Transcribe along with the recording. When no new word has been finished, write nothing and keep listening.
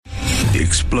The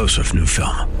explosive new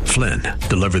film, Flynn,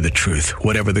 deliver the truth,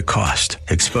 whatever the cost,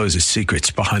 exposes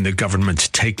secrets behind the government's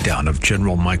takedown of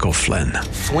General Michael Flynn.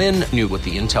 Flynn knew what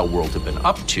the intel world had been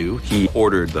up to. He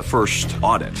ordered the first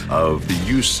audit of the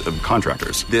use of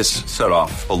contractors. This set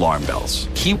off alarm bells.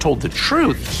 He told the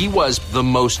truth. He was the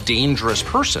most dangerous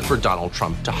person for Donald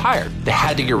Trump to hire. They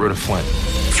had to get rid of Flynn.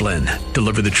 Flynn,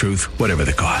 deliver the truth, whatever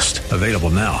the cost. Available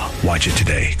now. Watch it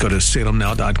today. Go to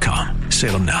salemnow.com.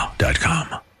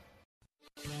 salemnow.com.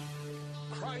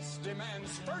 Christ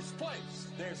demands first place.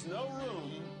 There's no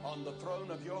room on the throne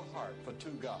of your heart for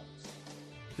two gods.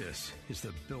 This is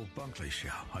the Bill Bunkley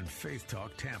Show on Faith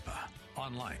Talk Tampa.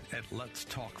 Online at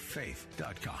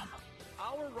letstalkfaith.com.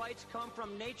 Our rights come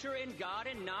from nature and God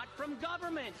and not from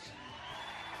government.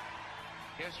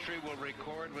 History will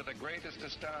record with the greatest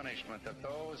astonishment that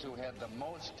those who had the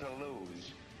most to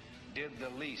lose did the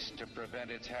least to prevent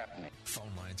its happening.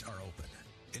 Phone lines are open.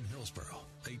 In Hillsborough,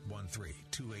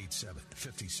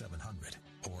 813-287-5700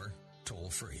 or toll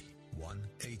free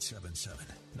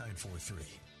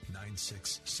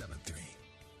 1-877-943-9673.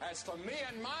 As for me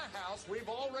and my house, we've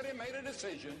already made a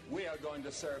decision. We are going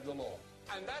to serve the Lord.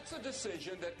 And that's a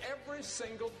decision that every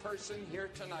single person here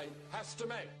tonight has to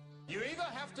make. You either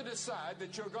have to decide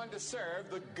that you're going to serve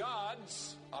the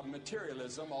gods of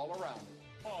materialism all around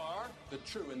you, or the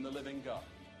true and the living God.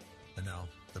 And now,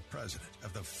 the president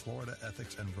of the Florida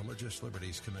Ethics and Religious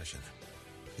Liberties Commission.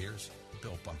 Here's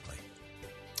Bill Bunkley.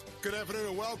 Good afternoon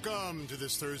and welcome to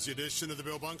this Thursday edition of the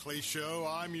Bill Bunkley Show.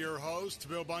 I'm your host,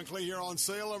 Bill Bunkley, here on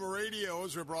Salem Radio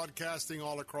as we're broadcasting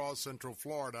all across Central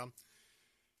Florida.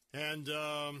 And,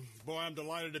 boy, I'm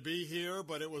delighted to be here,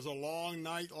 but it was a long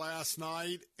night last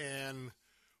night, and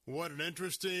what an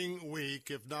interesting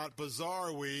week, if not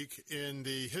bizarre week, in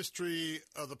the history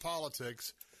of the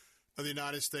politics of the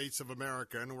United States of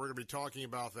America, and we're going to be talking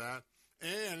about that.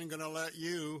 And I'm going to let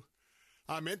you,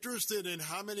 I'm interested in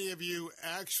how many of you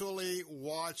actually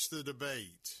watched the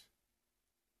debate,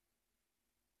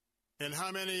 and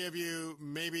how many of you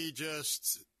maybe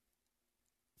just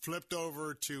flipped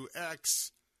over to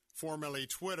X, formerly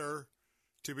Twitter,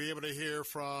 to be able to hear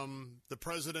from the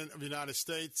President of the United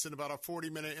States in about a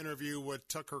 40-minute interview with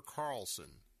Tucker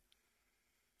Carlson.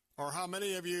 Or how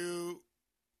many of you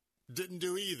didn't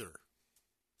do either?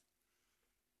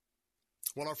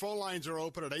 Well, our phone lines are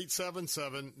open at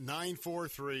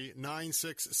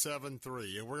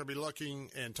 877-943-9673. And we're going to be looking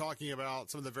and talking about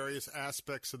some of the various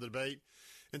aspects of the debate.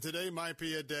 And today might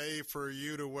be a day for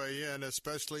you to weigh in,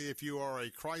 especially if you are a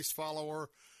Christ follower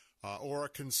or a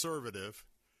conservative,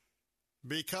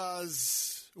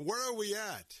 because where are we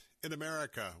at in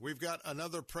America? We've got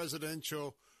another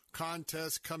presidential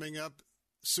contest coming up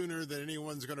sooner than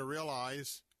anyone's going to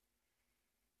realize,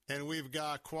 and we've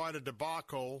got quite a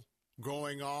debacle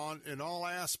going on in all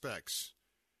aspects.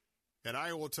 And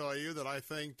I will tell you that I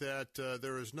think that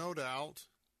there is no doubt,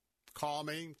 call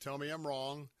me, tell me I'm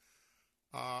wrong,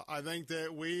 I think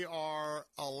that we are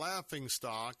a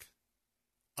laughingstock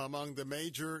among the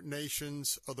major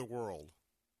nations of the world.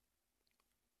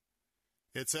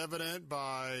 It's evident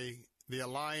by the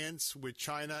alliance with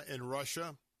China and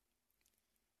Russia,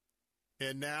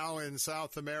 and now in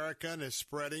South America and is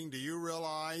spreading. Do you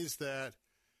realize that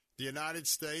the United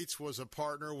States was a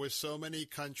partner with so many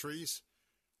countries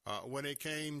when it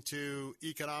came to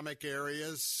economic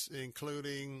areas,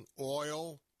 including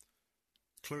oil,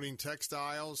 including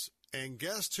textiles, and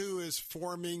guess who is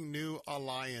forming new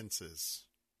alliances?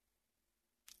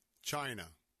 China.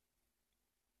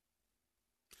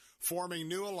 Forming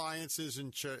new alliances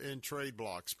in trade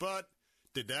blocs. But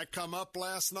did that come up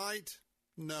last night?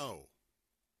 No.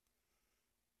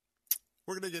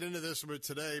 We're going to get into this a bit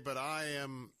today, but I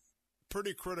am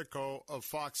pretty critical of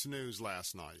Fox News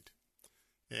last night.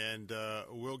 And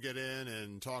we'll get in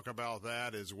and talk about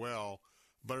that as well.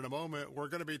 But in a moment, we're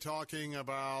going to be talking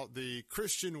about the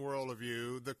Christian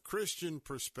worldview, the Christian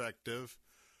perspective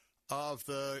of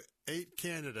the 8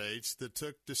 candidates that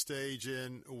took the stage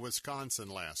in Wisconsin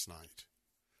last night.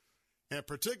 And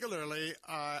particularly,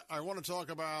 I want to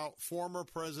talk about former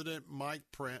President Mike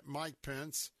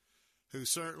Pence, who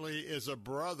certainly is a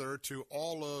brother to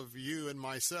all of you and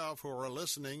myself who are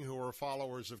listening, who are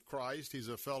followers of Christ. He's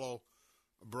a fellow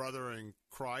brother in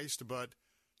Christ. But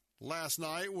last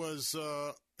night was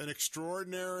an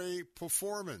extraordinary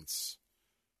performance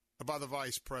by the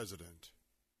vice president.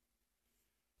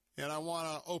 And I want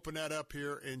to open that up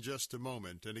here in just a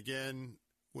moment. And again,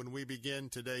 when we begin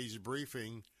today's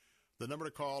briefing, the number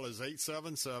to call is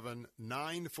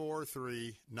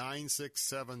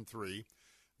 877-943-9673.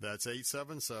 That's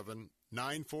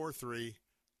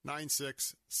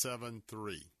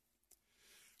 877-943-9673.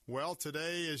 Well,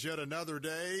 today is yet another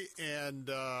day, and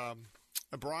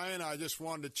Brian, I just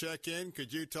wanted to check in.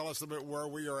 Could you tell us a little bit where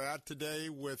we are at today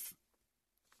with...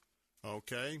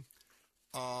 Okay.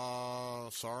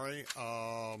 Sorry.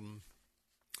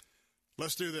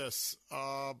 Let's do this.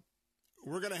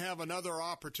 We're going to have another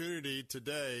opportunity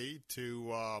today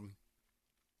to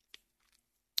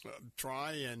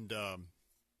try and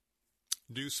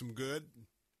do some good.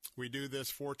 We do this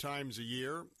 4 times a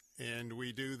year, and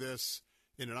we do this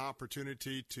in an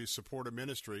opportunity to support a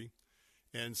ministry.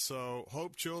 And so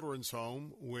Hope Children's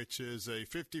Home, which is a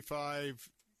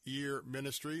 55-year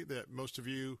ministry that most of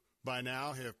you by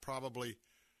now have probably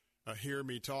heard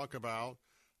me talk about,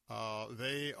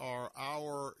 they are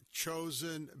our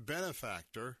chosen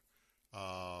benefactor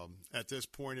at this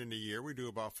point in the year. We do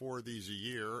about 4 of these a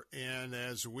year. And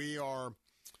as we are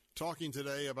talking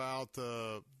today about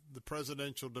the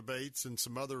presidential debates and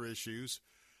some other issues,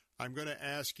 I'm going to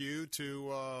ask you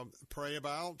to pray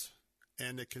about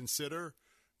and to consider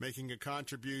making a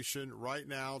contribution right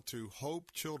now to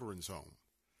Hope Children's Home.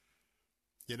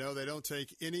 You know, they don't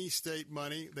take any state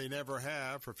money. They never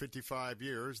have for 55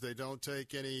 years. They don't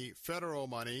take any federal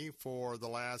money for the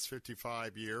last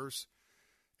 55 years.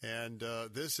 And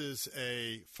this is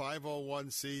a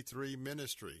 501c3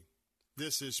 ministry.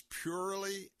 This is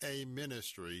purely a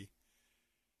ministry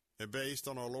based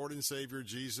on our Lord and Savior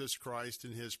Jesus Christ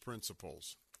and his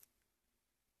principles.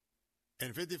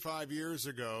 And 55 years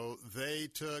ago, they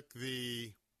took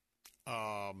the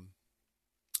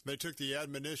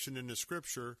admonition in the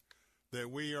Scripture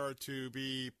that we are to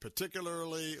be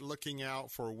particularly looking out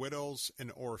for widows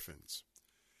and orphans.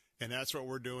 And that's what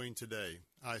we're doing today.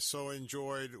 I so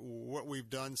enjoyed what we've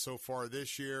done so far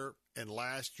this year, and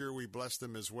last year we blessed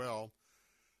them as well.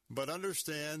 But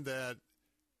understand that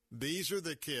these are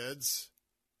the kids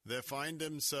that find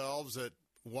themselves at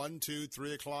 1, 2,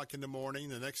 3 o'clock in the morning.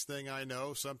 The next thing I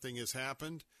know, something has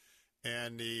happened,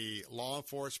 and the law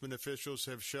enforcement officials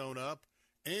have shown up,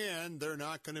 and they're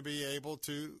not going to be able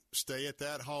to stay at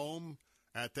that home,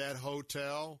 at that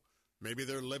hotel. Maybe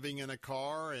they're living in a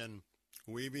car, and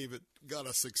we've even got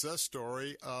a success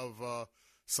story of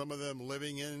some of them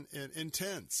living in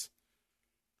tents.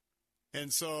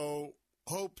 And so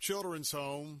Hope Children's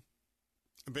Home,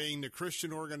 being the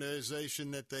Christian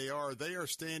organization that they are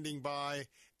standing by,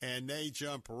 and they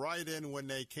jump right in when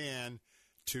they can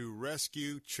to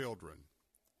rescue children.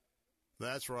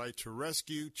 That's right, to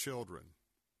rescue children.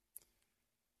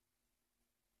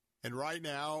 And right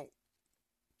now,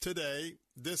 today,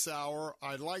 this hour,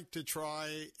 I'd like to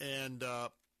try and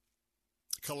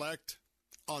collect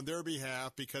on their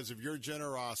behalf, because of your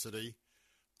generosity,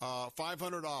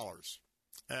 $500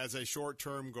 as a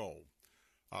short-term goal.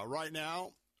 Right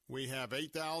now, we have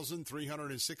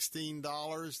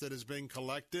 $8,316 that has been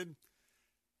collected,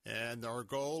 and our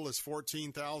goal is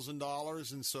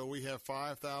 $14,000, and so we have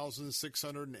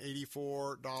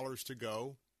 $5,684 to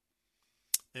go.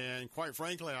 And quite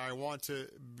frankly, I want to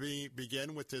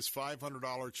begin with this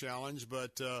 $500 challenge,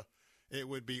 but it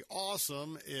would be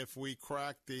awesome if we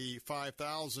crack the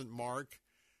 5,000 mark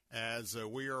as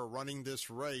we are running this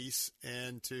race,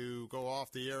 and to go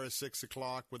off the air at 6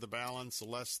 o'clock with a balance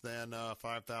less than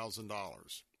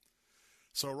 $5,000.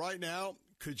 So right now,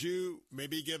 could you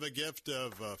maybe give a gift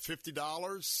of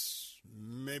 $50,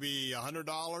 maybe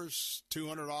 $100,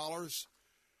 $200?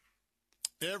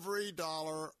 Every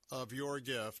dollar of your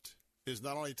gift is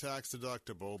not only tax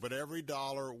deductible, but every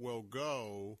dollar will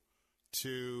go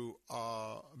to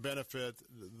benefit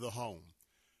the home.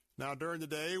 Now, during the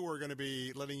day, we're going to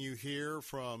be letting you hear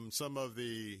from some of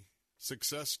the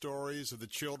success stories of the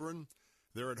children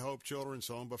there at Hope Children's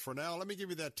Home. But for now, let me give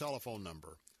you that telephone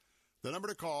number. The number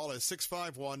to call is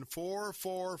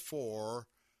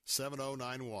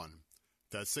 651-444-7091.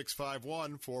 That's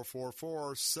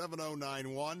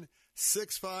 651-444-7091.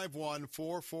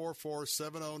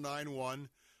 651-444-7091.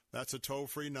 That's a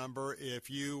toll-free number. If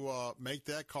you make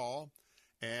that call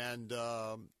and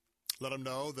let them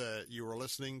know that you are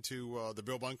listening to the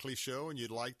Bill Bunkley Show and you'd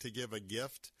like to give a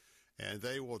gift, and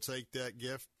they will take that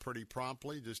gift pretty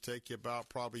promptly. Just take you about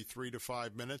probably 3 to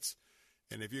 5 minutes.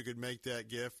 And if you could make that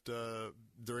gift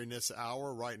during this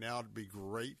hour right now, it'd be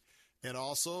great. And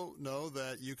also know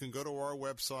that you can go to our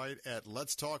website at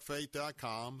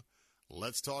letstalkfaith.com,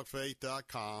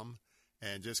 letstalkfaith.com,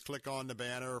 and just click on the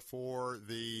banner for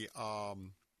the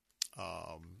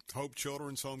Hope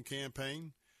Children's Home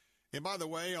campaign. And by the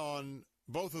way, on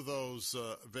both of those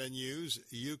venues,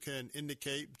 you can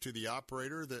indicate to the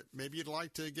operator that maybe you'd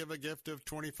like to give a gift of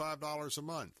 $25 a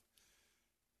month,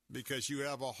 because you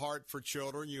have a heart for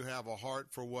children. You have a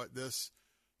heart for what this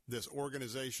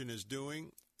organization is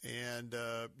doing. and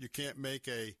you can't make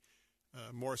a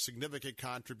more significant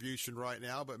contribution right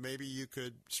now, but maybe you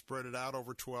could spread it out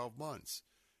over 12 months.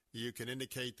 You can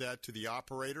indicate that to the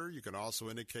operator. You can also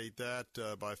indicate that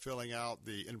by filling out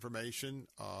the information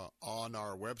on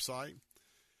our website.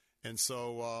 And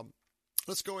so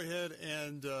let's go ahead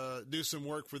and do some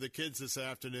work for the kids this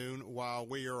afternoon while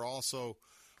we are also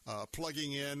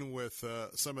plugging in with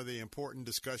some of the important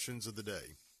discussions of the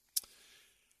day.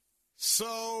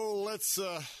 So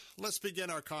let's begin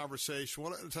our conversation.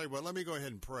 Well, I'll tell you what, let me go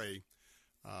ahead and pray.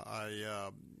 I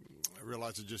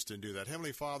realize I just didn't do that.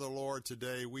 Heavenly Father, Lord,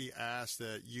 today we ask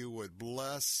that you would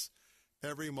bless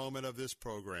every moment of this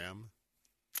program.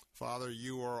 Father,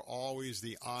 you are always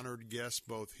the honored guest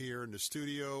both here in the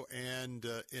studio and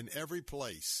in every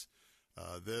place.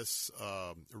 This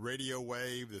radio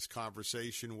wave, this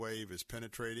conversation wave is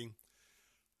penetrating.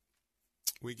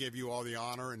 We give you all the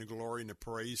honor and the glory and the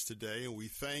praise today, and we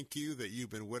thank you that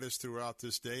you've been with us throughout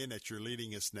this day and that you're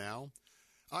leading us now.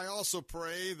 I also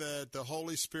pray that the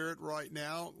Holy Spirit right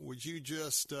now, would you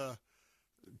just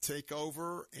take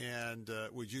over and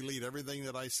would you lead everything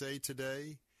that I say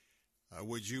today?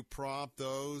 Would you prompt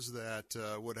those that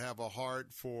would have a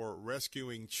heart for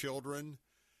rescuing children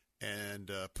and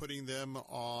putting them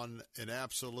on an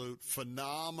absolute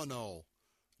phenomenal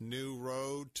new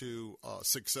road to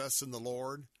success in the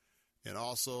Lord, and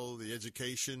also the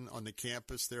education on the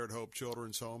campus there at Hope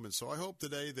Children's Home. And so I hope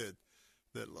today that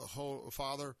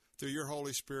Father, through your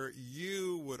Holy Spirit,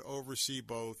 you would oversee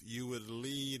both, you would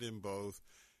lead in both,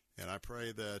 and I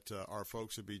pray that our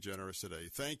folks would be generous today.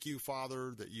 Thank you,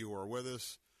 Father, that you are with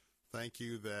us. Thank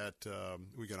you that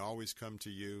we can always come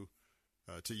to you.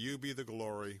 To you be the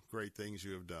glory, great things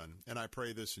you have done. And I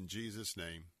pray this in Jesus'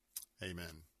 name.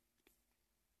 Amen.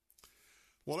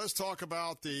 Well, let's talk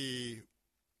about the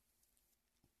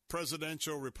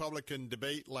presidential Republican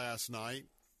debate last night.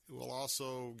 We'll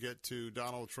also get to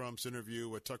Donald Trump's interview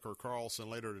with Tucker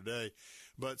Carlson later today.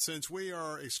 But since we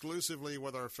are exclusively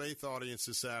with our faith audience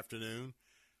this afternoon,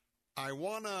 I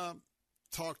want to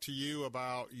talk to you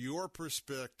about your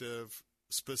perspective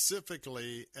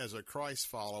specifically as a Christ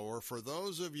follower for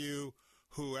those of you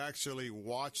who actually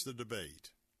watch the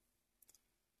debate.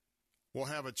 We'll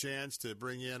have a chance to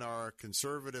bring in our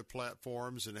conservative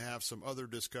platforms and have some other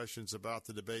discussions about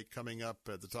the debate coming up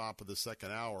at the top of the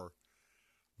second hour.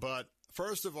 But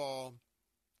first of all,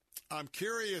 I'm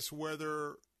curious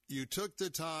whether you took the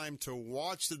time to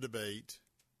watch the debate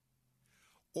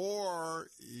or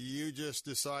you just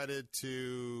decided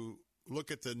to look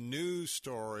at the news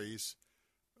stories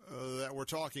that were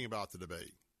talking about the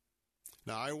debate.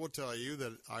 Now, I will tell you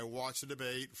that I watched the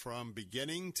debate from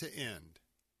beginning to end.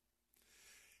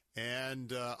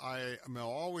 And I am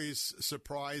always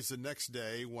surprised the next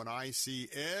day when I see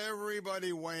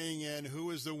everybody weighing in who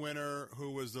is the winner,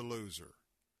 who was the loser.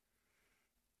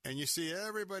 And you see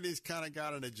everybody's kind of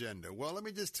got an agenda. Well, let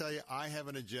me just tell you, I have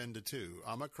an agenda too.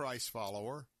 I'm a Christ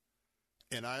follower,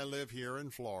 and I live here in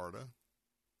Florida.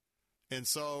 And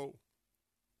so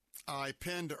I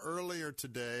penned earlier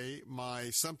today my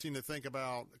Something to Think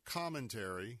About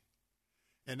commentary,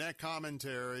 and that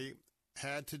commentary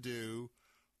had to do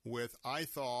with, I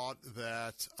thought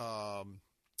that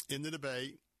in the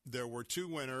debate there were two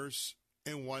winners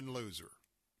and one loser.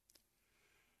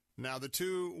 Now, the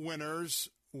two winners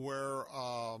were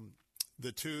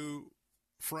the two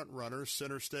front runners,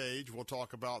 center stage. We'll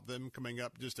talk about them coming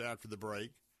up just after the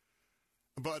break.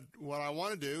 But what I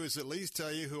want to do is at least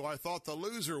tell you who I thought the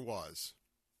loser was.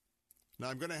 Now,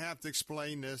 I'm going to have to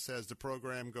explain this as the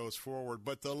program goes forward,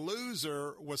 but the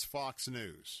loser was Fox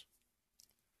News.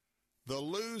 The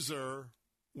loser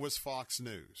was Fox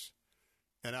News.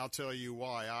 And I'll tell you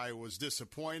why. I was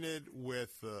disappointed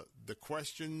with the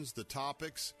questions, the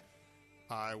topics.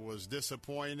 I was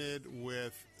disappointed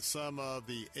with some of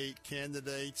the 8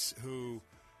 candidates who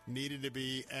needed to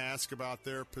be asked about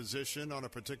their position on a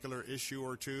particular issue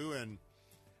or two. And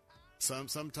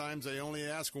sometimes they only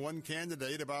ask one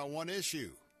candidate about one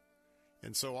issue.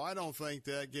 And so I don't think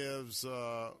that gives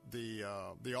the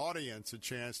audience a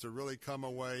chance to really come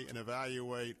away and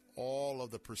evaluate all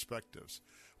of the perspectives.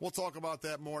 We'll talk about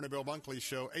that more in the Bill Bunkley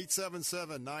Show.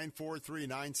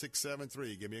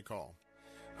 877-943-9673. Give me a call.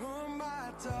 On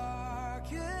my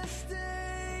darkest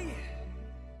day.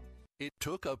 It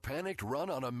took a panicked run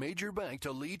on a major bank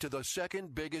to lead to the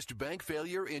second biggest bank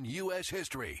failure in U.S.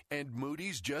 history. And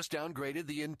Moody's just downgraded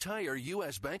the entire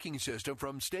U.S. banking system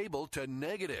from stable to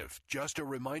negative. Just a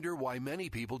reminder why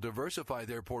many people diversify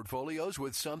their portfolios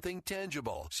with something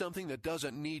tangible, something that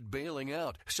doesn't need bailing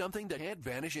out, something that can't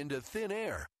vanish into thin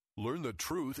air. Learn the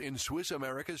truth in Swiss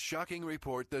America's shocking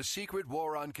report, The Secret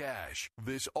War on Cash.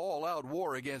 This all-out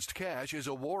war against cash is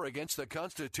a war against the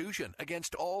Constitution,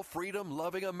 against all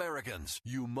freedom-loving Americans.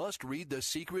 You must read The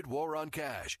Secret War on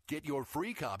Cash. Get your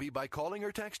free copy by calling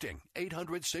or texting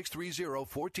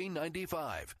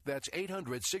 800-630-1495. That's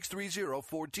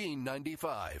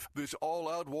 800-630-1495. This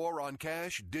all-out war on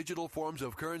cash, digital forms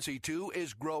of currency too,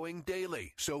 is growing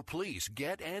daily. So please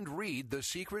get and read The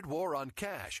Secret War on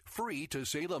Cash, free to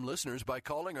Salem listeners by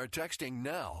calling or texting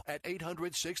now at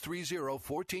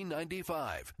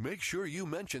 800-630-1495. Make sure you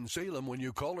mention Salem when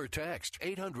you call or text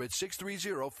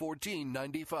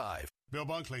 800-630-1495. Bill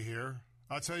Bunkley here.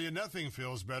 I'll tell you, nothing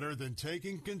feels better than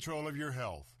taking control of your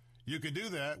health. You can do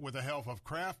that with the help of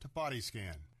Kraft Body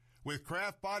Scan. With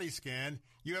Kraft Body Scan,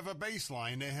 you have a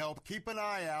baseline to help keep an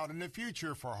eye out in the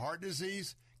future for heart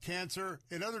disease, cancer,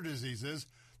 and other diseases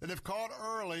that, if caught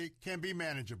early, can be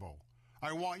manageable.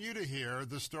 I want you to hear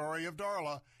the story of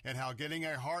Darla and how getting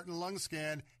a heart and lung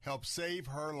scan helped save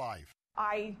her life.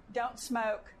 I don't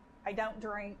smoke. I don't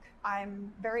drink.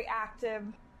 I'm very active.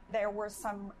 There were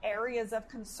some areas of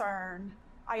concern.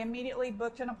 I immediately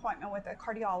booked an appointment with a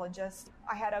cardiologist.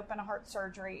 I had open heart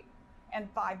surgery and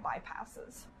 5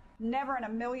 bypasses. Never in a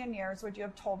million years would you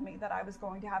have told me that I was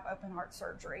going to have open heart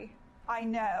surgery. I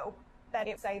know that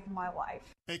it saved my life.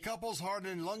 A couple's heart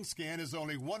and lung scan is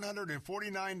only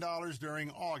 $149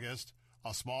 during August,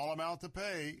 a small amount to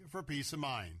pay for peace of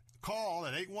mind. Call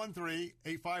at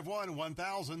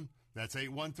 813-851-1000. That's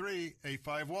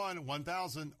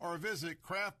 813-851-1000, or visit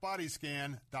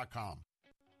craftbodyscan.com.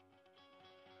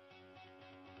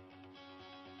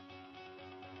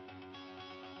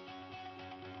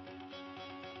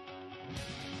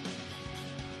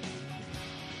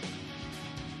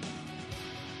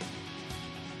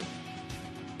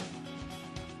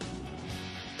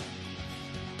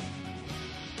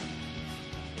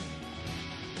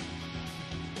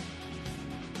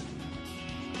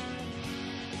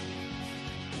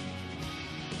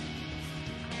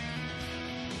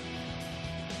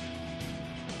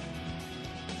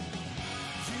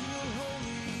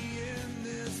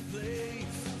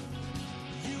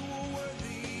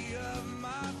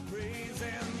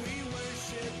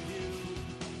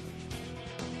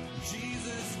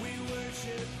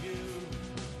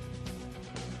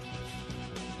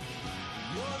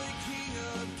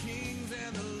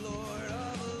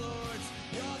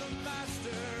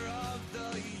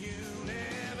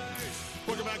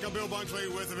 Welcome back. I'm Bill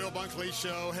Bunkley with the Bill Bunkley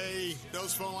Show. Hey,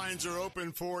 those phone lines are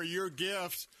open for your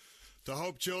gift to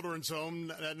Hope Children's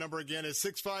Home. That number again is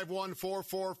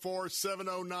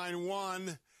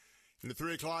 651-444-7091. In the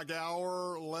 3 o'clock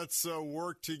hour, let's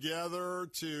work together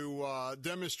to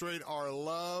demonstrate our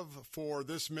love for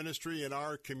this ministry in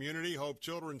our community, Hope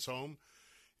Children's Home.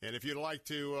 And if you'd like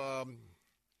to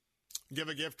give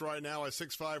a gift right now at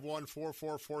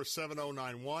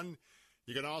 651-444-7091.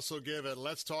 You can also give at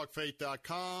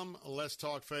letstalkfaith.com,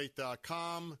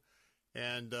 letstalkfaith.com,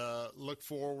 and look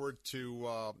forward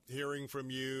to hearing from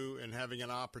you and having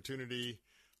an opportunity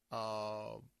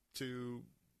to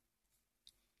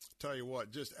tell you what,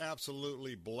 just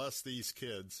absolutely bless these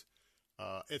kids.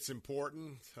 It's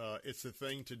important. It's the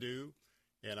thing to do,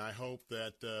 and I hope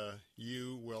that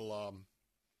you will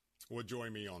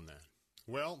join me on that.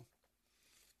 Well,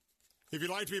 if you'd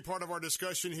like to be part of our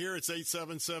discussion here, it's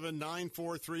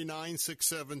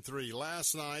 877-943-9673.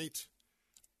 Last night,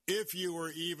 if you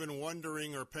were even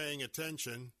wondering or paying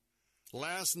attention,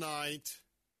 last night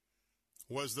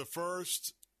was the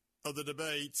first of the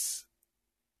debates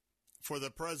for the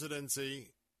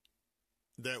presidency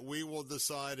that we will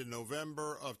decide in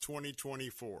November of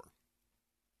 2024.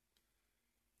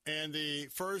 And the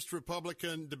first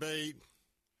Republican debate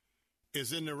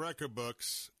is in the record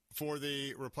books for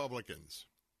the Republicans.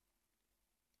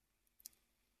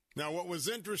 Now, what was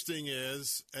interesting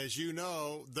is, as you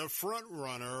know, the front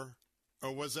runner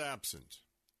was absent.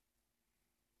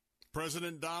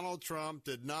 President Donald Trump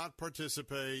did not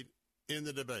participate in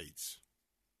the debates.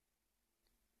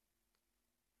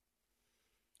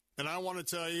 And I want to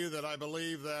tell you that I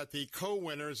believe that the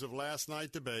co-winners of last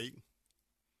night's debate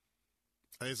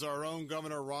is our own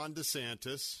Governor Ron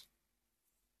DeSantis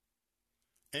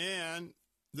and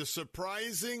the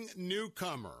surprising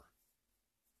newcomer.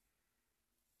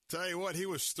 Tell you what, he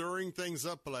was stirring things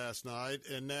up last night,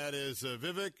 and that is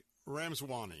Vivek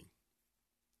Ramaswamy.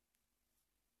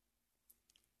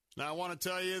 Now, I want to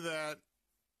tell you that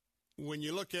when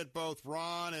you look at both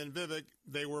Ron and Vivek,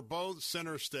 they were both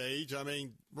center stage. I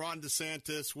mean, Ron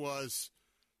DeSantis was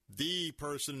the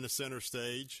person in the center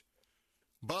stage.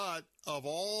 But of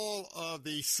all of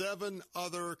the 7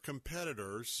 other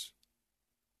competitors,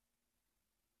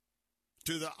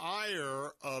 to the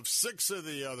ire of 6 of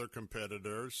the other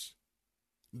competitors,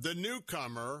 the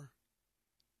newcomer,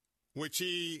 which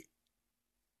he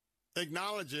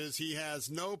acknowledges he has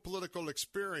no political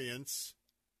experience,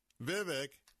 Vivek,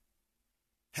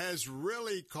 has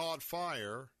really caught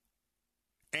fire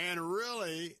and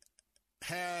really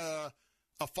had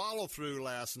a follow-through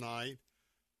last night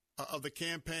of the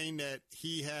campaign that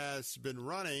he has been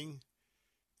running.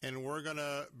 And we're going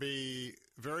to be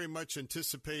very much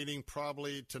anticipating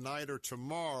probably tonight or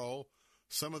tomorrow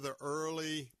some of the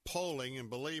early polling. And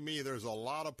believe me, there's a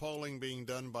lot of polling being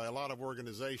done by a lot of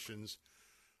organizations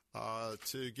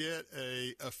to get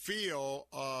a feel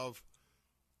of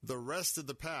the rest of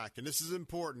the pack. And this is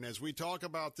important as we talk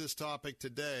about this topic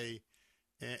today.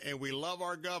 And we love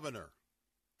our governor.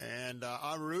 And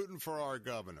I'm rooting for our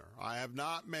governor. I have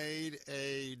not made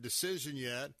a decision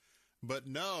yet, but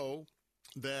know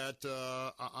that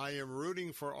I am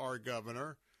rooting for our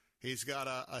governor. He's got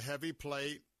a heavy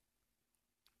plate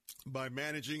by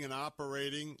managing and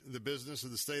operating the business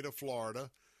of the state of Florida,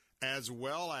 as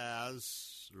well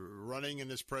as running in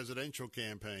this presidential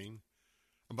campaign.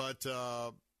 But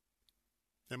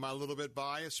am I a little bit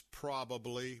biased?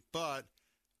 Probably. But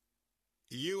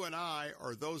you and I,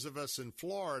 or those of us in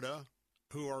Florida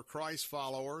who are Christ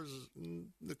followers,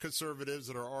 the conservatives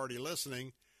that are already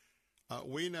listening,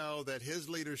 we know that his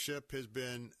leadership has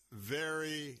been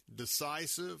very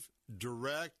decisive,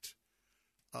 direct,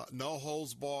 no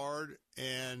holds barred,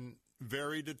 and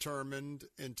very determined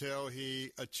until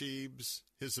he achieves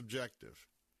his objective.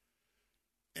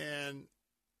 And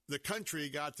the country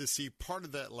got to see part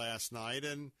of that last night,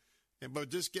 but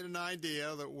just get an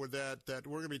idea that we're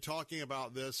going to be talking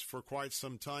about this for quite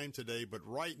some time today. But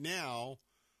right now,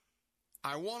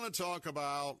 I want to talk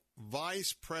about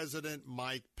Vice President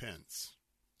Mike Pence.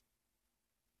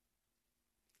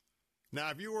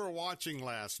 Now, if you were watching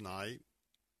last night,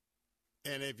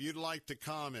 and if you'd like to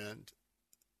comment,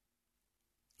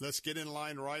 let's get in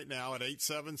line right now at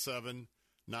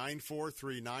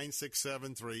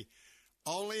 877-943-9673,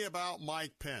 only about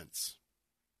Mike Pence.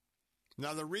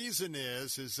 Now, the reason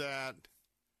is that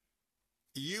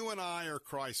you and I are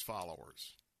Christ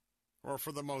followers, or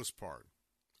for the most part,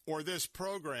 or this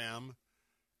program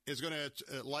is going to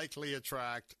likely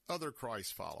attract other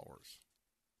Christ followers.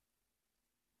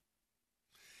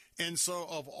 And so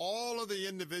of all of the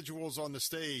individuals on the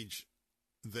stage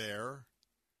there,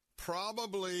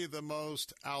 probably the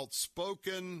most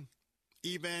outspoken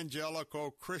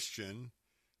evangelical Christian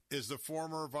is the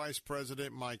former Vice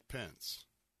President Mike Pence.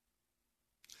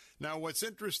 Now, what's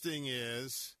interesting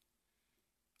is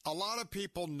a lot of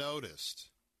people noticed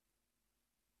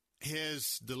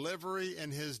his delivery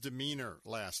and his demeanor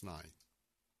last night.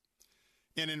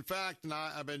 And in fact,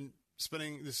 I've been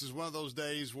this is one of those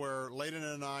days where late in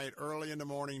the night, early in the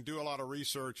morning, do a lot of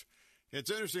research. It's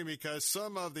interesting because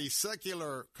some of the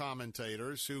secular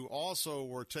commentators who also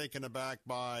were taken aback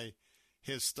by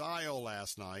his style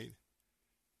last night,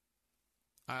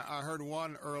 I heard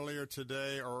one earlier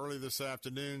today or early this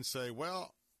afternoon say,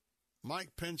 well,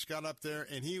 Mike Pence got up there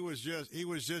and he was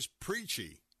just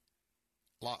preachy,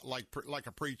 like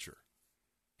a preacher.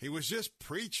 He was just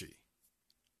preachy.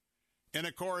 And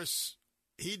of course,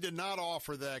 he did not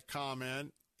offer that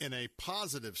comment in a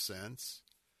positive sense,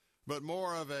 but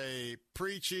more of a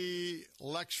preachy,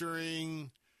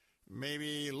 lecturing,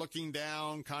 maybe looking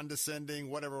down, condescending,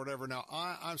 whatever. Now,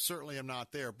 I certainly am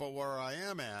not there, but where I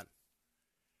am at,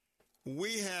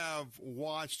 we have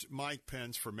watched Mike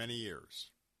Pence for many years.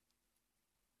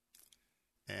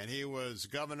 And he was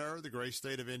governor of the great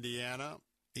state of Indiana.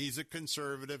 He's a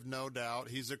conservative, no doubt.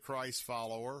 He's a Christ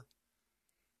follower.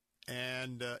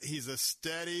 And he's a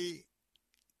steady,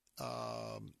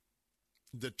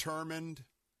 determined,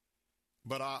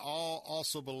 but I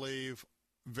also believe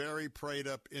very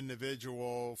prayed-up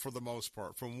individual for the most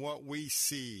part, from what we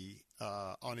see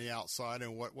on the outside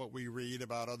and what we read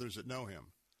about others that know him.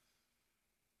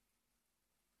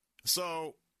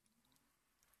 So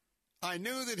I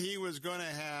knew that he was going to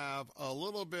have a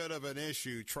little bit of an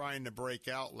issue trying to break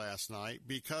out last night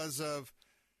because of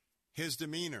his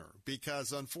demeanor,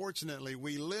 because unfortunately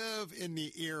we live in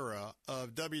the era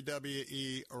of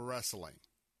WWE wrestling.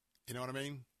 You know what I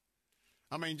mean?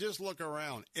 I mean, just look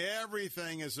around.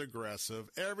 Everything is aggressive.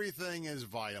 Everything is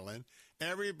violent.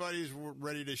 Everybody's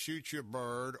ready to shoot you a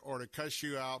bird or to cuss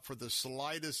you out for the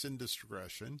slightest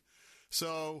indiscretion.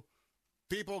 So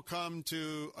people come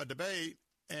to a debate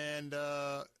and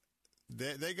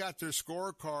they got their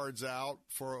scorecards out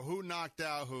for who knocked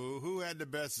out who had the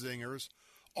best zingers.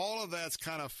 All of that's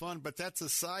kind of fun, but that's a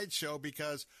sideshow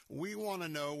because we want to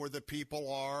know where the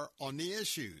people are on the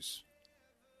issues.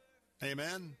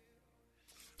 Amen?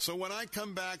 So when I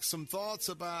come back, some thoughts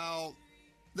about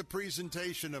the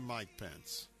presentation of Mike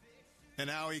Pence and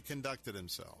how he conducted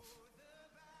himself.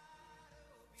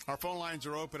 Our phone lines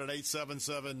are open at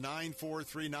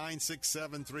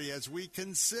 877-943-9673 as we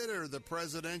consider the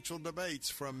presidential debates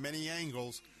from many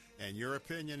angles, and your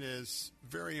opinion is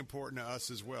very important to us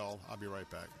as well. I'll be right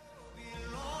back.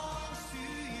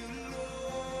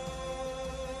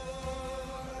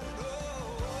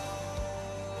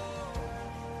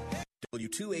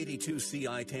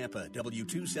 W282CI Tampa,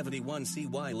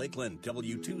 W271CY Lakeland,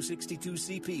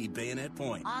 W262CP Bayonet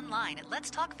Point. Online at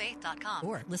letstalkfaith.com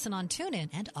or listen on TuneIn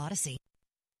and Odyssey.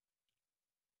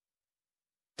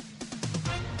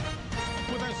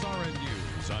 With SRN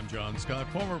News, I'm John Scott.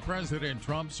 Former President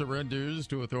Trump surrenders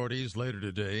to authorities later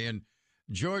today in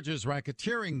Georgia's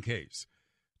racketeering case.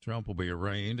 Trump will be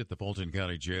arraigned at the Fulton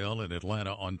County Jail in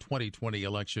Atlanta on 2020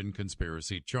 election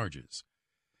conspiracy charges.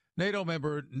 NATO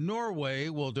member Norway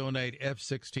will donate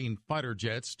F-16 fighter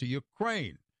jets to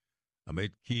Ukraine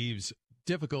amid Kyiv's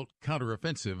difficult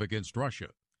counteroffensive against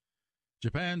Russia.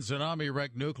 Japan's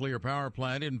tsunami-wrecked nuclear power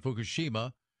plant in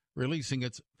Fukushima releasing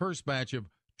its first batch of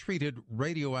treated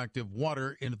radioactive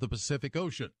water into the Pacific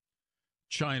Ocean.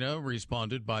 China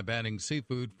responded by banning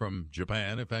seafood from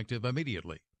Japan effective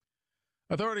immediately.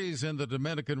 Authorities in the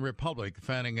Dominican Republic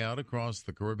fanning out across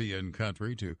the Caribbean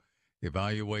country to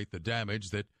evaluate the damage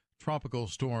that Tropical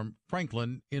Storm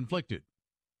Franklin inflicted.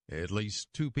 At least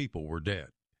 2 people were dead.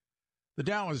 The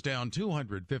Dow is down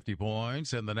 250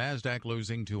 points and the Nasdaq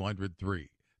losing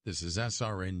 203. This is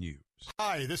SRN News.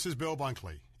 Hi, this is Bill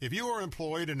Bunkley. If you are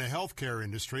employed in the healthcare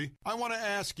industry, I want to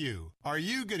ask you, are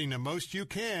you getting the most you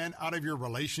can out of your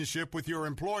relationship with your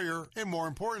employer and, more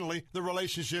importantly, the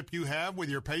relationship you have with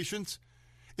your patients?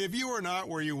 If you are not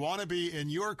where you want to be in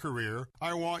your career,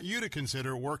 I want you to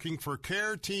consider working for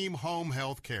Care Team Home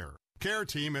Health Care. Care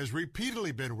Team has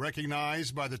repeatedly been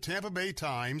recognized by the Tampa Bay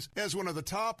Times as one of the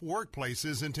top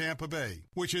workplaces in Tampa Bay,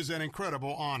 which is an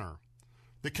incredible honor.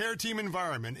 The Care Team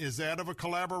environment is that of a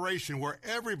collaboration where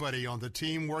everybody on the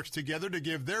team works together to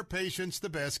give their patients the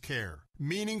best care.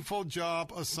 Meaningful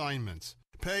job assignments.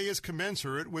 Pay is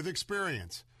commensurate with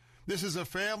experience. This is a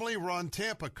family-run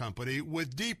Tampa company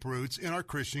with deep roots in our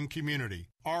Christian community.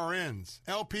 RNs,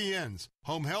 LPNs,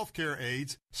 home health care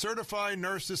aides, certified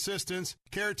nurse assistants,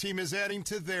 Care Team is adding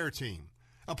to their team.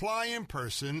 Apply in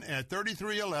person at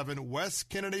 3311 West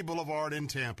Kennedy Boulevard in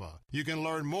Tampa. You can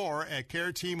learn more at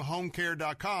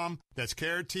CareTeamHomeCare.com. That's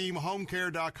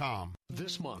CareTeamHomeCare.com.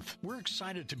 This month, we're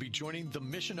excited to be joining the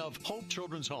mission of Hope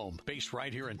Children's Home, based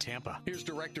right here in Tampa. Here's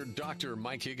Director Dr.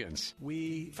 Mike Higgins.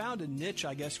 We found a niche,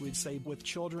 I guess we'd say, with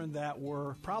children that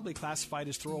were probably classified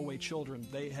as throwaway children.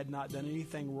 They had not done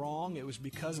anything wrong. It was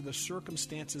because of the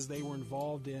circumstances they were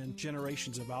involved in.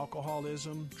 Generations of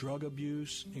alcoholism, drug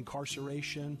abuse,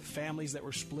 incarceration, families that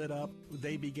were split up.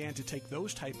 They began to take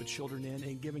those type of children in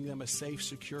and giving them a safe,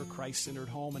 secure, Christ-centered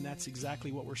home, and that's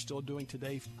exactly what we're still doing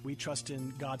today. We trust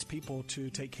in God's people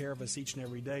to take care of us each and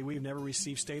every day. We've never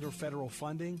received state or federal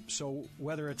funding, so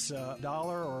whether it's $1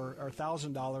 or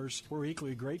 $1,000, we're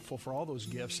equally grateful for all those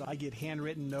gifts. I get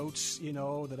handwritten notes,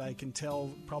 that I can tell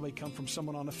probably come from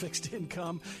someone on a fixed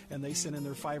income, and they send in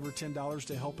their $5 or $10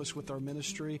 to help us with our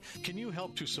ministry. Can you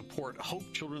help to support Hope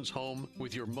Children's Home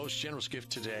with your most generous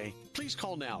gift today? Please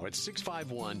call now at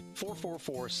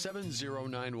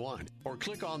 651-444-7091 or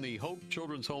click on the Hope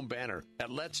Children's Home banner at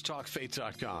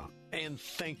letstalkfaith.com. And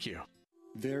thank you.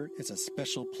 There is a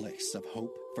special place of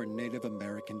hope for Native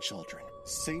American children.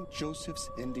 St. Joseph's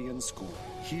Indian School.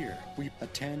 Here, we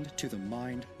attend to the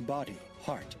mind, body,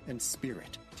 heart, and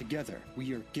spirit. Together,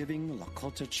 we are giving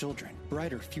Lakota children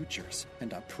brighter futures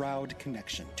and a proud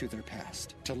connection to their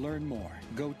past. To learn more,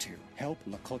 go to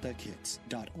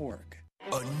helplakotakids.org.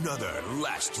 Another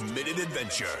last-minute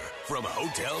adventure from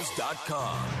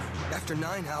Hotels.com. After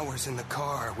 9 hours in the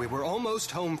car, we were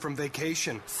almost home from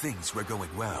vacation. Things were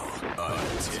going well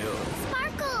until...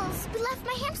 Sparkles! We left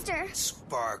my hamster.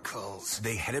 Sparkles.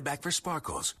 They headed back for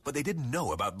Sparkles, but they didn't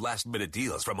know about last-minute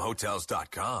deals from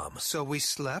Hotels.com. So we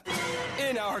slept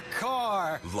in our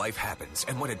car. Life happens,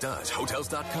 and when it does,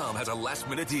 Hotels.com has a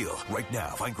last-minute deal. Right now,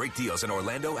 find great deals in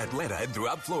Orlando, Atlanta, and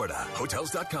throughout Florida.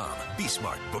 Hotels.com. Be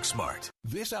smart. Book smart.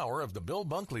 This hour of the Bill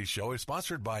Bunkley Show is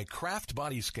sponsored by Kraft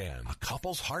Body Scan. A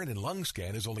couple's heart and lung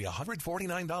scan is only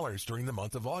 $149 during the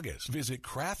month of August. Visit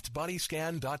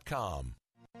craftbodyscan.com.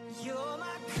 You're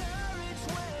my courage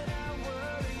when I'm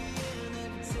worrying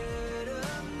in the dead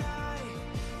of night.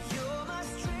 You're my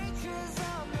strength 'cause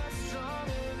I'm not strong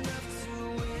enough to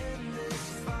win this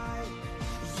fight.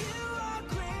 You are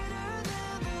greater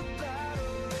than the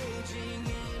battle raging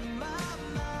in my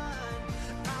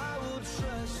mind. I will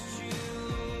trust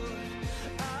you.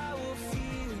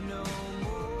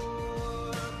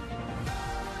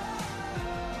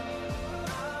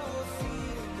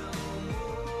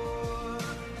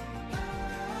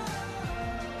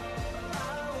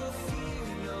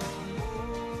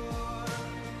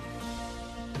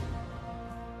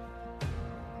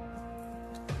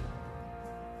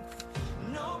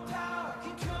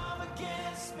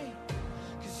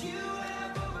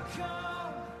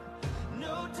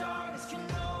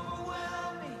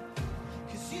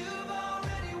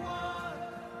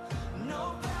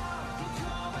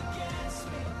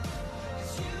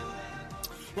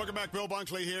 Welcome back. Bill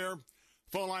Bunkley here.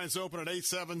 Phone line is open at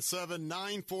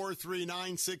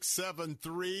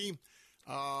 877-943-9673.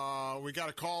 We got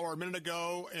a caller a minute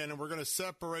ago, and we're going to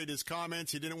separate his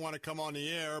comments. He didn't want to come on the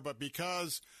air, but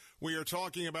because we are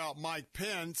talking about Mike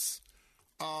Pence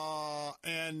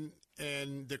and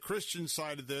the Christian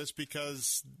side of this,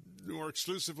 because we're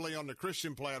exclusively on the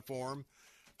Christian platform,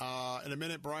 in a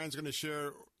minute, Brian's going to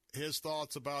share his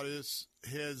thoughts about his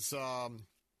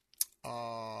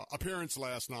appearance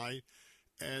last night.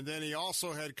 And then he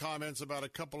also had comments about a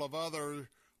couple of other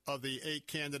of the 8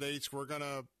 candidates.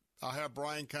 I'll have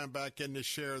Brian come back in to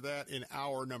share that in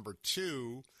hour number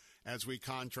 2 as we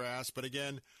contrast. But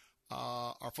again,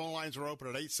 our phone lines are open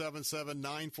at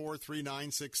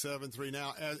 877-943-9673.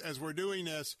 Now, as we're doing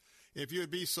this, if you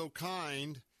would be so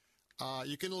kind,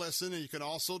 you can listen and you can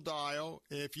also dial.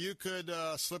 If you could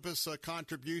slip us a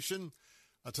contribution,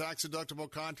 a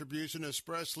tax-deductible contribution,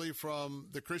 especially from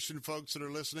the Christian folks that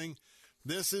are listening.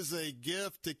 This is a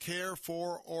gift to care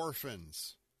for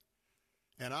orphans.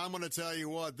 And I'm going to tell you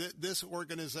what, this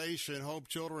organization, Hope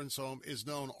Children's Home, is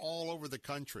known all over the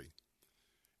country.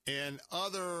 And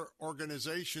other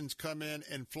organizations come in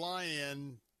and fly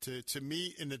in to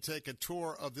meet and to take a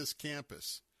tour of this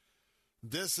campus.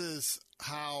 This is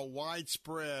how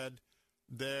widespread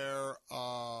their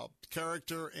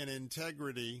character and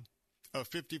integrity of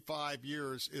 55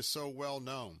 years is so well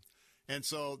known. And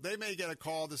so they may get a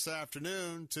call this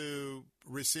afternoon to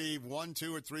receive 1,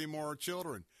 2, or 3 more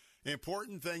children. The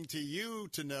important thing to you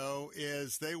to know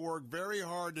is they work very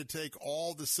hard to take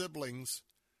all the siblings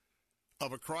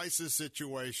of a crisis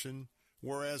situation,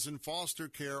 whereas in foster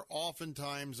care,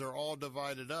 oftentimes they're all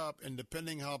divided up, and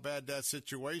depending how bad that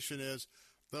situation is,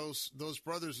 those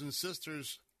brothers and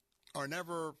sisters are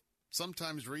never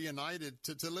sometimes reunited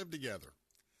to live together.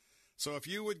 So if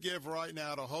you would give right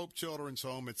now to Hope Children's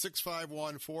Home at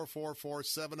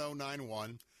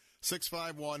 651-444-7091,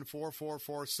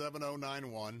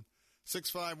 651-444-7091,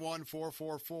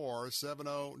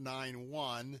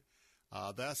 651-444-7091.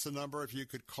 That's the number if you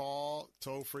could call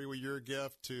toll-free with your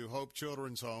gift to Hope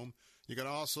Children's Home. You can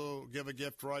also give a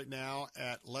gift right now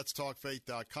at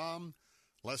letstalkfaith.com.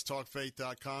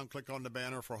 Letstalkfaith.com. Click on the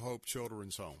banner for Hope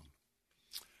Children's Home.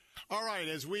 All right,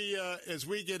 as we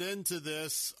get into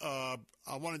this, I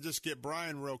want to just get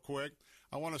Brian real quick.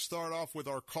 I want to start off with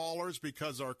our callers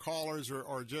because our callers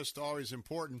are just always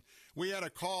important. We had a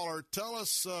caller tell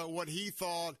us what he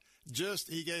thought.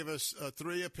 He gave us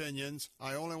 3 opinions.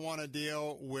 I only want to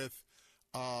deal with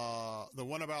the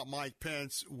one about Mike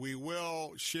Pence. We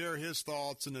will share his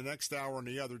thoughts in the next hour and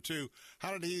the other 2.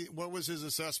 What was his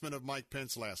assessment of Mike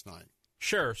Pence last night?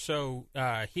 Sure. So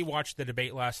he watched the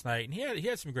debate last night, and he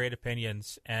had some great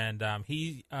opinions. And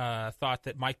he thought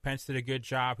that Mike Pence did a good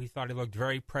job. He thought he looked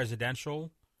very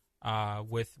presidential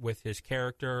with his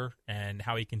character and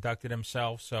how he conducted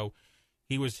himself. So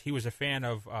he was a fan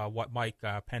of what Mike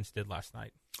Pence did last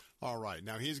night. All right.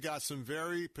 Now he's got some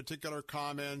very particular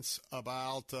comments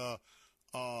about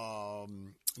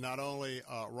not only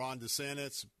Ron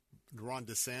DeSantis,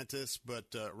 but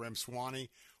Ramaswamy.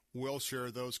 We'll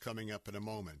share those coming up in a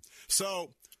moment.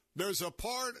 So there's a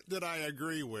part that I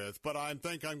agree with, but I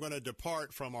think I'm going to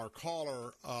depart from our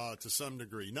caller to some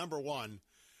degree. Number one,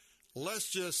 let's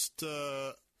just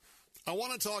I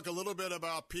want to talk a little bit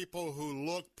about people who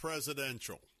look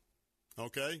presidential,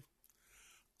 okay?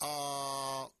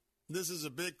 This is a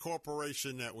big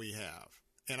corporation that we have,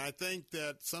 and I think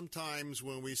that sometimes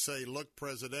when we say look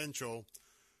presidential,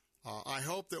 I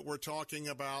hope that we're talking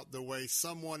about the way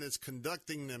someone is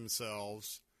conducting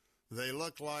themselves. They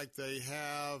look like they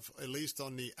have, at least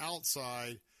on the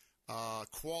outside,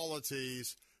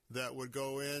 qualities that would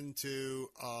go into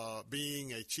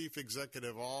being a chief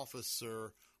executive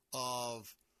officer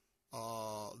of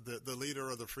the leader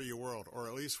of the free world, or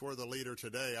at least we're the leader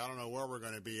today. I don't know where we're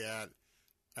going to be at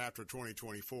after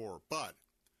 2024. But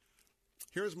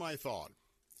here's my thought.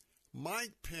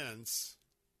 Mike Pence,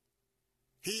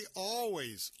 he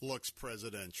always looks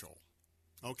presidential.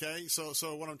 Okay? So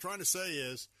what I'm trying to say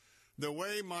is the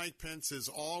way Mike Pence has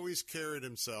always carried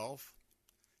himself,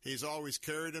 he's always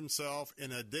carried himself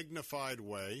in a dignified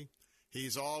way.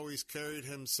 He's always carried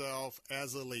himself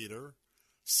as a leader,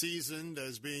 seasoned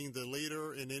as being the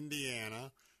leader in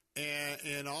Indiana,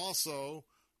 and also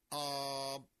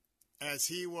as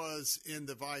he was in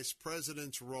the vice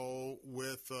president's role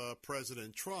with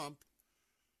President Trump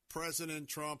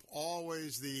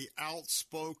always the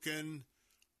outspoken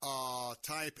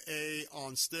type A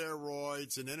on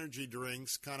steroids and energy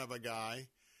drinks kind of a guy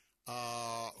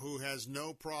who has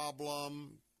no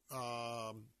problem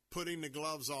putting the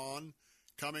gloves on,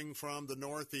 coming from the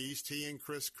Northeast. He and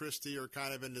Chris Christie are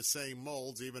kind of in the same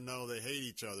molds, even though they hate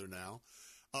each other now.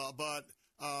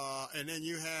 And then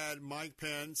you had Mike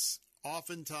Pence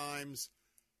oftentimes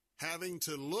having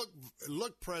to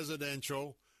look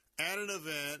presidential at an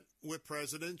event with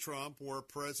President Trump, where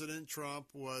President Trump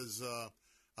was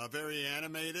very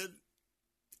animated.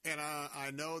 And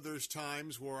I know there's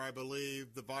times where I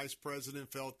believe the vice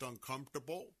president felt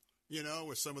uncomfortable,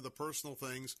 with some of the personal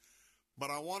things. But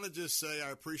I want to just say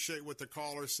I appreciate what the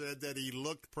caller said, that he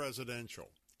looked presidential.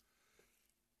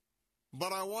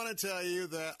 But I want to tell you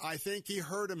that I think he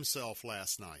hurt himself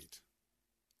last night.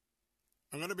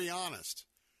 I'm going to be honest.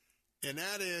 And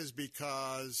that is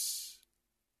because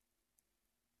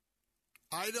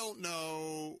I don't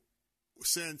know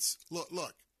since,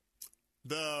 look,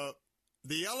 the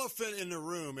elephant in the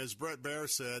room, as Brett Baer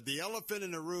said, the elephant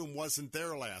in the room wasn't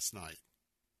there last night.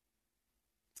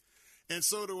 And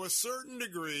so to a certain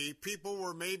degree, people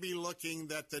were maybe looking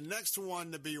that the next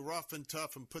one to be rough and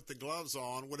tough and put the gloves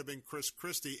on would have been Chris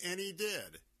Christie, and he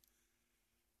did.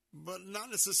 But not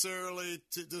necessarily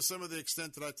to some of the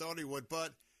extent that I thought he would.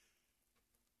 But,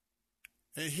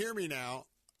 and hear me now,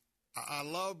 I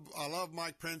love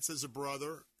Mike Pence as a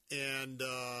brother, and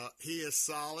he is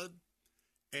solid.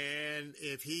 And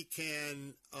if he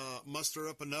can muster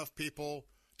up enough people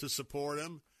to support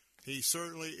him, he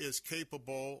certainly is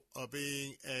capable of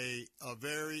being a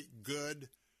very good,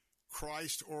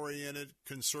 Christ-oriented,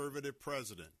 conservative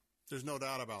president. There's no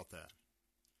doubt about that.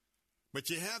 But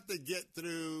you have to get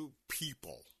through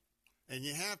people, and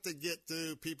you have to get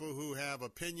through people who have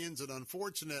opinions, and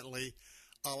unfortunately,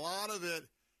 a lot of it,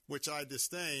 which I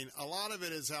disdain, a lot of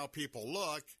it is how people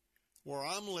look, where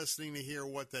I'm listening to hear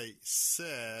what they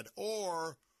said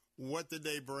or what did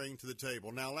they bring to the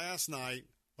table. Now, last night,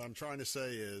 what I'm trying to say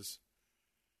is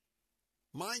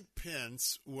Mike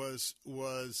Pence was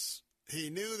he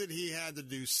knew that he had to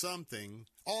do something.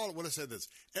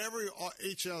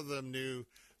 Each of them knew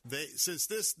since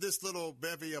this little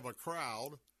bevy of a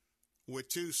crowd with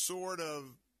two sort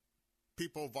of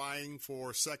people vying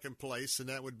for second place, and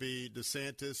that would be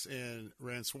DeSantis and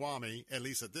Ramaswamy, at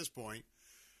least at this point.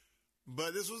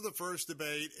 But this was the first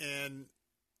debate, and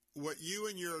what you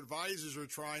and your advisors are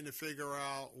trying to figure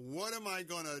out, what am I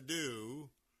going to do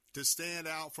to stand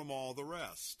out from all the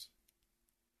rest?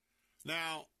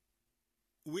 Now,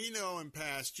 we know in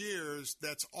past years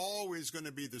that's always going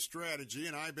to be the strategy,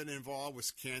 and I've been involved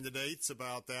with candidates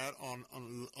about that on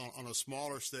a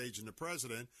smaller stage than the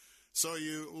president. So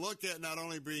you look at not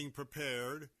only being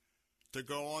prepared to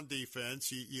go on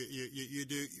defense, you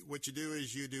do what you do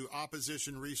is you do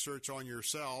opposition research on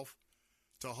yourself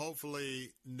to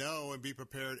hopefully know and be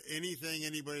prepared anything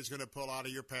anybody's going to pull out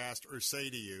of your past or say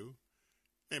to you.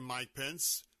 And Mike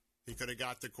Pence, he could have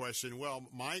got the question, well,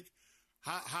 Mike,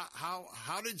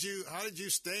 how did you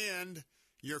stand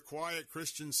your quiet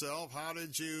Christian self? How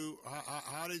did you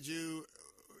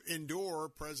endure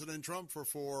President Trump for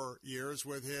 4 years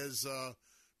with his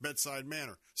bedside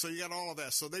manner? So you got all of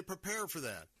that. So they prepare for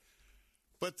that.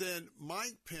 But then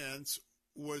Mike Pence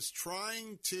was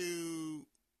trying to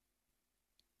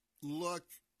look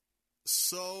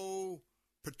so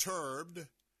perturbed,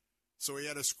 so he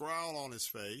had a scowl on his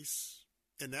face,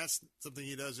 and that's something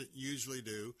he doesn't usually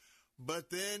do.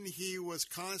 But then he was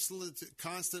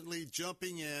constantly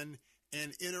jumping in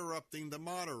and interrupting the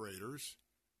moderators,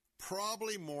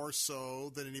 probably more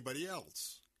so than anybody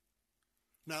else.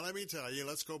 Now, let me tell you,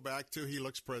 let's go back to he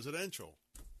looks presidential.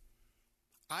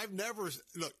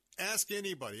 Ask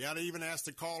anybody. I'd even ask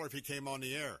the caller if he came on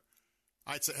the air.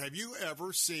 I'd say, have you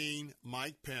ever seen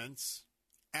Mike Pence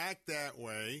act that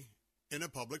way in a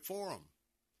public forum?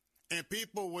 And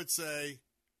people would say,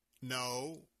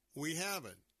 no, we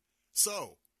haven't.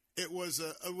 So it was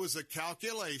a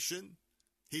calculation.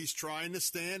 He's trying to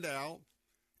stand out.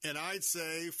 And I'd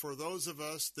say for those of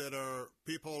us that are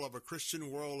people of a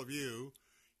Christian worldview,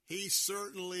 he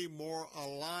certainly more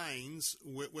aligns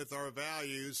with our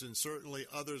values, and certainly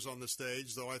others on the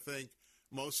stage, though I think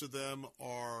most of them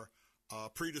are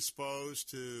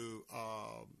predisposed to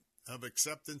have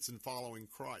acceptance in following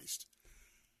Christ.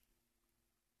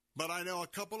 But I know a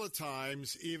couple of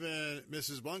times, even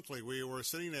Mrs. Bunkley, we were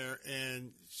sitting there,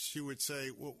 and she would say,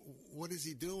 well, what is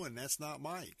he doing? That's not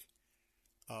Mike.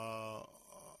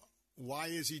 Why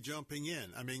is he jumping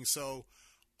in? I mean, so...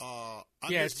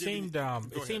 it seemed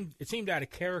out of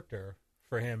character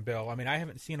for him, Bill. I mean, I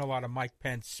haven't seen a lot of Mike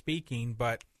Pence speaking,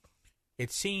 but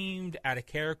it seemed out of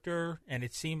character, and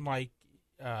it seemed like,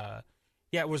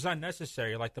 it was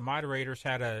unnecessary. Like the moderators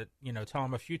had to, tell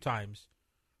him a few times,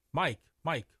 Mike,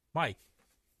 I'm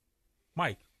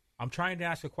trying to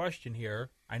ask a question here.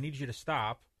 I need you to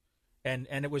stop. And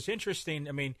it was interesting.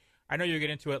 I mean, I know you'll get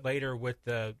into it later with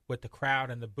the crowd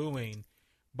and the booing,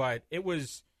 but it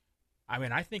was, I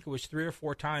mean, I think it was 3 or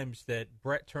 4 times that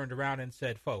Brett turned around and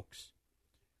said, folks,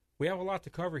 we have a lot to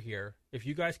cover here. If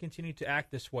you guys continue to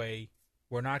act this way,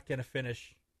 we're not going to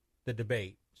finish the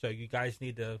debate. So you guys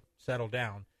need to settle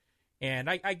down. And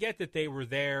I get that they were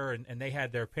there and they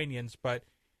had their opinions, but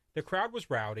the crowd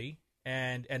was rowdy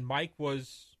and Mike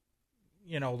was,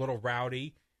 a little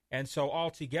rowdy. And so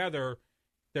altogether,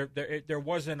 there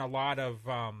wasn't a lot of,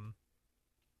 I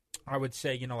would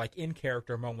say, like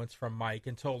in-character moments from Mike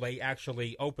until they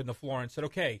actually opened the floor and said,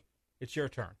 okay, it's your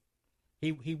turn.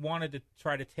 He wanted to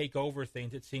try to take over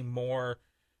things. It seemed more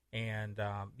and,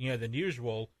 than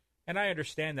usual. And I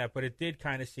understand that, but it did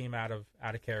kind of seem out of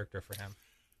character for him.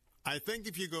 I think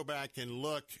if you go back and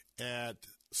look at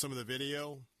some of the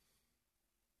video,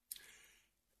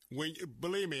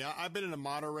 believe me, I've been in a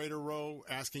moderator role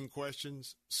asking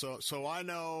questions, so I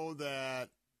know that,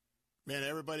 man,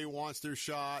 everybody wants their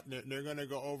shot, and they're going to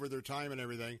go over their time and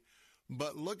everything.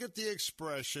 But look at the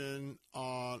expression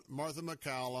on Martha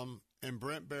McCallum and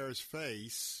Brent Baer's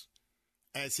face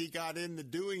as he got into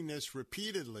doing this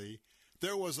repeatedly.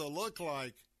 There was a look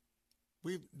like,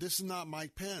 this is not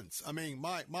Mike Pence. I mean,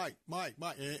 Mike.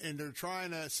 And they're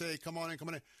trying to say, come on in.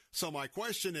 So my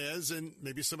question is, and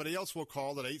maybe somebody else will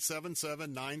call at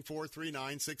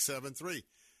 877-943-9673.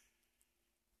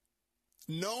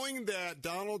 Knowing that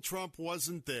Donald Trump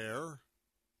wasn't there,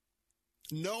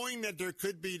 knowing that there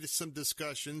could be some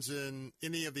discussions in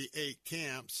any of the 8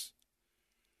 camps,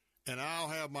 and I'll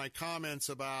have my comments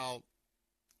about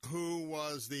who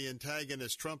was the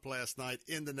antagonist Trump last night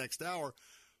in the next hour,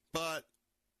 but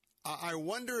I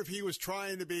wonder if he was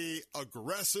trying to be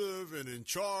aggressive and in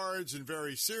charge and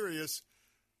very serious,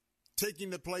 taking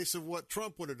the place of what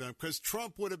Trump would have done, because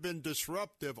Trump would have been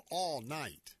disruptive all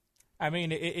night. I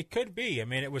mean, it could be. I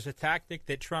mean, it was a tactic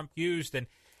that Trump used, and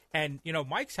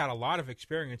Mike's had a lot of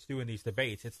experience doing these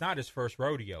debates. It's not his first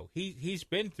rodeo. He's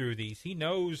been through these. He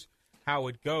knows how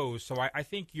it goes. So I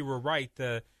think you were right.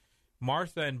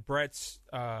 Martha and Brett's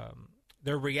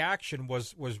their reaction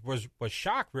was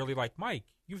shock, really, like, Mike,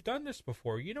 you've done this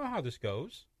before. You know how this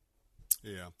goes.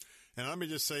 Yeah. And let me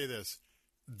just say this.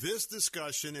 This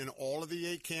discussion in all of the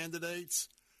 8 candidates,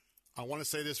 I want to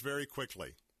say this very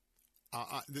quickly.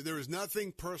 There is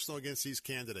nothing personal against these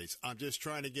candidates. I'm just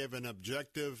trying to give an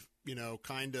objective,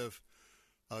 kind of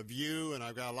view, and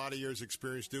I've got a lot of years'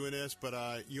 experience doing this, but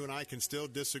you and I can still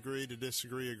disagree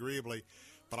agreeably.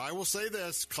 But I will say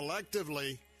this,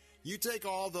 collectively, you take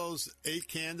all those 8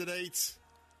 candidates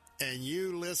and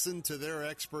you listen to their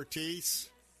expertise,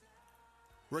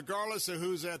 regardless of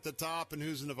who's at the top and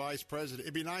who's in the vice president,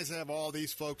 it'd be nice to have all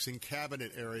these folks in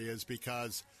cabinet areas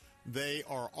because they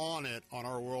are on it on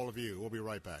our worldview. We'll be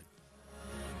right back.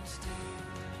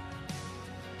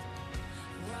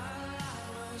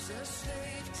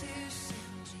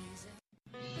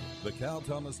 The Cal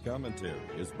Thomas Commentary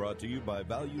is brought to you by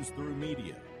Values Through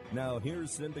Media. Now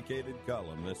here's syndicated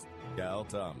columnist Cal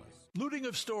Thomas. Looting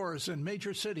of stores in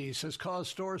major cities has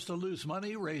caused stores to lose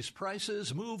money, raise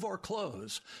prices, move or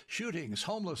close. Shootings,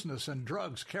 homelessness, and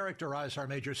drugs characterize our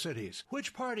major cities.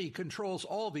 Which party controls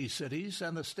all these cities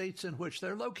and the states in which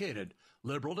they're located?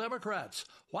 Liberal Democrats.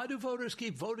 Why do voters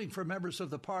keep voting for members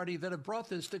of the party that have brought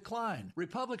this decline?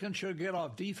 Republicans should get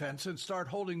off defense and start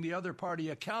holding the other party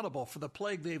accountable for the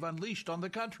plague they've unleashed on the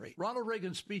country. Ronald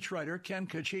Reagan speechwriter Ken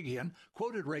Kachigian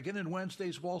quoted Reagan in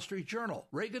Wednesday's Wall Street Journal.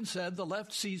 Reagan said the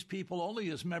left sees people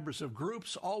only as members of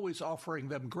groups, always offering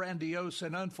them grandiose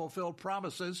and unfulfilled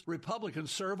promises.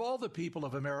 Republicans serve all the people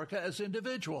of America as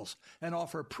individuals and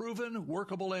offer proven,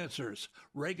 workable answers.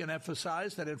 Reagan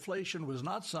emphasized that inflation was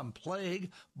not some plague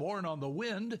born on the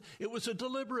wind. It was a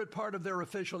deliberate part of their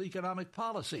official economic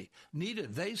policy,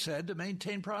 needed, they said, to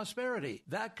maintain prosperity.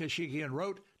 That, Kashigian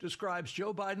wrote, describes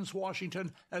Joe Biden's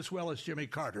Washington as well as Jimmy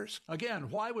Carter's. Again,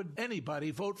 why would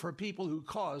anybody vote for people who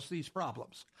cause these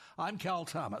problems? I'm Cal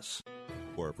Thomas.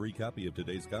 For a free copy of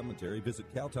today's commentary,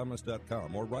 visit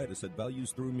calthomas.com or write us at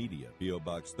Values Through Media, P.O.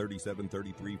 Box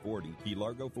 373340, Key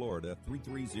Largo, Florida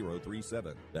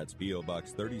 33037. That's P.O.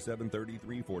 Box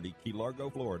 373340, Key Largo,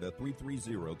 Florida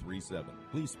 33037.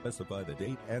 Please specify the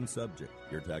date and subject.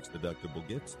 Your tax-deductible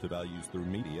gifts to Values Through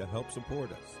Media help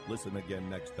support us. Listen again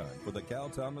next time for the Cal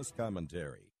Thomas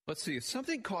Commentary. Let's see, if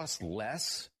something costs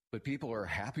less, but people are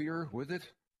happier with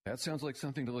it, that sounds like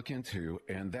something to look into,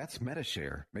 and that's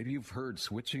Medi-Share. Maybe you've heard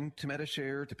switching to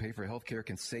Medi-Share to pay for healthcare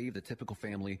can save the typical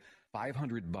family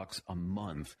 $500 a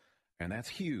month, and that's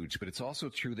huge. But it's also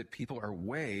true that people are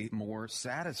way more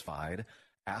satisfied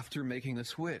after making the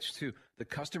switch, too. The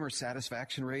customer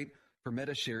satisfaction rate for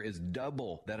Medi-Share is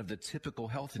double that of the typical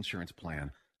health insurance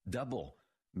plan. Double.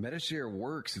 Medi-Share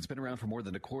works. It's been around for more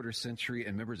than a quarter century,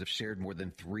 and members have shared more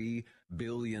than $3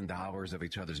 billion of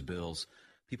each other's bills.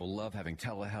 People love having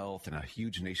telehealth and a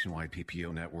huge nationwide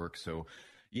PPO network. So,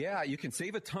 yeah, you can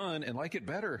save a ton and like it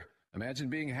better. Imagine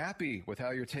being happy with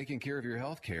how you're taking care of your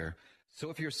health care. So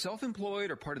if you're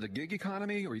self-employed or part of the gig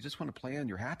economy, or you just want a plan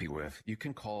you're happy with, you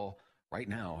can call right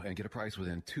now and get a price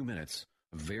within 2 minutes.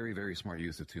 Very, very smart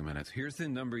use of 2 minutes. Here's the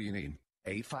number you need.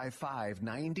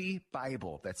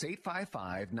 855-90-BIBLE. That's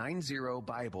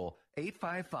 855-90-BIBLE.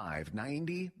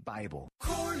 855-90-BIBLE.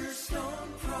 Cornerstone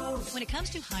Pros. When it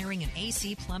comes to hiring an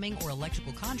AC, plumbing, or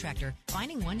electrical contractor,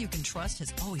 finding one you can trust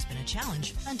has always been a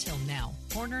challenge until now.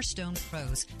 Cornerstone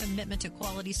Pros. Commitment to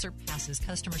quality surpasses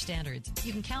customer standards.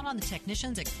 You can count on the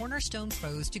technicians at Cornerstone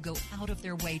Pros to go out of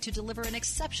their way to deliver an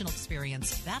exceptional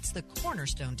experience. That's the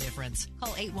Cornerstone difference.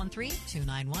 Call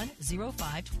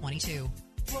 813-291-0522.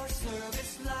 For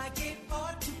service like it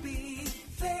ought to be,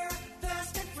 fair,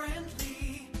 fast, and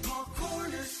friendly. Call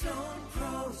Cornerstone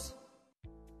Pros.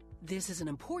 This is an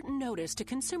important notice to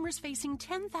consumers facing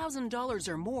 $10,000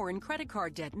 or more in credit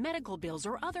card debt, medical bills,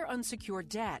 or other unsecured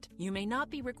debt. You may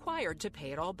not be required to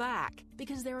pay it all back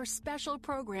because there are special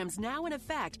programs now in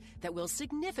effect that will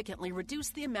significantly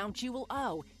reduce the amount you will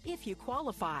owe if you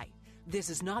qualify. This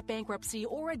is not bankruptcy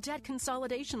or a debt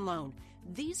consolidation loan.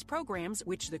 These programs,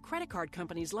 which the credit card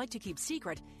companies like to keep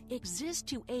secret, exist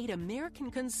to aid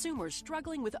American consumers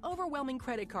struggling with overwhelming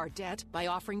credit card debt by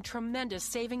offering tremendous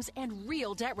savings and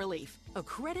real debt relief.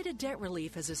 Accredited Debt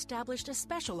Relief has established a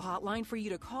special hotline for you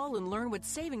to call and learn what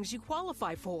savings you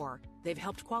qualify for. They've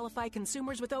helped qualify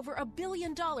consumers with over $1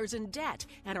 billion in debt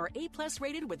and are A+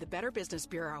 rated with the Better Business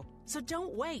Bureau. So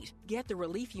don't wait. Get the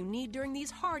relief you need during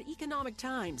these hard economic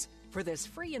times. For this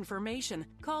free information,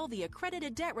 call the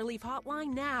Accredited Debt Relief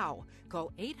Hotline now.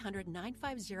 Call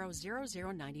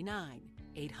 800-950-0099.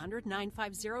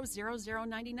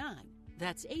 800-950-0099.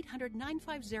 That's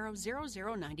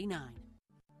 800-950-0099.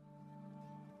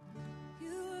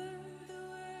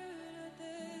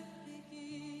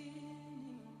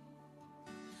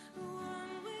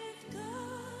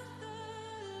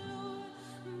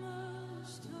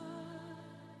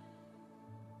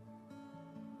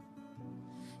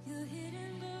 Your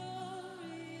hidden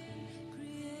glory in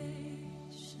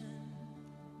creation,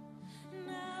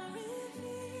 now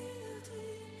revealed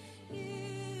in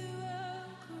you are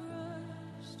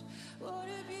Christ. What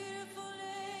a beautiful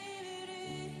name it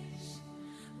is!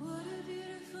 What a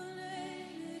beautiful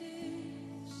name it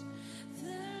is!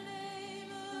 The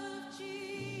name of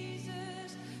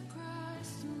Jesus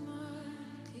Christ, my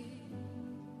King.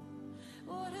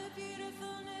 What a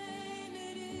beautiful name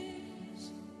it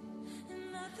is!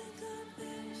 Nothing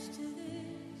compares to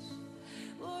this.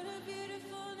 What a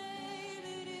beautiful name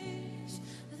it is,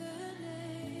 the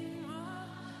name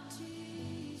of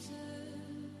Jesus.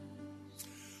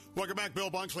 Welcome back.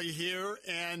 Bill Bunkley here,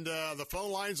 and the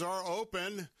phone lines are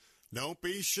open. Don't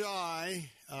be shy.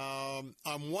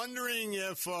 I'm wondering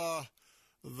if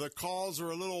the calls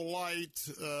are a little light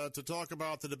to talk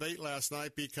about the debate last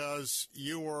night because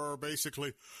you were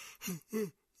basically...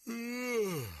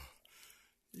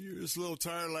 You were just a little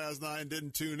tired last night and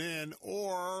didn't tune in,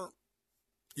 or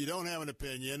you don't have an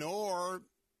opinion, or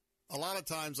a lot of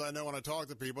times I know when I talk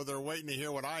to people, they're waiting to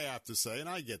hear what I have to say, and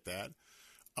I get that.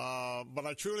 But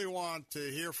I truly want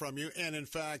to hear from you, and in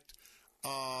fact,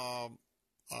 we're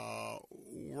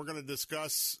going to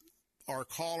discuss our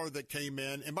caller that came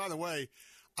in. And by the way,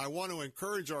 I want to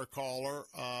encourage our caller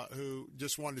who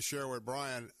just wanted to share with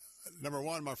Brian. Number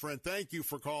one, my friend, thank you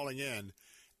for calling in.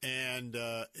 And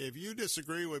if you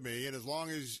disagree with me, and as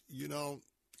long as you don't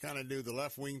kind of do the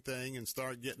left-wing thing and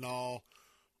start getting all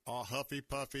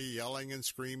huffy-puffy, yelling and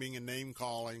screaming and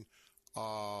name-calling,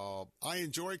 I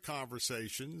enjoy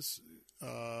conversations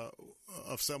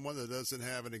of someone that doesn't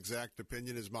have an exact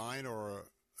opinion as mine or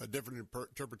a different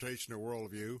interpretation or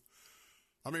worldview.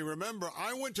 I mean, remember,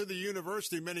 I went to the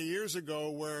university many years ago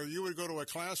where you would go to a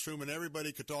classroom and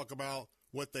everybody could talk about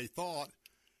what they thought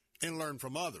and learn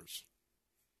from others.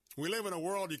 We live in a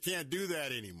world you can't do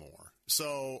that anymore.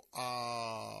 So,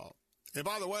 and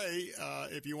by the way,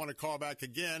 if you want to call back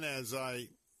again as I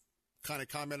kind of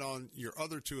comment on your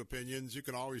other two opinions, you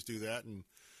can always do that and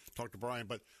talk to Brian.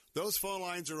 But those phone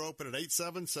lines are open at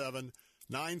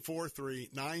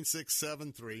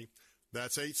 877-943-9673.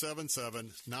 That's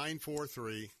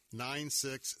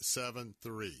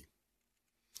 877-943-9673.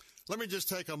 Let me just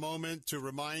take a moment to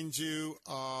remind you,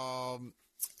 and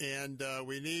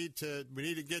we need to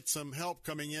get some help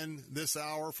coming in this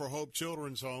hour for Hope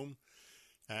Children's Home.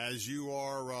 As you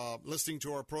are listening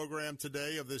to our program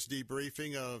today of this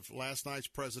debriefing of last night's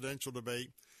presidential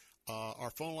debate,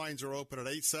 our phone lines are open at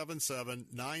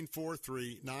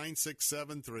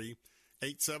 877-943-9673,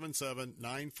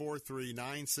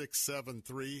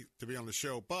 877-943-9673 to be on the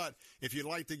show. But if you'd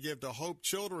like to give to Hope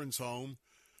Children's Home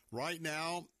right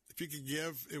now, if you could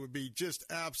give, it would be just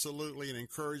absolutely an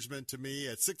encouragement to me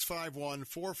at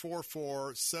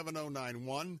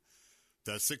 651-444-7091.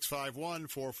 That's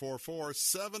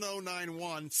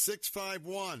 651-444-7091,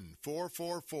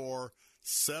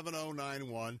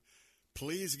 651-444-7091.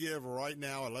 Please give right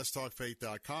now at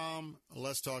letstalkfaith.com,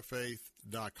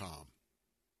 letstalkfaith.com.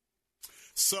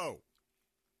 So,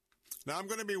 now I'm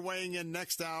going to be weighing in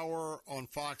next hour on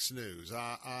Fox News.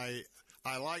 I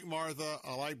like Martha,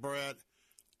 I like Brett,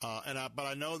 but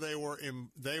I know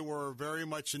they were very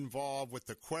much involved with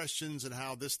the questions and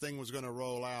how this thing was going to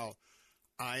roll out.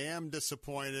 I am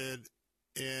disappointed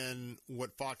in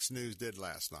what Fox News did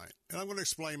last night. And I'm going to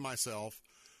explain myself,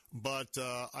 but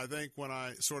I think when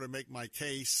I sort of make my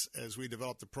case as we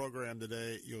develop the program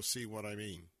today, you'll see what I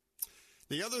mean.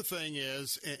 The other thing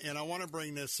is, and I want to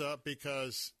bring this up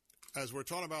because as we're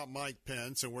talking about Mike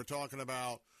Pence and we're talking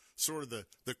about sort of the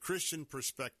Christian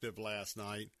perspective last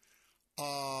night,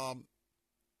 it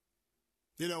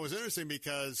was interesting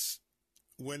because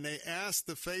when they asked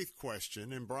the faith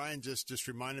question, and Brian just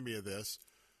reminded me of this,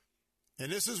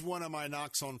 and this is one of my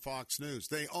knocks on Fox News,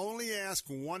 they only ask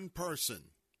one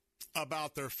person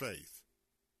about their faith.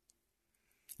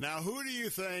 Now, who do you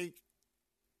think,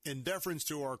 in deference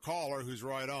to our caller who's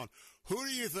right on, who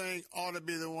do you think ought to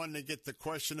be the one to get the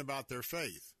question about their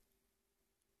faith?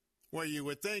 Well, you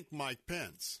would think Mike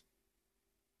Pence.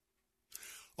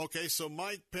 Okay, so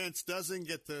Mike Pence doesn't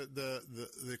get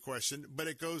the question, but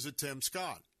it goes to Tim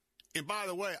Scott. And by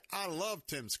the way, I love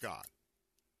Tim Scott.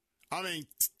 I mean,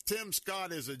 Tim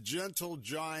Scott is a gentle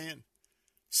giant,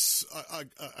 a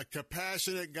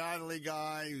compassionate, godly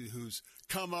guy who's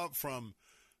come up from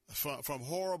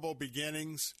horrible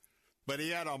beginnings, but he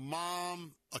had a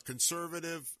mom, a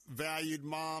conservative, valued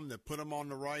mom that put him on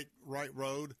the right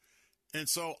road. And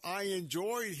so I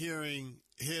enjoyed hearing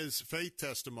his faith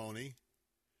testimony.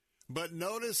 But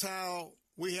notice how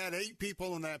we had 8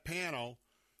 people in that panel,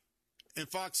 and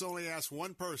Fox only asked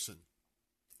one person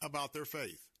about their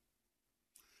faith.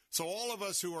 So all of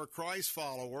us who are Christ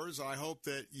followers, I hope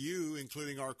that you,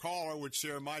 including our caller, would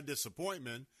share my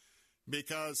disappointment,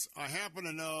 because I happen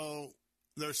to know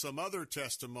there's some other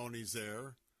testimonies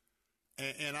there,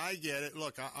 and I get it.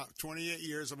 Look, 28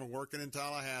 years I've been working in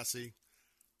Tallahassee.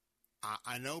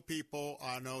 I know people.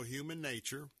 I know human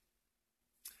nature.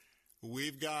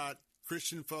 We've got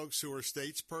Christian folks who are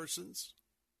statespersons,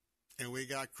 and we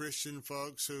got Christian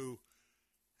folks who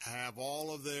have all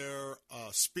of their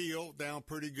spiel down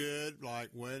pretty good,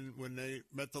 like when they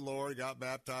met the Lord, got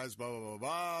baptized, blah, blah, blah,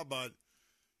 blah. But,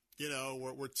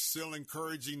 we're still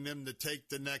encouraging them to take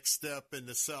the next step and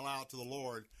to sell out to the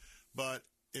Lord. But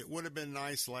it would have been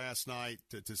nice last night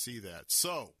to see that.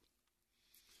 So,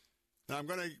 now I'm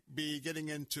going to be getting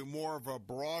into more of a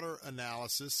broader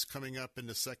analysis coming up in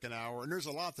the second hour, and there's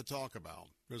a lot to talk about.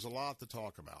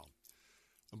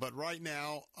 But right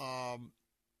now,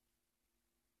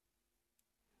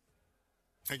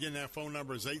 again, that phone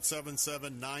number is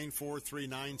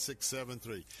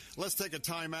 877-943-9673. Let's take a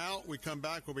time out. We come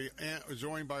back. We'll be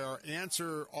joined by our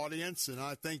Answer audience, and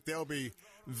I think they'll be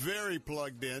very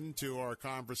plugged in to our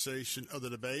conversation of the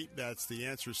debate. That's the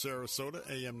Answer Sarasota,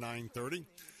 AM 930.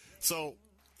 So,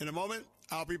 in a moment,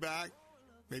 I'll be back.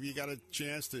 Maybe you got a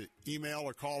chance to email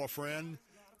or call a friend.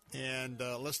 And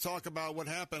let's talk about what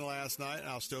happened last night.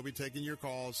 I'll still be taking your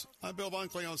calls. I'm Bill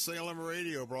Bunkley on Salem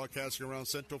Radio, broadcasting around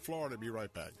Central Florida. Be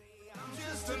right back.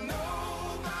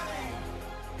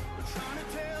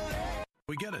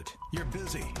 We get it. You're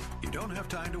busy. You don't have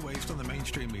time to waste on the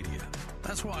mainstream media.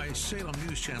 That's why Salem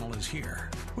News Channel is here.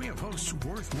 We have hosts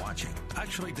worth watching,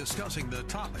 actually discussing the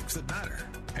topics that matter.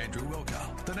 Andrew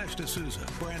Wilkow, Dinesh D'Souza,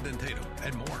 Brandon Tatum,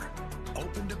 and more.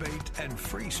 Open debate and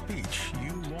free speech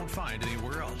you won't find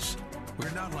anywhere else.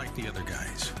 We're not like the other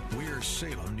guys. We're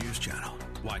Salem News Channel.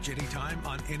 Watch anytime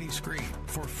on any screen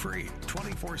for free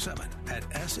 24/7 at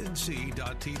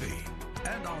snc.tv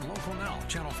and on Local Now,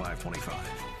 Channel 525.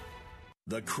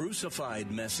 The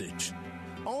Crucified Message.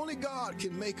 Only God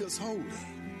can make us holy.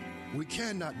 We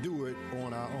cannot do it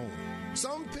on our own.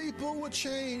 Some people will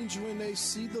change when they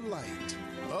see the light.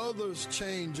 Others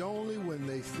change only when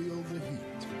they feel the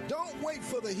heat. Don't wait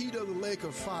for the heat of the lake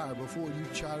of fire before you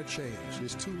try to change.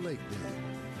 It's too late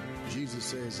then. Jesus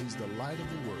says he's the light of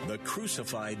the world. The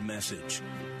Crucified Message.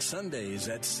 Sundays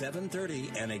at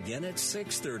 7:30 and again at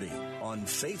 6:30 on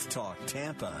Faith Talk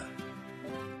Tampa.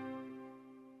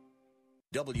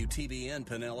 WTBN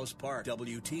Pinellas Park,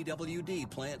 WTWD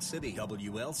Plant City,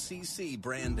 WLCC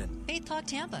Brandon. Faith Talk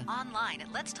Tampa. Online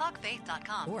at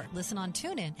letstalkfaith.com or listen on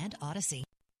TuneIn and Odyssey.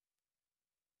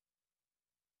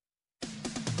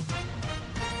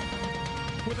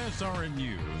 With SRN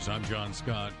News, I'm John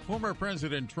Scott. Former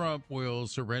President Trump will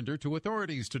surrender to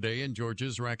authorities today in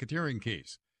Georgia's racketeering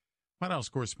case. White House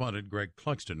correspondent Greg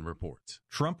Clugston reports.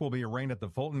 Trump will be arraigned at the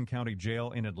Fulton County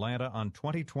Jail in Atlanta on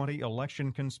 2020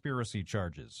 election conspiracy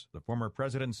charges. The former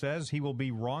president says he will be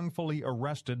wrongfully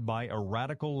arrested by a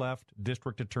radical left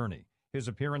district attorney. His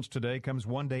appearance today comes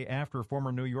one day after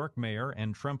former New York mayor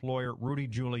and Trump lawyer Rudy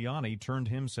Giuliani turned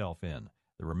himself in.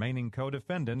 The remaining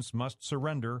co-defendants must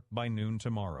surrender by noon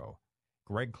tomorrow.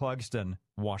 Greg Clugston,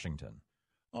 Washington.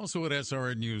 Also at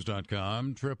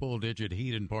SRNnews.com, triple-digit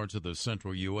heat in parts of the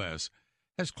central U.S.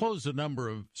 has closed a number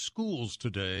of schools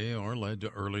today or led to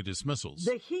early dismissals.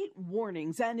 The heat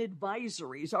warnings and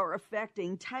advisories are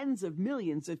affecting tens of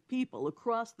millions of people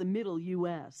across the middle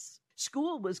U.S.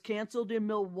 School was canceled in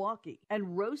Milwaukee,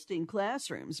 and roasting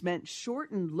classrooms meant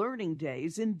shortened learning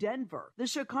days in Denver, the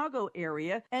Chicago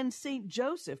area, and St.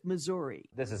 Joseph, Missouri.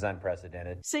 This is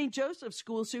unprecedented. St. Joseph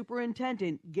School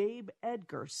Superintendent Gabe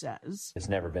Edgar says It's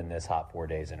never been this hot 4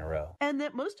 days in a row. And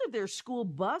that most of their school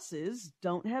buses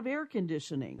don't have air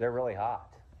conditioning. They're really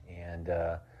hot, and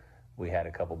we had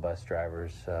a couple bus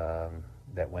drivers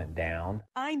that went down.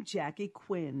 I'm Jackie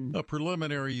Quinn. A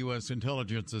preliminary U.S.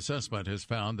 intelligence assessment has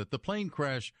found that the plane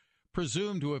crash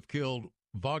presumed to have killed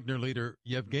Wagner leader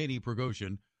Yevgeny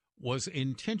Prigozhin was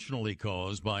intentionally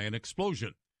caused by an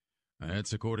explosion.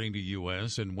 That's according to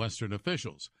U.S. and Western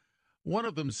officials. One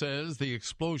of them says the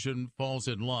explosion falls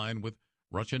in line with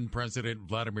Russian President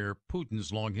Vladimir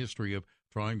Putin's long history of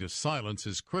trying to silence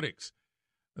his critics.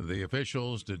 The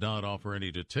officials did not offer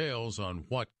any details on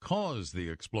what caused the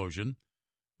explosion.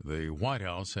 The White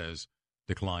House has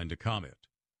declined to comment.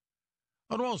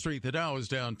 On Wall Street, the Dow is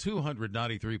down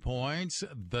 293 points.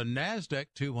 The NASDAQ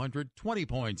 220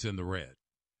 points in the red.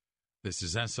 This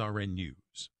is SRN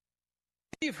News.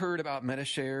 You've heard about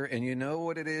Medishare, and you know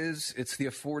what it is. It's the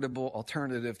affordable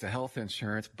alternative to health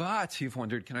insurance. But you've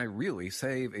wondered, can I really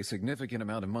save a significant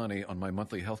amount of money on my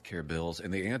monthly health care bills?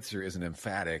 And the answer is an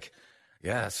emphatic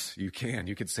yes, you can.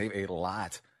 You could save a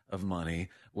lot of money,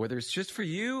 whether it's just for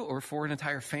you or for an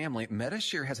entire family.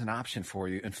 Medishare has an option for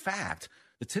you. In fact,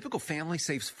 the typical family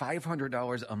saves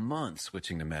 $500 a month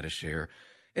switching to Medishare.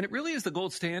 And it really is the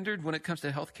gold standard when it comes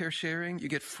to healthcare sharing. You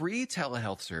get free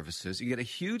telehealth services. You get a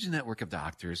huge network of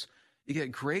doctors. You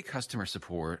get great customer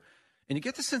support. And you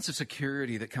get the sense of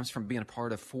security that comes from being a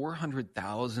part of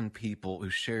 400,000 people who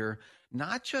share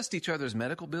not just each other's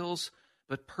medical bills,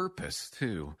 but purpose,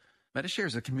 too. Medishare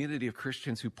is a community of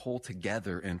Christians who pull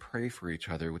together and pray for each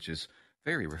other, which is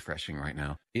very refreshing right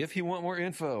now. If you want more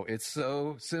info, it's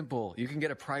so simple. You can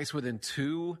get a price within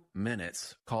 2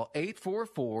 minutes. Call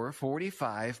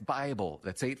 844-45-BIBLE.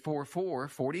 That's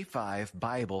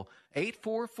 844-45-BIBLE.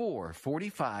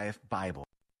 844-45-BIBLE.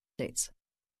 States.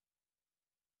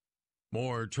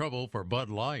 More trouble for Bud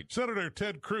Light. Senator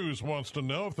Ted Cruz wants to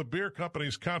know if the beer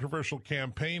company's controversial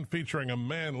campaign featuring a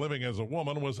man living as a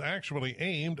woman was actually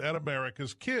aimed at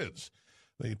America's kids.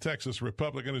 The Texas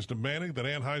Republican is demanding that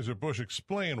Anheuser-Busch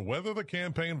explain whether the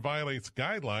campaign violates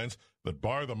guidelines that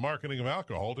bar the marketing of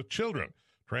alcohol to children.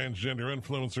 Transgender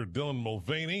influencer Dylan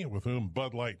Mulvaney, with whom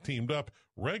Bud Light teamed up,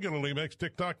 regularly makes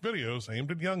TikTok videos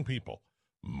aimed at young people.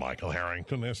 Michael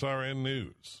Harrington, SRN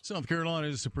News. South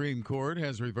Carolina's Supreme Court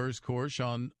has reversed course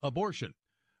on abortion,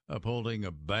 upholding a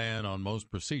ban on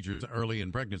most procedures early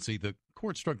in pregnancy. The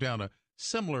court struck down a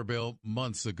similar bill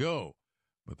months ago,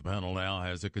 but the panel now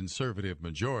has a conservative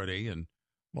majority, and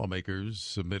lawmakers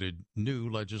submitted new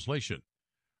legislation.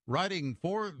 Writing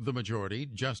for the majority,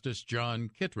 Justice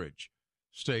John Kittredge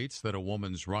states that a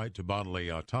woman's right to bodily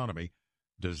autonomy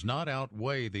does not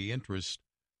outweigh the interest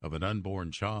of an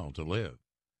unborn child to live.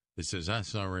 This is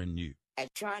SRN News. At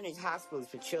Shriners Hospitals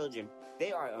for Children,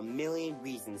 there are a million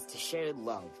reasons to share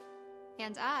love.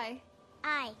 And I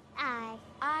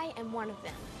am one of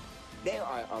them. There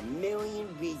are a million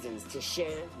reasons to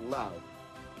share love,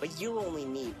 but you only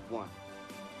need one.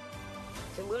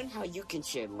 To learn how you can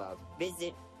share love,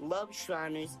 visit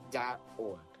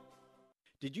loveshriners.org.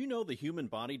 Did you know the human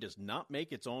body does not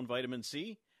make its own vitamin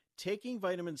C? Taking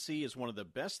vitamin C is one of the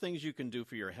best things you can do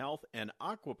for your health, and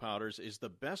Aqua Powders is the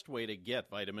best way to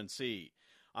get vitamin C.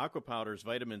 Aqua Powders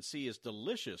vitamin C is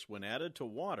delicious when added to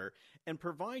water and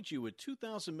provides you with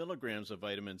 2,000 milligrams of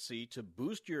vitamin C to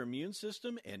boost your immune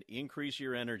system and increase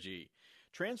your energy.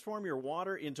 Transform your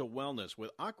water into wellness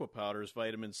with Aqua Powders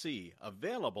vitamin C,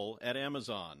 available at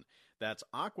Amazon. That's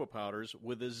Aqua Powders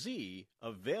with a Z,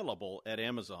 available at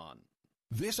Amazon.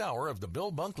 This hour of the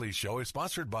Bill Bunkley Show is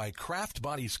sponsored by Kraft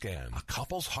Body Scan. A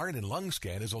couple's heart and lung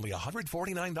scan is only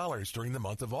 $149 during the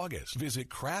month of August. Visit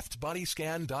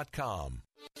craftbodyscan.com.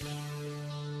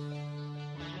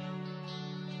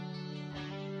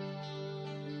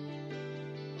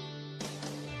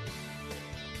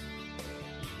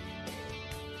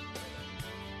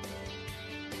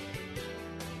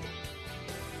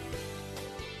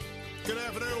 Good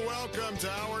afternoon. Welcome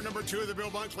to hour number 2 of the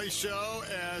Bill Bunkley Show,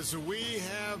 as we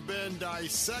have been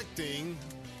dissecting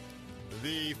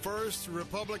the first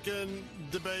Republican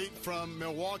debate from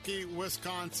Milwaukee,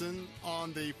 Wisconsin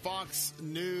on the Fox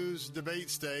News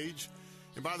debate stage.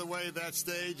 And by the way, that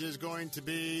stage is going to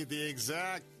be the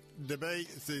exact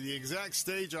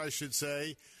stage, I should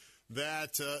say,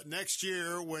 that next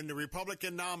year when the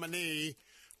Republican nominee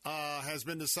has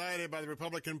been decided by the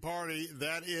Republican Party,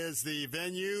 that is the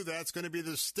venue, that's going to be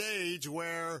the stage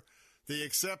where the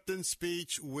acceptance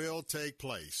speech will take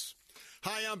place.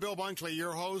 Hi, I'm Bill Bunkley,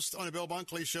 your host on the Bill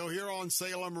Bunkley Show here on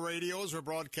Salem Radios. We're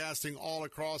broadcasting all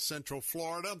across Central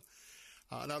Florida.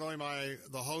 Not only am I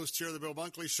the host here of the Bill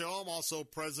Bunkley Show, I'm also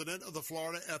president of the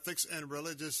Florida Ethics and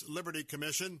Religious Liberty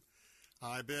Commission.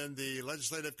 I've been the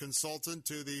legislative consultant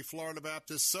to the Florida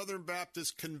Southern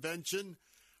Baptist Convention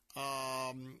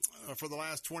for the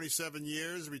last 27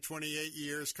 years. It'll be 28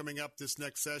 years coming up this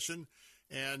next session.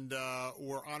 And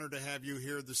we're honored to have you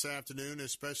here this afternoon,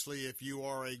 especially if you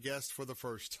are a guest for the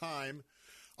first time.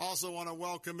 Also want to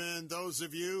welcome in those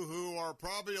of you who are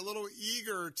probably a little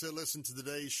eager to listen to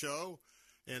today's show,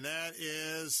 and that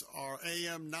is our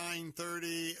AM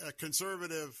 930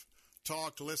 conservative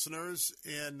talk listeners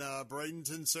in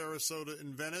Bradenton, Sarasota,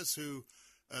 and Venice, who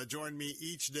join me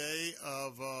each day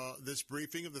of this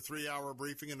briefing, of the 3-hour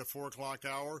briefing in the 4 o'clock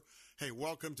hour. Hey,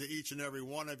 welcome to each and every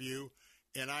one of you.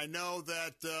 And I know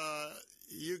that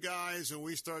you guys, when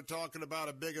we start talking about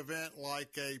a big event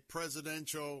like a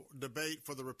presidential debate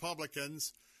for the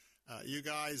Republicans, you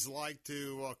guys like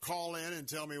to call in and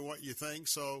tell me what you think.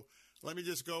 So let me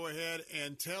just go ahead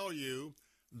and tell you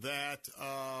that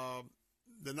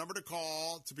the number to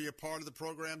call to be a part of the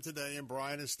program today, and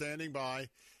Brian is standing by,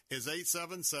 is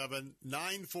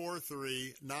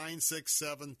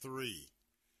 877-943-9673.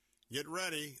 Get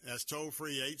ready. That's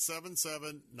toll-free,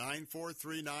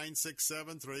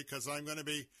 877-943-9673, because I'm going to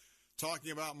be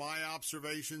talking about my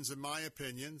observations and my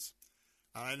opinions.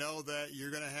 I know that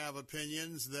you're going to have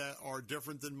opinions that are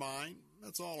different than mine.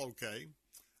 That's all okay.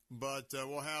 But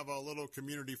we'll have a little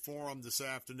community forum this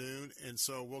afternoon, and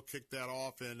so we'll kick that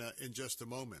off in just a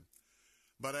moment.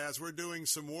 But as we're doing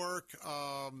some work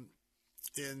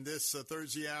in this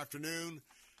Thursday afternoon,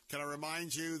 can I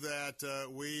remind you that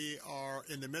we are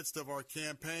in the midst of our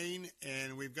campaign,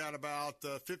 and we've got about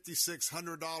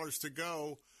 $5,600 to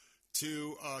go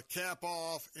to cap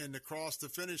off and to cross the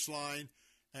finish line,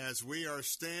 as we are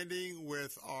standing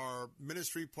with our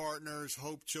ministry partners,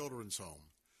 Hope Children's Home.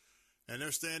 And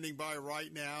they're standing by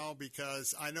right now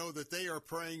because I know that they are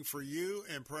praying for you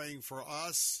and praying for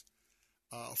us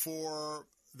for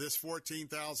this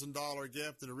 $14,000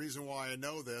 gift. And the reason why I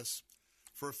know this,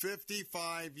 for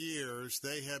 55 years,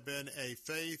 they have been a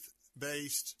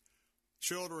faith-based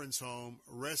children's home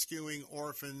rescuing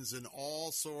orphans in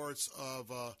all sorts of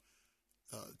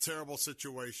terrible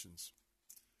situations.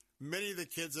 Many of the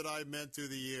kids that I've met through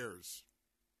the years,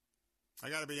 I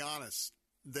got to be honest,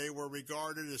 they were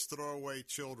regarded as throwaway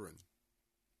children.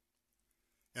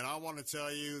 And I want to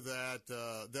tell you that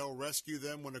they'll rescue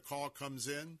them when the call comes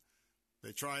in.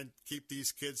 They try and keep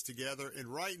these kids together. And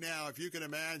right now, if you can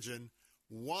imagine,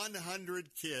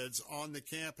 100 kids on the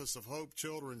campus of Hope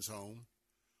Children's Home,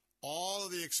 all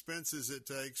of the expenses it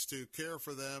takes to care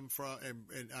for them from,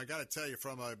 and I got to tell you,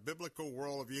 from a biblical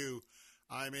worldview,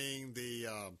 I mean, the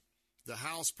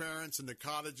house parents in the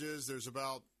cottages, there's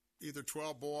about either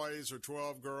 12 boys or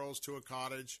 12 girls to a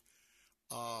cottage.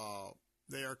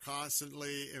 They are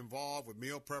constantly involved with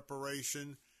meal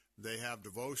preparation. They have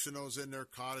devotionals in their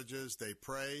cottages. They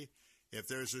pray. If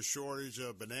there's a shortage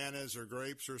of bananas or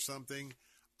grapes or something,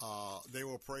 they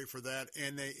will pray for that.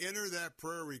 And they enter that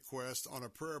prayer request on a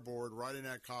prayer board right in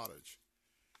that cottage.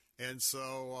 And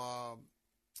so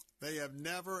they have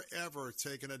never, ever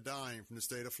taken a dime from the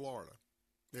state of Florida.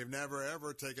 They've never,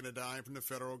 ever taken a dime from the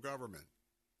federal government,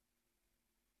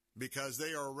 because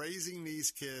they are raising these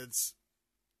kids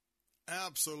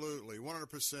absolutely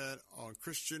 100% on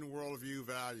Christian worldview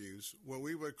values, what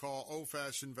we would call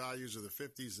old-fashioned values of the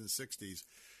 50s and 60s.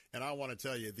 And I want to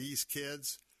tell you, these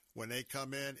kids, when they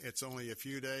come in, it's only a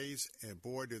few days, and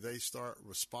boy, do they start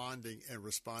responding in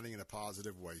a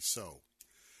positive way. So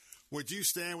Would you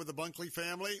stand with the Bunkley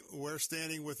family? We're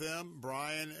standing with them.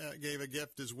 Brian gave a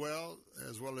gift as well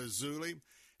as Zuli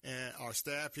and our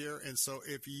staff here. And so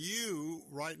if you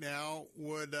right now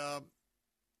would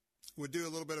do a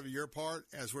little bit of your part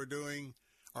as we're doing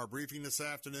our briefing this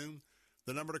afternoon,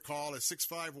 the number to call is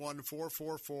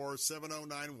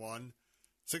 651-444-7091,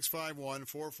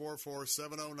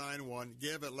 651-444-7091.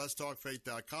 Give at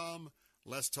letstalkfaith.com,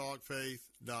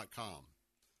 letstalkfaith.com.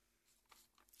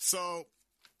 So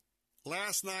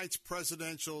last night's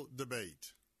presidential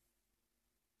debate,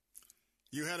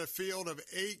 you had a field of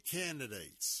 8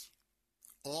 candidates,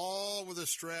 all with a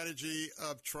strategy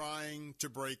of trying to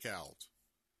break out,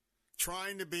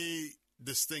 trying to be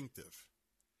distinctive,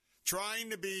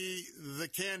 trying to be the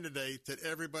candidate that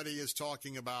everybody is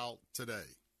talking about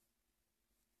today.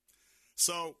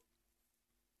 So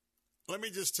let me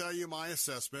just tell you my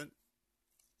assessment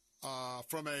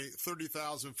from a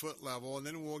 30,000-foot level, and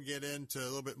then we'll get into a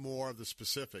little bit more of the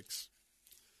specifics.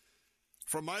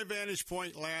 From my vantage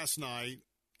point last night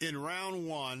in round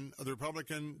 1 of the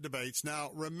Republican debates,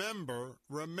 now remember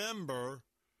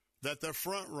that the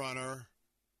front runner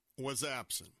was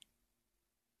absent.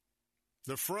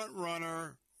 The front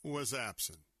runner was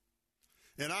absent.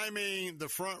 And I mean the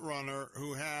front runner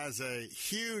who has a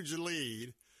huge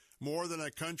lead, more than a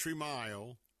country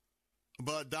mile,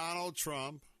 but Donald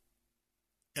Trump,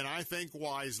 and I think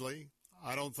wisely,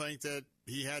 I don't think that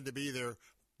he had to be there,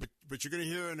 but you're going to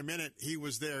hear in a minute he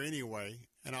was there anyway,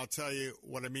 and I'll tell you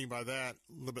what I mean by that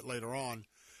a little bit later on.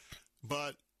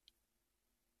 But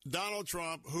Donald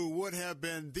Trump, who would have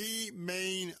been the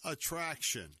main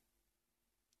attraction,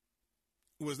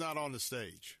 was not on the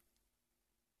stage.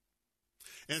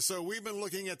 And so we've been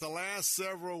looking at the last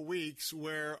several weeks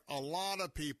where a lot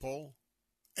of people,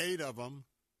 8 of them,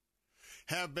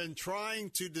 have been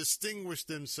trying to distinguish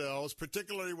themselves,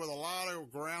 particularly with a lot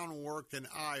of groundwork in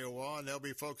Iowa, and they'll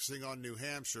be focusing on New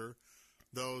Hampshire,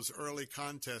 those early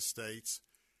contest states.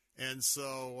 And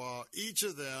so each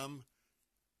of them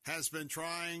has been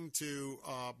trying to,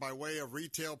 by way of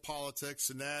retail politics,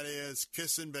 and that is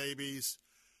kissing babies,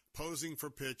 posing for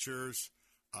pictures,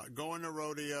 going to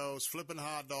rodeos, flipping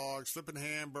hot dogs, flipping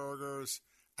hamburgers,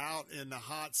 out in the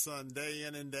hot sun day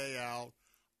in and day out,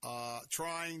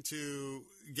 trying to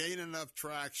gain enough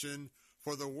traction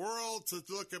for the world to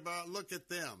look at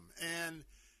them. And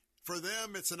for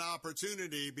them, it's an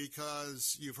opportunity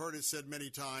because you've heard it said many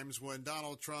times, when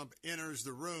Donald Trump enters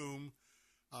the room,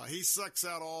 he sucks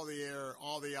out all the air,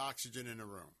 all the oxygen in the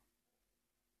room.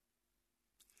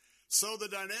 So the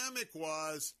dynamic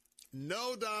was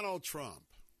no Donald Trump.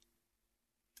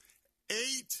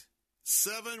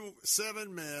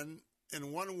 7 men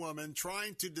and 1 woman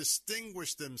trying to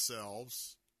distinguish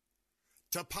themselves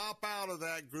to pop out of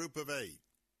that group of 8.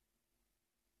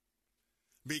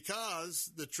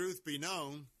 Because, the truth be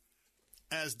known,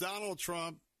 as Donald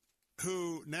Trump,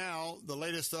 who now the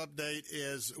latest update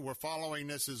is we're following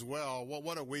this as well.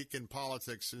 What a week in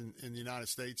politics in the United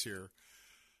States here,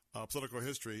 political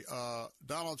history.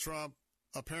 Donald Trump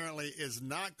apparently is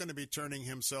not going to be turning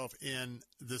himself in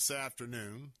this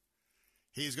afternoon.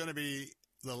 He's going to be,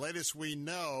 the latest we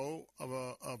know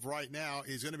of right now,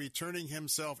 he's going to be turning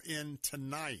himself in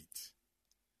tonight.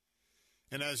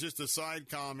 And as just a side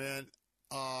comment,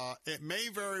 it may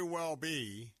very well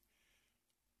be,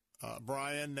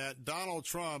 Brian, that Donald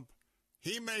Trump,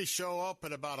 he may show up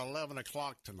at about 11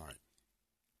 o'clock tonight.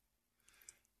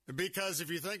 Because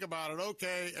if you think about it,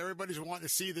 okay, everybody's wanting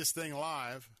to see this thing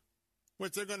live,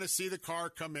 which they're going to see the car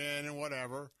come in and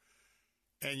whatever.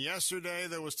 And yesterday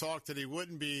there was talk that he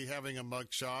wouldn't be having a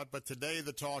mugshot, but today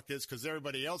the talk is, because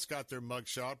everybody else got their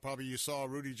mugshot, probably you saw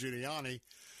Rudy Giuliani.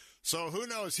 So who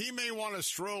knows? He may want to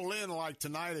stroll in like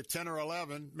tonight at 10 or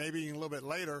 11, maybe a little bit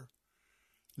later,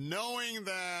 knowing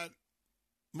that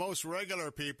most regular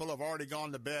people have already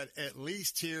gone to bed, at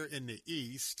least here in the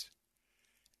East.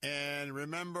 And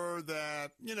remember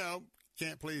that,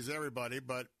 can't please everybody,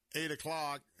 but 8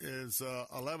 o'clock is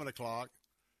 11 o'clock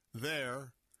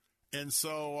there. And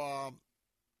so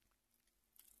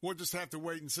we'll just have to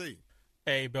wait and see.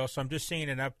 Hey, Bill, so I'm just seeing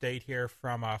an update here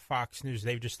from Fox News.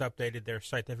 They've just updated their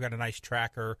site. They've got a nice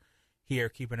tracker here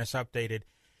keeping us updated.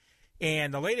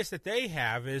 And the latest that they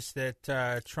have is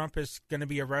that Trump is going to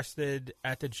be arrested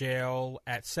at the jail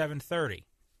at 7:30.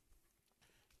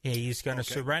 He's going to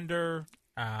surrender,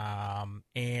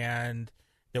 and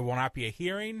there will not be a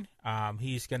hearing.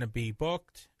 He's going to be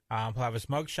booked. He'll have his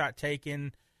mugshot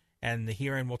taken, and the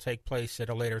hearing will take place at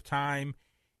a later time.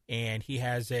 And he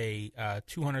has a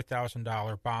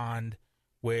 $200,000 bond,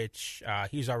 which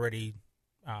he's already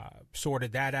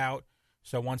sorted that out.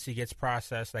 So once he gets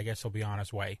processed, I guess he'll be on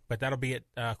his way. But that'll be at,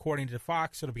 according to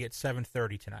Fox, it'll be at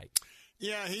 7:30 tonight.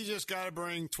 Yeah, he just got to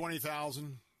bring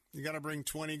 $20,000. You got to bring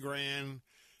 $20,000.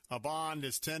 A bond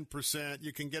is 10%.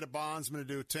 You can get a bondsman to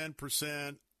do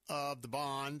 10% of the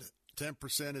bond.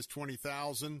 10% is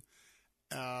 $20,000.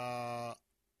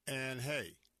 And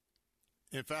hey,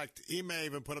 in fact, he may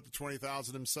even put up the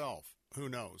 $20,000 himself. Who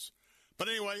knows? But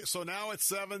anyway, so now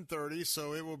it's 7:30,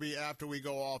 so it will be after we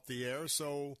go off the air.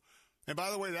 So, and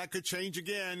by the way, that could change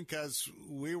again because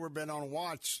we were been on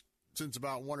watch since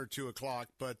about 1 or 2 o'clock.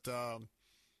 But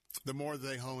the more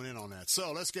they hone in on that.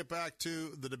 So let's get back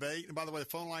to the debate. And by the way, the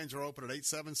phone lines are open at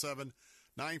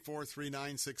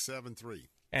 877-943-9673.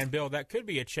 And, Bill, that could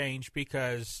be a change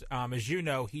because, as you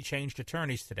know, he changed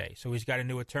attorneys today. So he's got a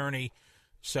new attorney.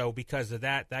 So because of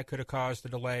that, that could have caused a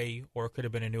delay, or it could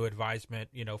have been a new advisement,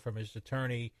 from his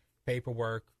attorney,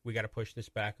 paperwork. We got to push this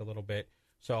back a little bit.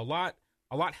 So a lot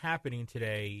happening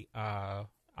today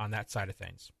on that side of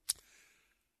things.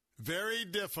 Very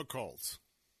difficult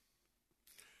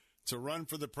to run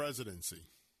for the presidency.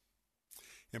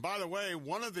 And by the way,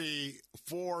 one of the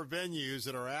 4 venues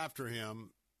that are after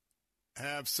him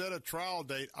have set a trial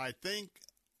date, I think,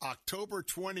 October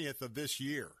 20th of this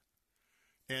year.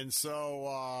 And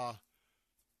so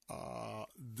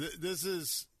this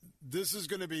is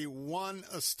going to be one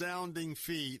astounding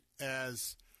feat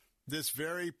as this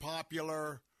very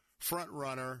popular front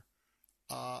runner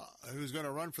who's going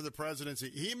to run for the presidency.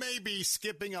 He may be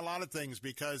skipping a lot of things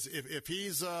because if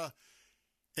he's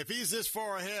this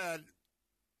far ahead,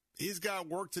 he's got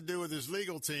work to do with his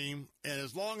legal team. And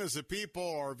as long as the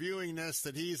people are viewing this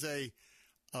that he's a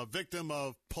victim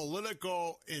of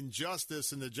political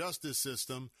injustice in the justice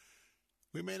system,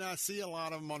 we may not see a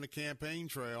lot of them on the campaign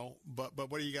trail. But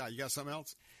what do you got? You got something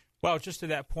else? Well, just to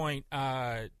that point,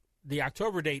 the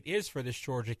October date is for this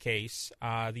Georgia case.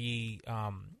 The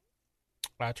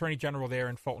Attorney General there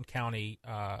in Fulton County,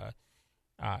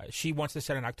 she wants to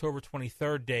set an October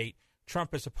 23rd date.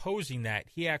 Trump is opposing that.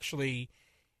 He actually,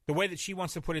 the way that she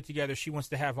wants to put it together, she wants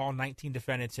to have all 19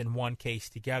 defendants in one case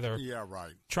together. Yeah,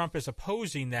 right. Trump is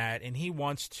opposing that, and he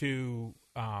wants to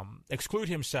exclude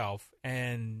himself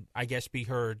and, I guess, be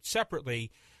heard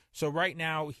separately. So right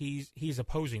now he's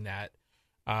opposing that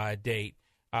date.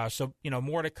 So,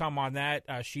 more to come on that.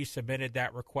 She submitted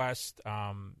that request.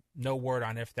 No word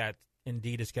on if that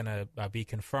indeed is going to be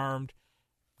confirmed,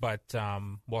 but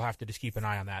we'll have to just keep an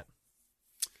eye on that.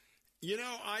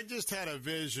 I just had a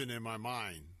vision in my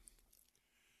mind.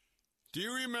 Do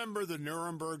you remember the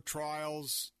Nuremberg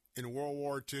trials in World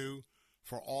War II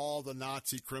for all the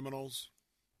Nazi criminals?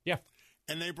 Yeah.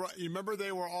 And you remember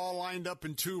they were all lined up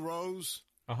in 2 rows?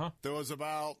 Uh-huh. There was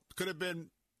could have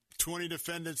been 20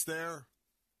 defendants there.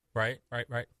 Right.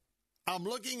 I'm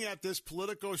looking at this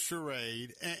political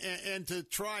charade, and to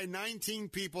try 19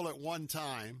 people at one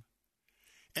time,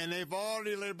 and they've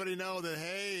already let everybody know that,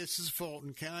 hey, this is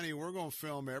Fulton County. We're going to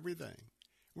film everything.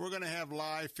 We're going to have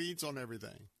live feeds on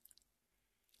everything.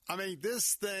 I mean,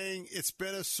 this thing, it's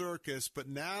been a circus, but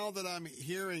now that I'm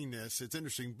hearing this, it's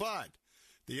interesting. But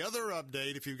the other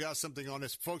update, if you've got something on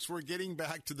this, folks, we're getting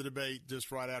back to the debate just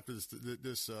right after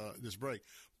this break.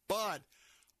 But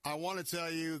I want to tell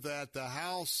you that the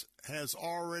House has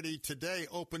already today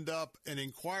opened up an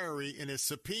inquiry and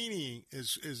is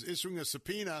issuing a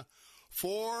subpoena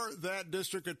for that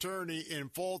district attorney in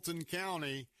Fulton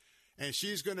County, and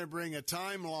she's going to bring a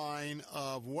timeline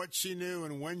of what she knew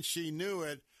and when she knew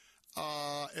it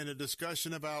in a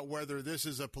discussion about whether this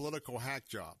is a political hack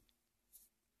job.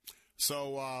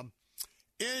 So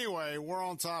anyway, we're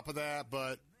on top of that,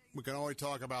 but we can only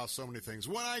talk about so many things.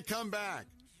 When I come back,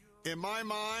 in my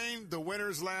mind, the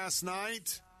winners last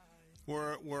night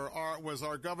was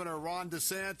our Governor Ron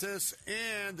DeSantis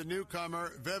and the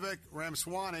newcomer Vivek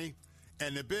Ramaswamy.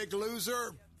 And the big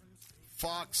loser,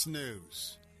 Fox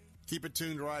News. Keep it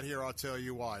tuned right here. I'll tell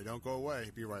you why. Don't go away.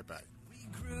 Be right back. We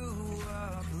grew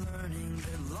up learning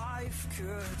that life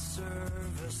could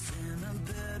serve us in a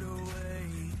better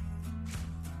way.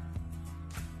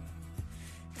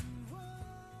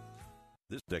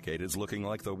 This decade is looking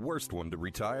like the worst one to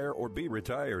retire or be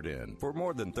retired in. For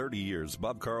more than 30 years,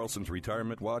 Bob Carlson's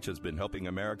Retirement Watch has been helping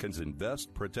Americans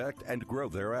invest, protect, and grow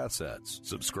their assets.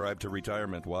 Subscribe to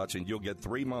Retirement Watch and you'll get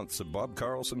 3 months of Bob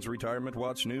Carlson's Retirement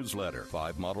Watch newsletter,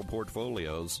 5 model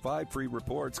portfolios, 5 free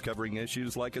reports covering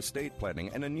issues like estate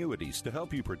planning and annuities to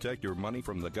help you protect your money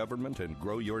from the government and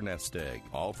grow your nest egg.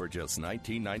 All for just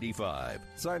 $19.95.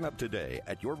 Sign up today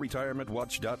at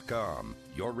yourretirementwatch.com.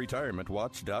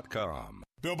 yourretirementwatch.com.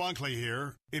 Bill Bunkley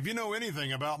here. If you know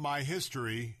anything about my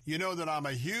history, you know that I'm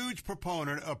a huge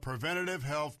proponent of preventative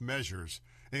health measures,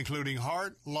 including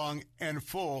heart, lung, and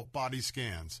full body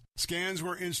scans. Scans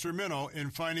were instrumental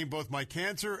in finding both my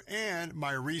cancer and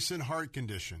my recent heart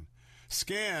condition.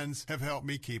 Scans have helped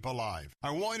me keep alive.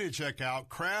 I want you to check out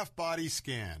Kraft Body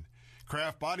Scan.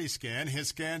 Kraft Body Scan has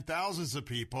scanned thousands of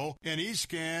people, and each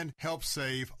scan helps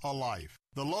save a life.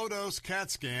 The low-dose CAT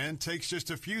scan takes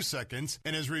just a few seconds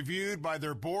and is reviewed by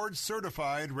their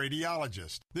board-certified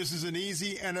radiologist. This is an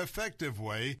easy and effective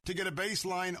way to get a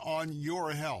baseline on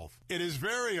your health. It is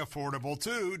very affordable,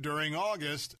 too. During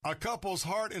August, a couple's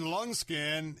heart and lung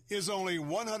scan is only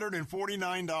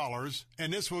 $149,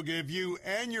 and this will give you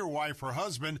and your wife or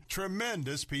husband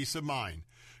tremendous peace of mind.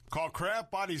 Call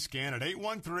Kraft Body Scan at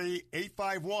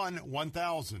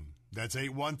 813-851-1000. That's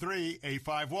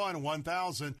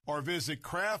 813-851-1000, or visit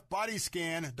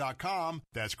craftbodyscan.com.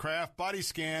 That's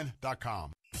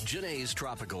craftbodyscan.com. Janae's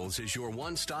Tropicals is your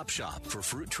one-stop shop for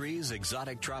fruit trees,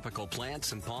 exotic tropical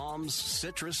plants and palms,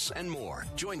 citrus, and more.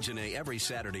 Join Janae every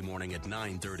Saturday morning at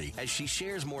 9:30 as she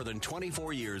shares more than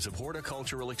 24 years of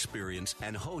horticultural experience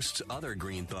and hosts other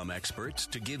Green Thumb experts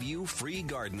to give you free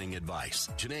gardening advice.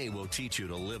 Janae will teach you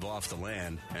to live off the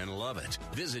land and love it.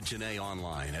 Visit Janae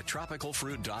online at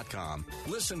tropicalfruit.com.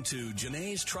 Listen to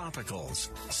Janae's Tropicals,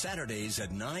 Saturdays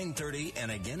at 9:30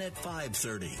 and again at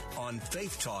 5:30 on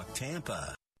Faith Talk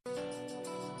Tampa.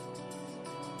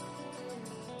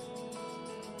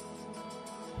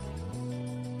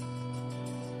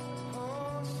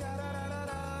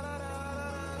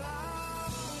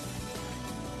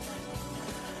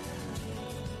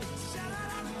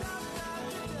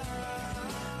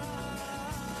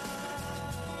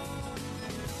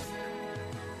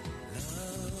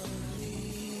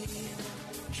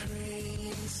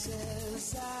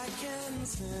 Traces I can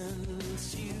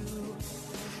sense you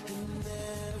in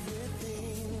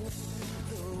everything,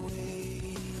 the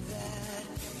way that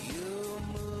you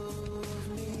move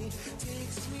me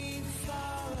takes me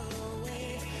far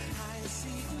away. I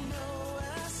seek no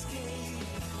escape.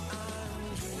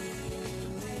 I'm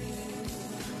dreaming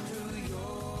through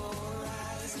your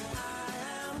eyes. I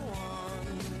am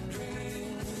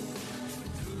wandering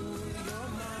through your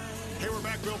mind. Hey, we're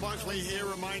back. Bill Bunkley here,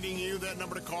 reminding you that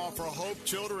number to call for Hope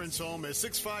Children's Home is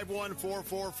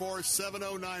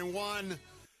 651-444-7091.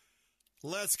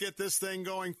 Let's get this thing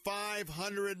going.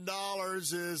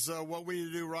 $500 is what we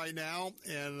need to do right now,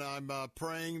 and I'm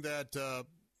praying that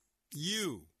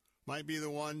you might be the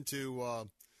one to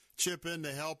chip in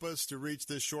to help us to reach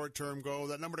this short-term goal.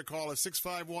 That number to call is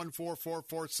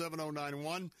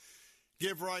 651-444-7091.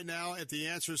 Give right now at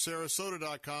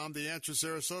theanswersarasota.com,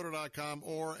 theanswersarasota.com,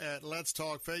 or at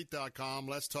letstalkfaith.com,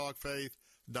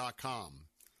 letstalkfaith.com.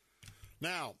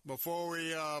 Now, before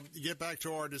we get back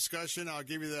to our discussion, I'll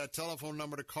give you that telephone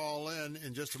number to call in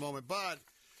just a moment. But,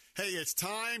 hey, it's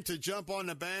time to jump on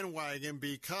the bandwagon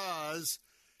because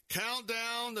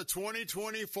Countdown to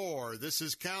 2024. This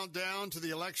is Countdown to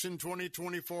the Election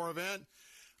 2024 event.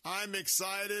 I'm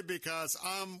excited because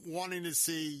I'm wanting to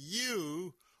see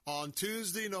you on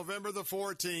Tuesday, November the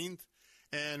 14th,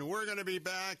 and we're going to be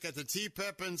back at the T.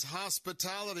 Pepin's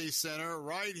Hospitality Center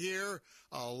right here,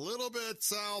 a little bit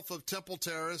south of Temple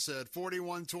Terrace at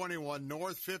 4121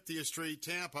 North 50th Street,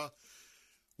 Tampa.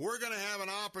 We're going to have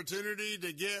an opportunity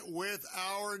to get with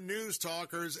our news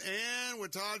talkers and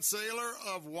with Todd Saylor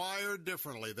of Wired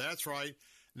Differently. That's right.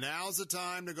 Now's the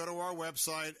time to go to our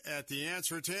website at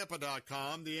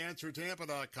theanswertampa.com,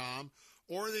 theanswertampa.com,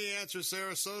 or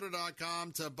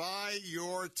theanswersarasota.com to buy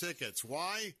your tickets.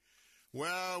 Why?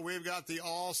 Well, we've got the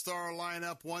all-star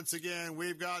lineup once again.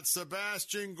 We've got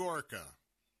Sebastian Gorka.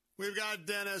 We've got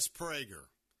Dennis Prager.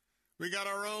 We got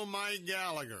our own Mike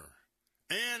Gallagher.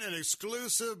 And an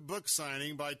exclusive book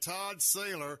signing by Todd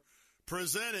Saylor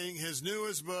presenting his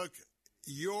newest book,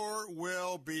 Your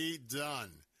Will Be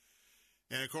Done.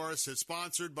 And, of course, it's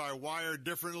sponsored by Wired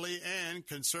Differently and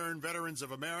Concerned Veterans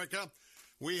of America.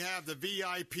 We have the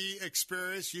VIP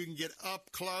experience. You can get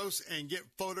up close and get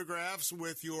photographs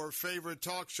with your favorite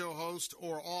talk show host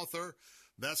or author.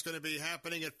 That's going to be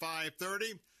happening at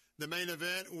 5:30. The main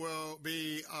event will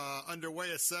be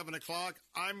underway at 7 o'clock.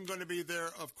 I'm going to be there,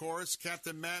 of course.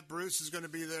 Captain Matt Bruce is going to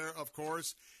be there, of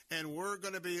course. And we're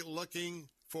going to be looking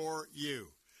for you.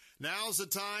 Now's the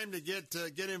time to get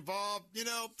involved. You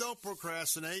know, don't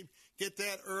procrastinate. Get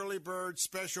that early bird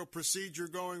special procedure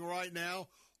going right now.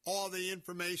 All the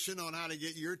information on how to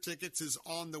get your tickets is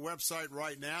on the website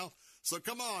right now. So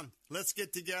come on, let's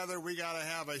get together. We got to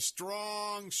have a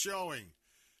strong showing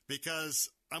because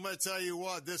I'm going to tell you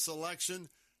what, this election,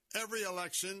 every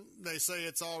election, they say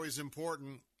it's always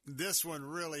important. This one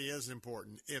really is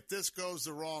important. If this goes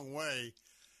the wrong way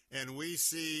and we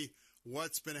see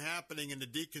what's been happening in the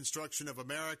deconstruction of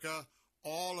America,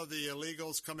 all of the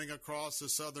illegals coming across the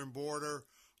southern border,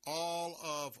 all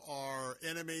of our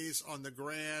enemies on the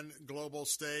grand global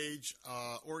stage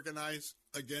organized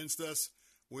against us.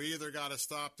 We either got to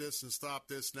stop this and stop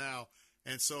this now.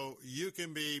 And so you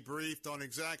can be briefed on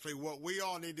exactly what we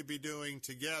all need to be doing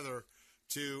together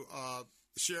to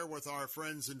share with our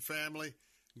friends and family.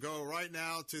 Go right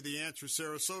now to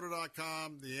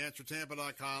theanswersarasota.com,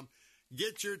 theanswertampa.com.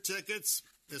 Get your tickets,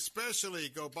 especially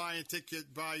go buy your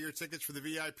tickets for the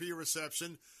VIP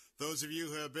reception. Those of you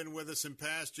who have been with us in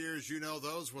past years, you know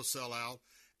those will sell out.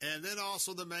 And then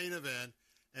also the main event,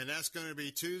 and that's going to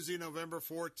be Tuesday, November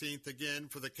 14th, again,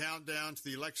 for the countdown to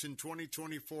the Election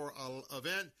 2024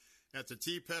 event at the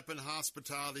T. Pepin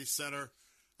Hospitality Center.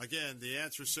 Again,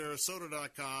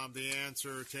 theanswersarasota.com,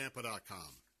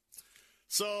 theanswertampa.com.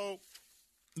 So,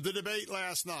 the debate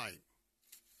last night,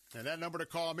 and that number to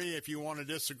call me if you want to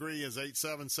disagree is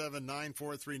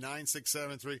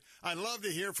 877-943-9673. I'd love to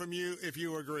hear from you if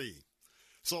you agree.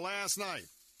 So last night,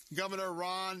 Governor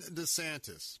Ron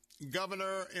DeSantis,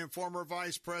 Governor and former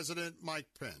Vice President Mike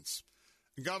Pence,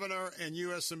 Governor and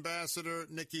U.S. Ambassador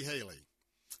Nikki Haley,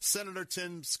 Senator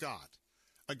Tim Scott,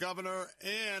 a Governor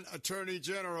and Attorney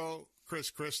General Chris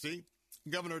Christie,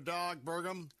 Governor Doug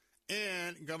Burgum,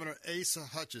 and Governor Asa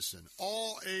Hutchinson.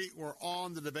 All 8 were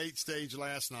on the debate stage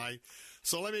last night.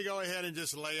 So let me go ahead and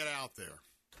just lay it out there.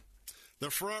 The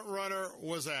front runner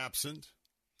was absent,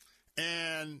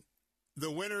 and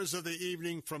the winners of the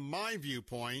evening, from my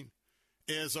viewpoint,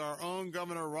 is our own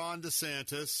Governor Ron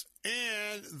DeSantis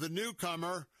and the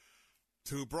newcomer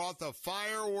who brought the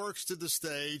fireworks to the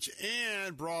stage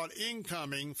and brought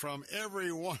incoming from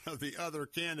every one of the other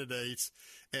candidates,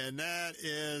 and that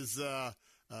is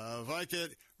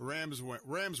Vivek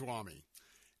Ramaswamy.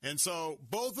 And so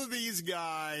both of these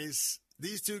guys,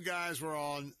 these two guys were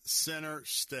on center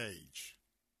stage.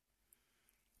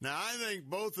 Now, I think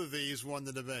both of these won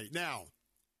the debate. Now,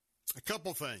 a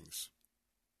couple things.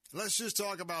 Let's just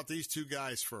talk about these two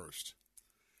guys first.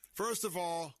 First of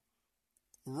all,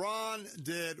 Ron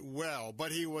did well,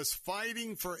 but he was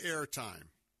fighting for airtime.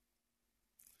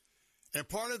 And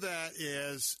part of that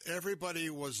is everybody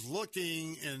was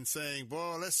looking and saying,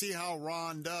 well, let's see how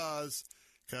Ron does,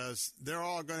 because they're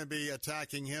all going to be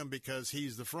attacking him because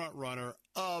he's the front runner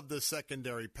of the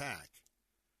secondary pack.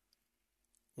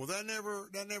 Well, that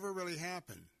never really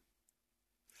happened.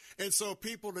 And so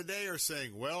people today are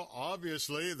saying, well,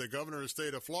 obviously the governor of the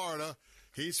state of Florida,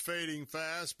 he's fading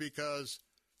fast because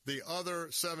the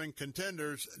other 7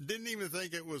 contenders didn't even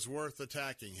think it was worth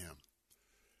attacking him.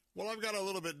 Well, I've got a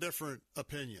little bit different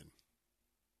opinion.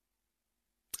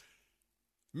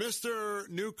 Mr.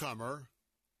 Newcomer,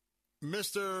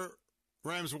 Mr.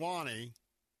 Ramaswamy,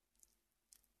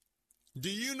 do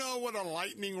you know what a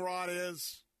lightning rod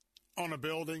is on a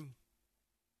building?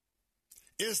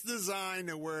 It's designed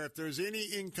to where if there's any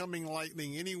incoming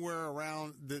lightning anywhere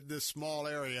around this small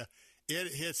area,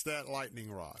 it hits that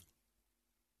lightning rod.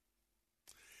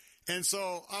 And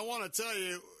so I want to tell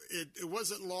you, it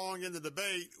wasn't long in the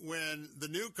debate when the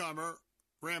newcomer,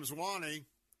 Ramaswamy,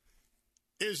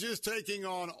 is just taking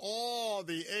on all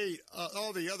the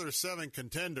other 7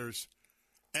 contenders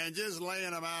and just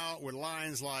laying them out with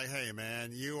lines like, hey,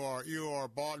 man, you are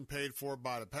bought and paid for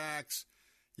by the PACs.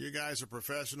 You guys are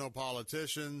professional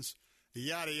politicians,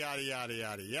 yada, yada, yada,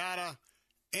 yada, yada.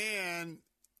 And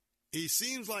he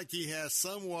seems like he has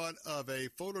somewhat of a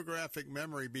photographic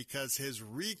memory because his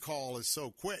recall is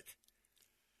so quick.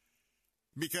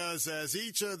 Because as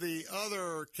each of the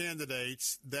other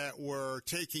candidates that were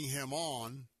taking him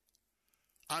on,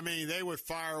 I mean, they would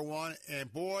fire one,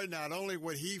 and boy, not only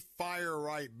would he fire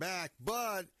right back,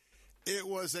 but it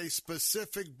was a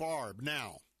specific barb.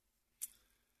 Now,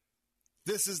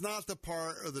 this is not the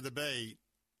part of the debate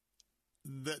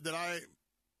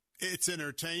it's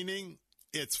entertaining,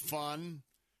 it's fun,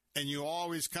 and you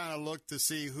always kind of look to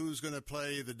see who's going to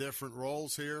play the different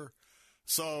roles here.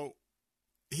 So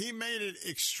he made it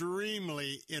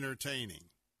extremely entertaining.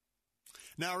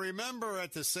 Now, remember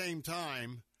at the same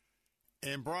time,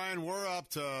 and Brian, we're up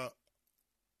to,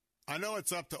 I know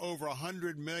it's up to over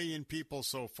 100 million people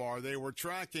so far. They were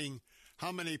tracking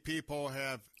how many people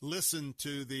have listened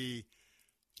to the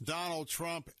Donald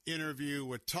Trump interview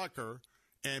with Tucker,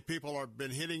 and people have been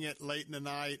hitting it late in the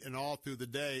night and all through the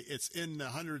day. It's in the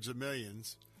hundreds of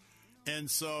millions. And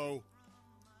so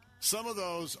some of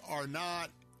those are not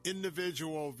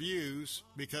individual views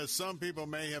because some people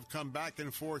may have come back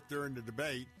and forth during the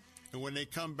debate, and when they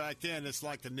come back in, it's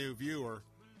like a new viewer.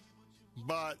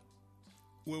 But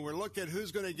when we're looking at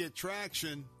who's going to get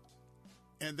traction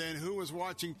and then who was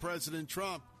watching President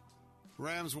Trump,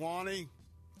 Ramaswamy,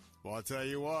 well, I'll tell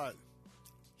you what,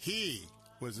 He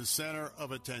was the center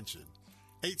of attention.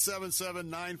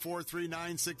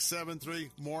 877-943-9673.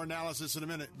 More analysis in a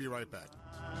minute. Be right back.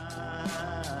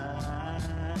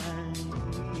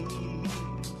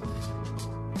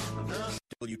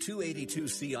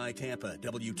 W282CI Tampa,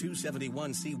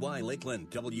 W271CY Lakeland,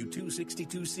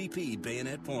 W262CP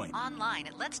Bayonet Point. Online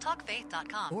at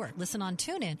letstalkfaith.com or listen on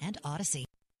TuneIn and Odyssey.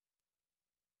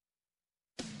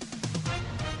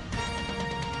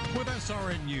 With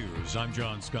SRN News, I'm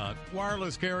John Scott.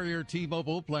 Wireless carrier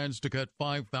T-Mobile plans to cut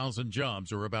 5,000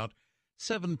 jobs, or about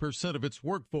 7% of its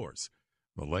workforce.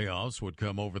 The layoffs would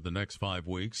come over the next 5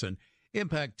 weeks and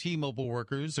impact T-Mobile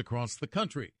workers across the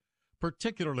country,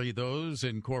 particularly those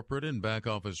in corporate and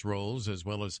back-office roles, as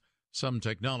well as some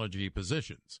technology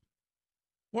positions.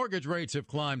 Mortgage rates have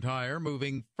climbed higher,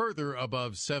 moving further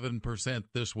above 7%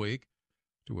 this week,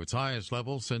 to its highest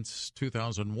level since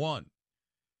 2001.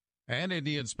 And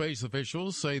Indian space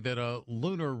officials say that a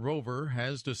lunar rover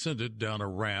has descended down a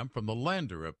ramp from the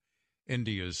lander of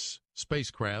India's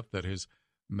spacecraft that has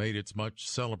made its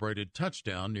much-celebrated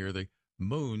touchdown near the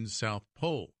moon's south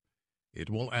pole. It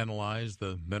will analyze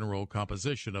the mineral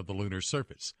composition of the lunar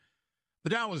surface.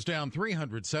 The Dow was down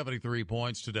 373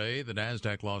 points today. The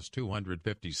Nasdaq lost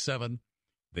 257.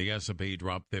 The S&P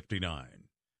dropped 59.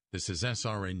 This is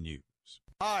SRN News.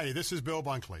 Hi, this is Bill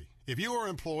Bunkley. If you are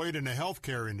employed in the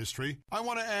healthcare industry, I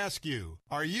want to ask you,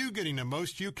 are you getting the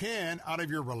most you can out of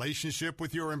your relationship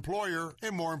with your employer,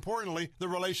 and more importantly, the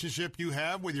relationship you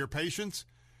have with your patients?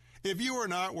 If you are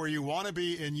not where you want to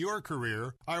be in your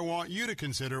career, I want you to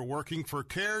consider working for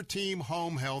Care Team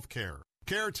Home Health Care.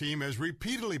 Care Team has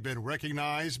repeatedly been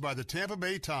recognized by the Tampa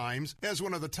Bay Times as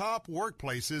one of the top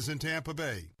workplaces in Tampa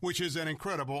Bay, which is an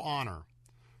incredible honor.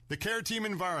 The Care Team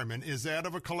environment is that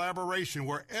of a collaboration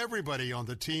where everybody on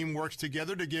the team works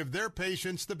together to give their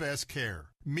patients the best care.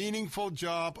 Meaningful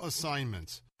job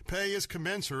assignments. Pay is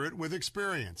commensurate with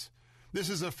experience. This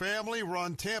is a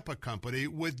family-run Tampa company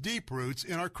with deep roots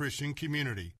in our Christian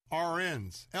community.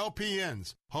 RNs,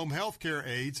 LPNs, home health care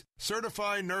aides,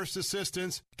 certified nurse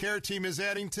assistants, Care Team is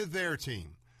adding to their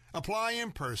team. Apply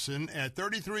in person at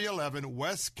 3311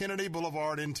 West Kennedy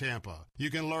Boulevard in Tampa. You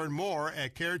can learn more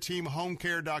at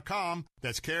careteamhomecare.com.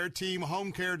 That's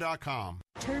careteamhomecare.com.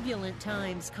 Turbulent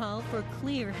times call for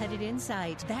clear-headed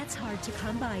insight. That's hard to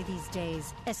come by these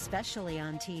days, especially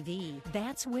on TV.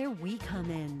 That's where we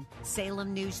come in.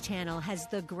 Salem News Channel has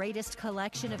the greatest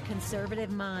collection of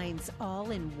conservative minds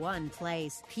all in one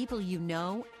place. People you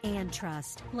know and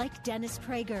trust, like Dennis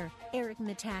Prager, Eric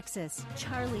Metaxas,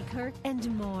 Charlie Kirk, and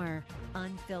more.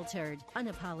 Unfiltered,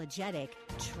 unapologetic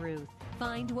truth.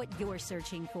 Find what you're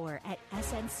searching for at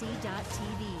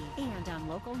snc.tv and on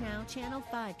Local Now, Channel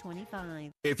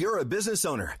 525. If you're a business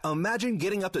owner, imagine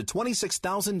getting up to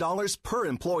 $26,000 per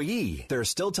employee. There's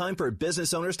still time for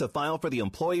business owners to file for the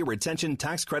Employee Retention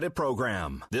Tax Credit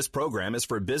Program. This program is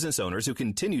for business owners who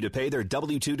continue to pay their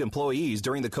W-2 employees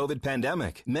during the COVID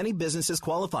pandemic. Many businesses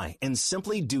qualify and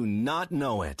simply do not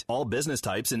know it. All business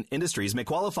types and industries may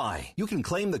qualify. You can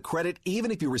claim the credit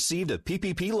even if you received a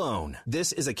PPP loan.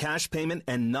 This is a cash payment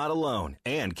and not a loan,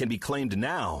 and can be claimed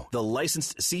now. The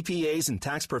licensed CPAs and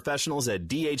tax professionals at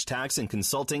DH Tax and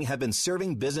Consulting have been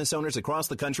serving business owners across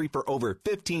the country for over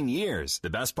 15 years. The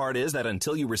best part is that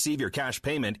until you receive your cash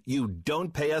payment, you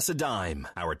don't pay us a dime.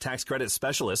 Our tax credit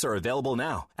specialists are available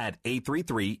now at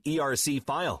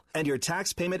 833-ERC-FILE, and your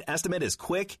tax payment estimate is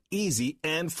quick, easy,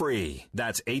 and free.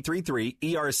 That's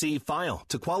 833-ERC-FILE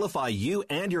to qualify you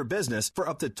and your business for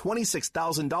up to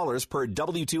 $26,000 per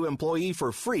W-2 employee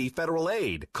for free federal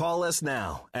aid. Call us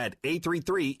now at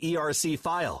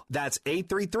 833-ERC-FILE. That's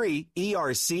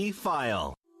 833-ERC-FILE.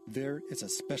 There is a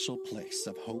special place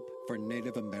of hope for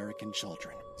Native American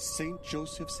children, St.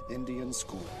 Joseph's Indian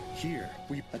School. Here,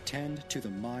 we attend to the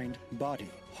mind, body,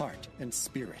 heart, and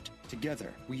spirit.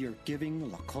 Together, we are giving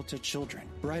Lakota children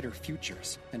brighter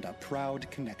futures and a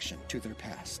proud connection to their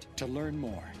past. To learn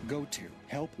more, go to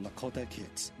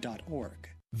helplakotakids.org.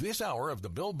 This hour of the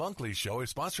Bill Bunkley Show is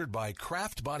sponsored by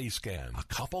Kraft Body Scan. A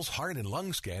couple's heart and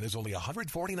lung scan is only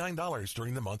 $149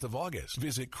 during the month of August.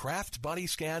 Visit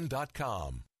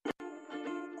craftbodyscan.com.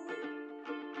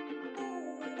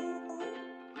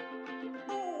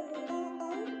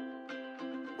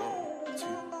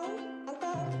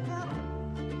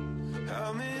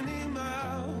 How many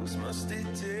miles must it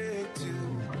take to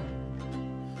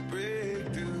break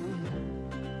through?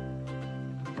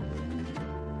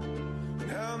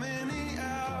 How many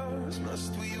hours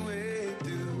must we wait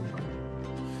through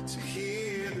to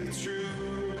hear the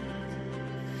truth?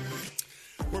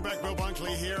 We're back. Bill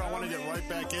Bunkley here. I want to get right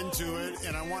back into it,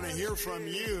 and I want to hear from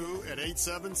you at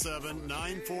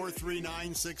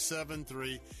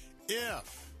 877-943-9673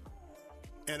 if,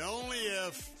 and only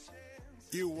if,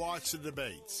 you watch the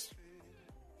debates.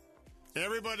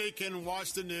 Everybody can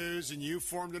watch the news, and you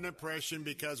formed an impression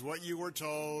because what you were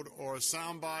told or a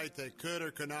soundbite that could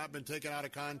or could not have been taken out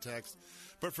of context.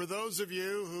 But for those of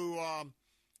you who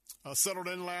settled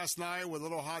in last night with a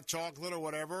little hot chocolate or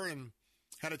whatever and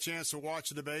had a chance to watch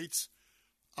the debates,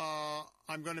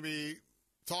 I'm going to be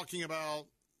talking about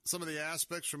some of the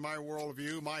aspects from my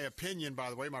worldview, my opinion,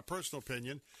 by the way, my personal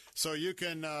opinion. So you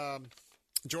can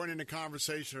join in the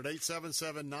conversation at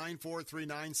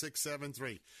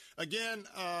 877-943-9673. Again,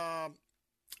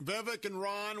 Vivek and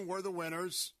Ron were the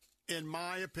winners, in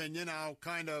my opinion. I'll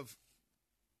kind of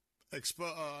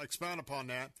expound upon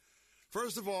that.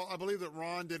 First of all, I believe that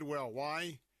Ron did well.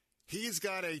 Why? He's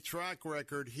got a track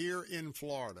record here in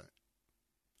Florida.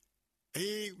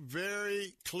 He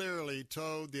very clearly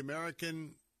told the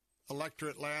American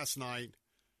electorate last night,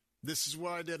 this is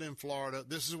what I did in Florida,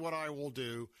 this is what I will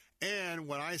do, and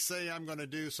when I say I'm going to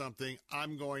do something,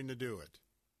 I'm going to do it.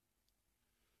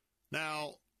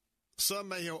 Now, some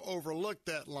may have overlooked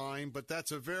that line, but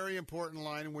that's a very important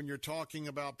line when you're talking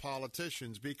about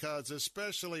politicians, because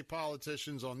especially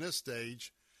politicians on this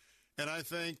stage, and I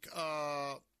think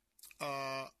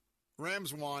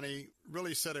Ramswani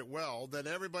really said it well, that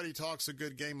everybody talks a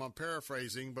good game, I'm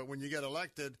paraphrasing, but when you get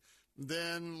elected,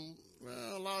 then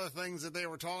a lot of things that they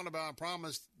were talking about and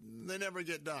promised, they never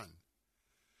get done.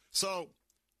 So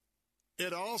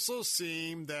it also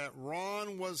seemed that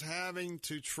Ron was having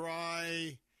to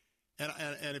try,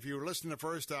 and if you were listening to the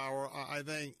first hour, I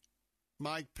think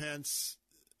Mike Pence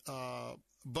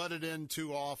butted in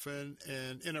too often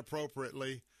and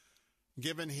inappropriately,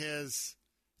 given his,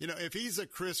 if he's a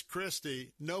Chris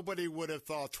Christie, nobody would have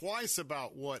thought twice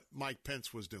about what Mike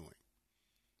Pence was doing.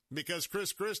 Because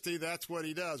Chris Christie, that's what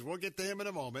he does. We'll get to him in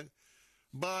a moment.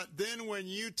 But then when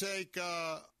you take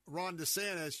Ron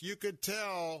DeSantis, you could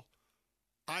tell,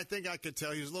 I think I could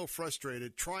tell he was a little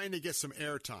frustrated, trying to get some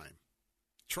airtime,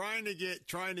 trying to get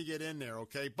in there,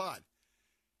 okay? But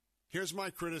here's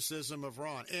my criticism of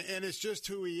Ron, and it's just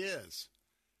who he is.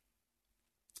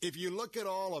 If you look at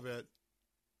all of it,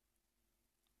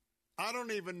 I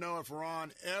don't even know if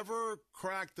Ron ever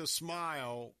cracked a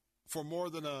smile for more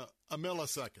than a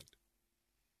millisecond.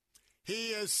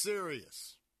 He is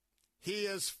serious. He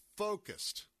is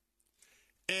focused.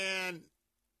 And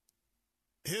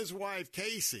his wife,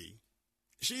 Casey,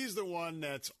 she's the one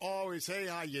that's always, hey,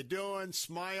 how you doing?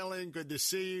 Smiling, good to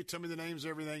see you, tell me the names,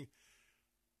 everything.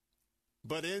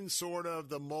 But in sort of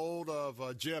the mold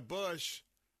of Jeb Bush,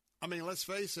 I mean, let's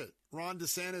face it, Ron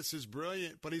DeSantis is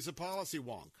brilliant, but he's a policy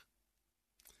wonk.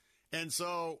 And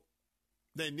so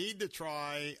they need to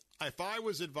try. If I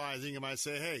was advising him, I'd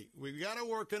say, hey, we've got to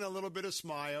work in a little bit of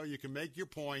smile. You can make your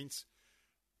points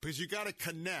because you got to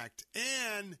connect.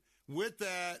 And with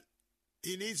that,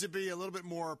 he needs to be a little bit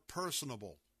more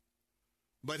personable.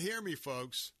 But hear me,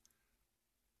 folks.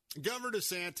 Governor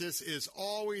DeSantis is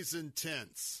always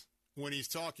intense when he's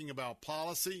talking about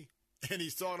policy and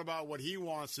he's talking about what he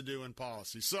wants to do in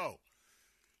policy. So,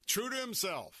 true to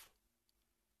himself,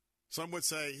 some would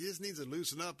say he just needs to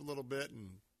loosen up a little bit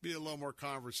and be a little more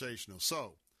conversational.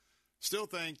 So, still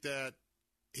think that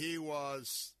he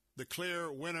was the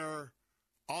clear winner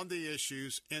on the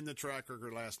issues in the track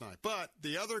record last night. But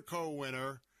the other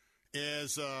co-winner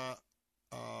is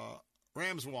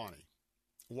Ramswani.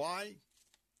 Why?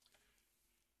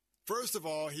 First of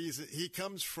all, he's a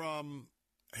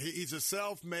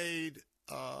self-made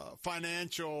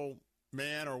financial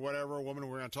man or whatever, woman,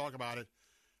 we're going to talk about it.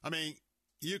 I mean,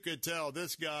 you could tell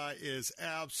this guy is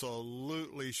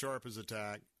absolutely sharp as a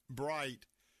tack, bright,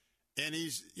 and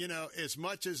he's, as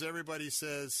much as everybody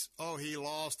says, oh, he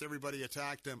lost, everybody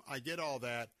attacked him, I get all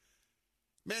that.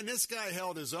 Man, this guy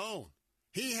held his own.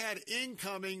 He had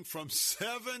incoming from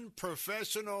 7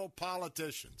 professional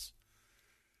politicians.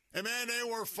 And, man, they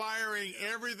were firing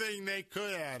everything they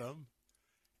could at him.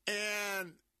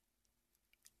 And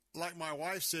like my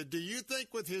wife said, do you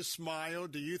think with his smile,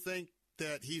 do you think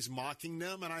that he's mocking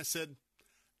them? And I said,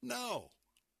 no,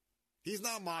 he's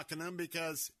not mocking them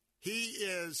because he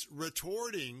is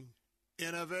retorting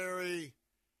in a very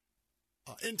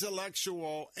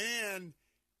intellectual, and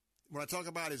when I talk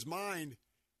about his mind,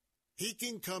 he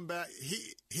can come back.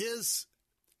 His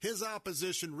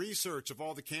opposition research of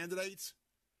all the candidates,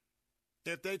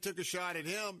 if they took a shot at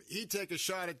him, he'd take a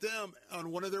shot at them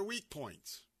on one of their weak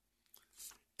points.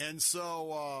 And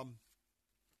so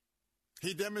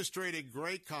he demonstrated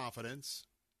great confidence.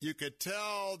 You could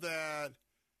tell that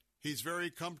He's very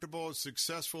comfortable, a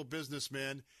successful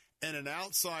businessman, and an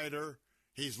outsider.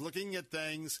 He's looking at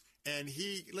things, and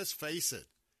let's face it,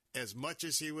 as much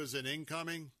as he was an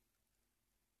incoming,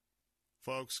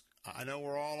 folks, I know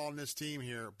we're all on this team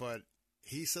here, but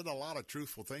he said a lot of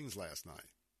truthful things last night.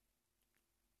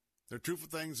 They're truthful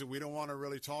things that we don't want to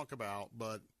really talk about,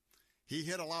 but he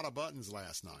hit a lot of buttons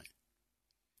last night.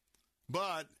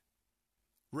 But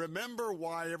remember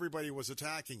why everybody was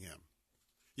attacking him.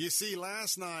 You see,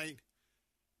 last night,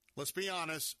 let's be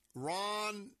honest,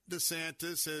 Ron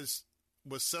DeSantis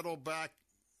was settled back,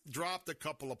 dropped a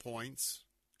couple of points.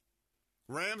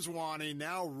 Ramswani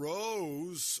now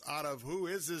rose out of who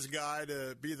is this guy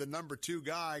to be the number 2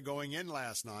 guy going in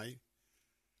last night.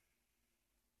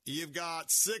 You've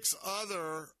got 6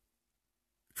 other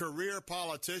career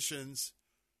politicians.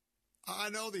 I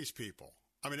know these people.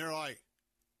 I mean, they're like,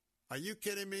 are you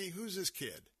kidding me? Who's this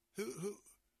kid? Who?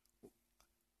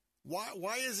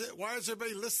 Why is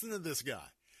everybody listening to this guy?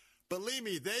 Believe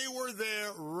me, they were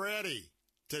there ready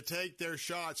to take their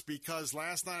shots because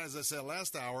last night, as I said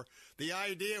last hour, the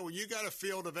idea when you got a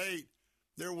field of 8,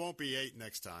 there won't be 8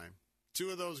 next time.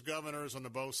 2 of those governors on the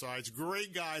both sides,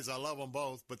 great guys, I love them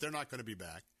both, but they're not going to be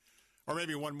back. Or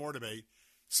maybe one more debate.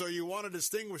 So you want to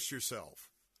distinguish yourself.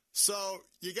 So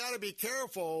you got to be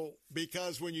careful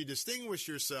because when you distinguish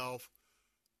yourself,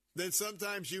 then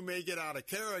sometimes you may get out of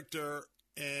character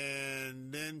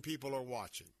and then people are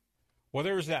watching. Well,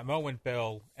 there was that moment,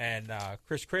 Bill, and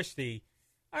Chris Christie,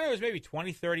 I don't know, it was maybe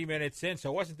 20, 30 minutes in, so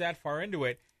it wasn't that far into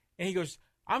it. And he goes,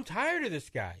 I'm tired of this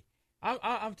guy.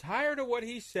 I'm tired of what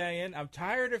he's saying. I'm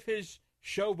tired of his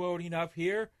showboating up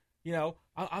here. You know,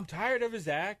 I'm tired of his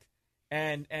act.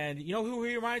 And you know who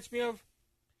he reminds me of?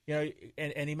 You know,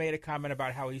 and he made a comment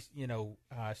about how he's,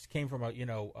 came from a,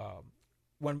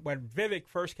 when Vivek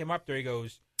first came up there, he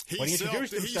goes, when he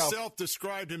introduced himself, he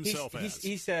self-described himself as.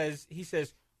 He says,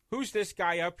 who's this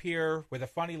guy up here with a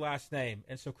funny last name?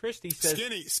 And so Christie says...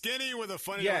 Skinny with a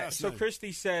funny last name. Yeah, so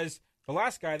Christie says, the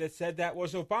last guy that said that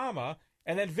was Obama.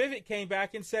 And then Vivek came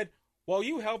back and said, well,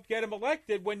 you helped get him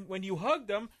elected when you hugged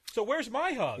him, so where's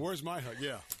my hug? Where's my hug,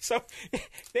 yeah. So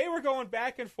they were going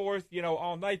back and forth,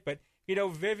 all night. But,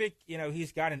 Vivek,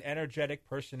 he's got an energetic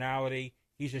personality.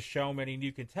 He's a showman, and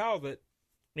you can tell that,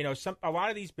 a lot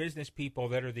of these business people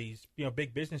that are these,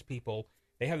 big business people,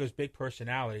 they have those big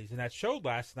personalities, and that showed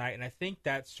last night. And I think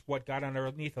that's what got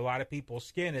underneath a lot of people's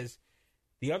skin is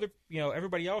the other,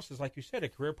 everybody else is, like you said, a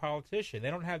career politician. They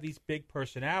don't have these big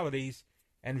personalities,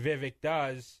 and Vivek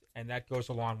does, and that goes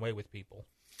a long way with people.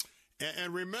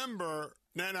 And remember,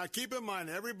 now keep in mind,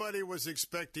 everybody was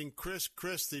expecting Chris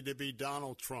Christie to be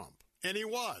Donald Trump, and he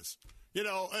was. Hey,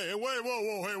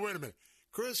 wait a minute.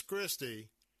 Chris Christie,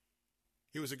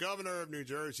 he was a governor of New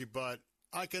Jersey, but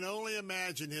I can only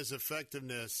imagine his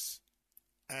effectiveness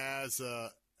as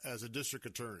a district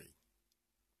attorney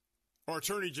or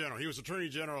attorney general. He was attorney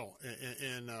general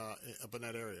in up in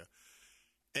that area,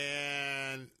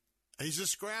 and he's a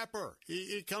scrapper.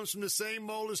 He comes from the same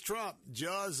mold as Trump,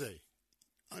 Jersey,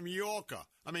 Yorker.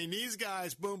 I mean, these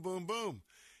guys, boom, boom, boom,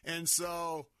 and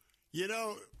so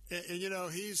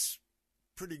he's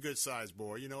pretty good sized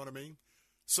boy. You know what I mean?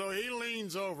 So he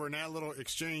leans over in that little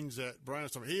exchange that Brian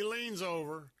was talking about. He leans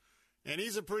over, and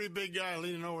he's a pretty big guy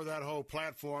leaning over that whole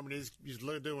platform, and he's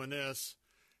doing this.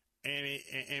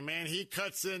 And man, he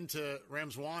cuts into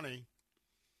Ramswani.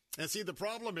 And see, the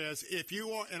problem is, if you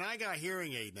want, and I got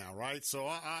hearing aid now, right? So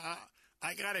I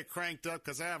got it cranked up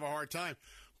because I have a hard time.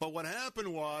 But what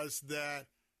happened was that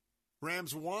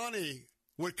Ramswani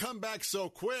would come back so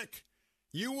quick,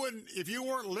 if you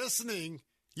weren't listening,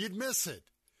 you'd miss it.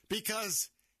 Because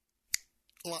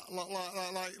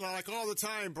like all the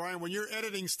time, Brian, when you're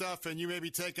editing stuff and you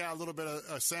maybe take out a little bit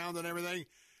of sound and everything,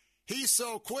 he's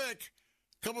so quick.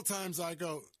 A couple times I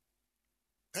go,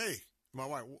 hey, my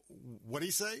wife, what'd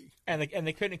he say? And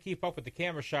they couldn't keep up with the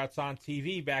camera shots on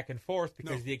TV back and forth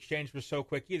because the exchange was so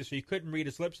quick either. So you couldn't read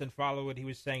his lips and follow what he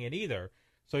was saying either.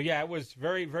 So, yeah, it was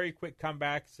very, very quick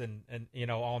comebacks and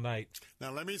all night.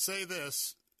 Now, let me say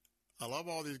this. I love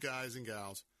all these guys and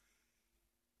gals.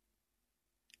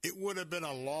 It would have been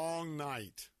a long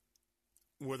night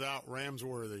without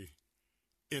Ramsworthy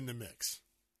in the mix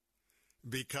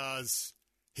because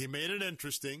he made it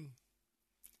interesting.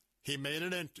 He made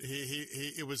it.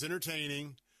 It was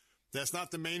entertaining. That's not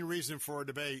the main reason for a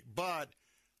debate, but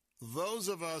those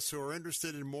of us who are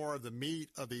interested in more of the meat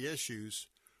of the issues,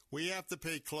 we have to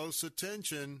pay close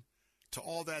attention to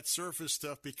all that surface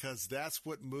stuff because that's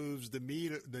what moves the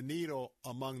needle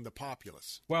among the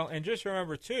populace. Well, and just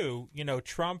remember too,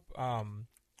 Trump,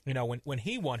 when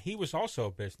he won, he was also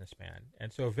a businessman,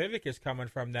 and so Vivek is coming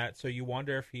from that. So you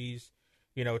wonder if he's,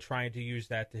 trying to use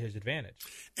that to his advantage.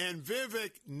 And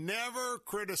Vivek never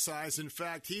criticized. In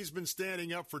fact, he's been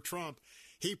standing up for Trump.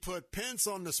 He put Pence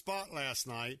on the spot last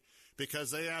night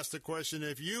because they asked the question,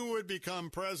 if you would become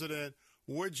president,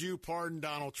 would you pardon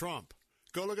Donald Trump?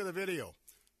 Go look at the video.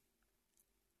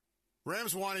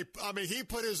 Ramswani, he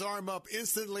put his arm up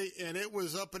instantly, and it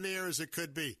was up in the air as it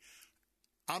could be.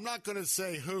 I'm not going to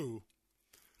say who,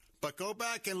 but go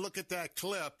back and look at that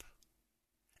clip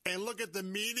and look at the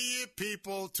media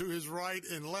people to his right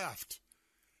and left.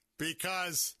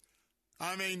 Because,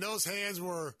 those hands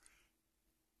were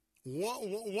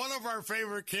one of our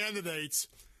favorite candidates.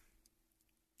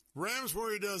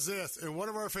 Ramsworthy does this, and one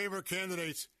of our favorite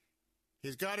candidates,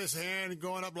 he's got his hand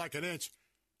going up like an inch.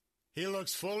 He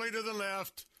looks fully to the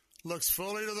left, looks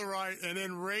fully to the right, and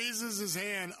then raises his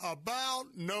hand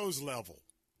about nose level.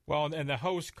 Well, and the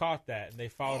host caught that, and they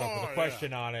followed up with a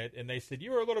question on it, and they said,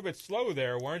 you were a little bit slow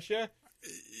there, weren't you?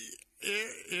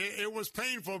 It was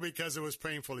painful because it was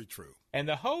painfully true. And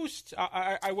the host,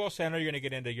 I will say, I know you're going to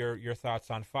get into your thoughts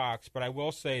on Fox, but I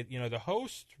will say, the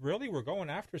hosts really were going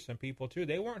after some people, too.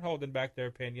 They weren't holding back their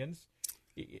opinions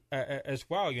as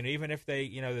well. Even if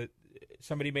they,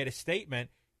 somebody made a statement,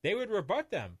 they would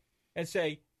rebut them and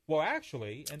say, well,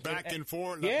 actually. Back and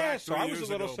forth. Yeah, so I was a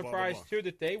little surprised, too,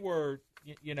 that they were,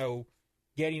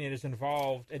 getting as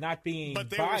involved and not being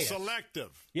biased. But they were selective.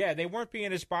 Yeah, they weren't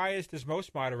being as biased as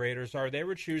most moderators are. They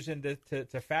were choosing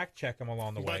to fact check them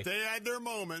along the way. But they had their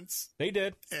moments. They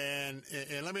did. And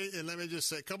let me just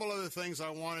say a couple other things I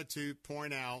wanted to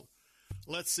point out.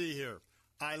 Let's see here.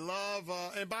 I love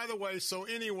and by the way, so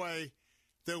anyway,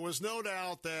 there was no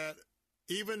doubt that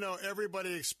even though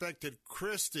everybody expected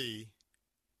Christie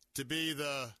to be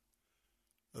the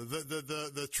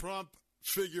Trump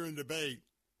figure in debate,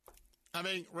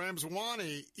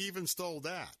 Ramswani even stole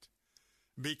that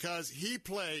because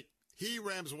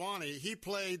Ramswani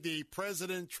played the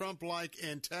President Trump-like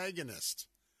antagonist.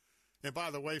 And by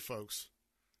the way, folks,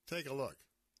 take a look.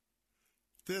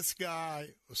 This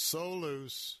guy was so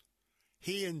loose.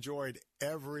 He enjoyed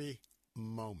every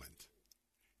moment.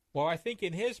 Well, I think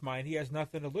in his mind, he has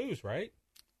nothing to lose, right?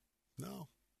 No.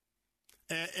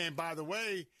 And by the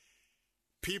way,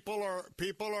 people are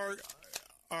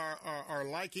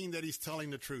liking that he's telling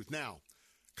the truth. Now,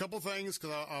 a couple things,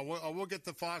 because I will get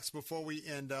to Fox before we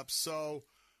end up. So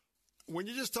when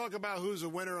you just talk about who's a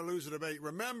winner or loser debate,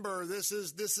 remember this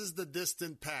is the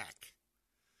distant pack.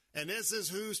 And this is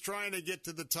who's trying to get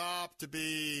to the top to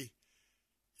be,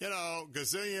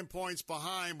 gazillion points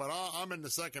behind, but I'm in the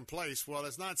second place. Well,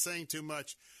 it's not saying too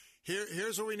much.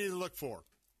 Here's what we need to look for.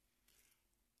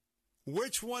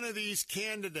 Which one of these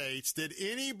candidates did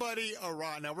anybody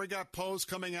arrive? Now, we got polls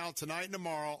coming out tonight and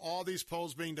tomorrow, all these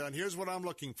polls being done. Here's what I'm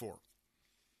looking for.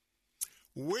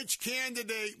 Which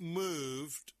candidate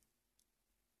moved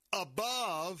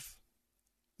above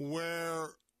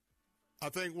where, I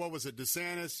think, what was it,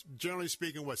 DeSantis, generally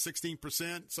speaking,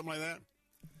 16%, something like that?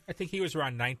 I think he was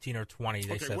around 19 or 20,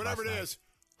 they said whatever last it night. is,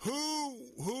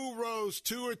 who rose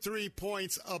 2 or 3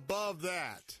 points above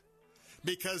that?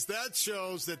 Because that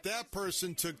shows that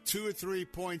person took 2 or 3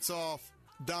 points off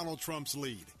Donald Trump's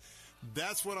lead.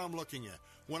 That's what I'm looking at.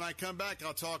 When I come back,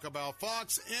 I'll talk about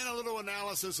Fox and a little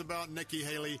analysis about Nikki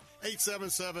Haley.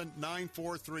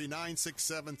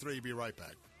 877-943-9673. Be right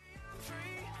back.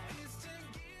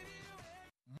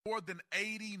 More than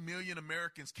 80 million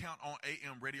Americans count on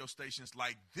AM radio stations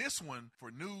like this one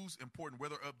for news, important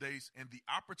weather updates, and the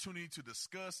opportunity to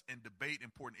discuss and debate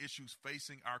important issues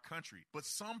facing our country. But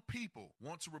some people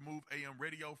want to remove AM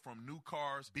radio from new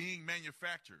cars being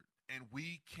manufactured, and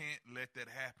we can't let that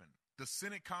happen. The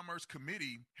Senate Commerce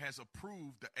Committee has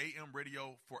approved the AM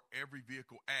Radio for Every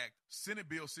Vehicle Act, Senate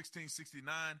Bill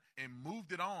 1669, and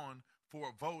moved it on for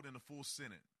a vote in the full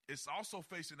Senate. It's also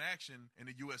facing action in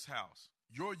the U.S. House.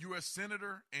 Your U.S.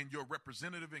 Senator and your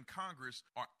representative in Congress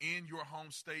are in your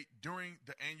home state during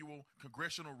the annual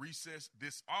congressional recess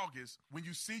this August. When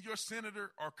you see your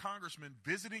senator or congressman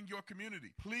visiting your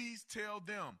community, please tell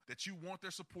them that you want their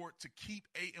support to keep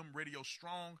AM radio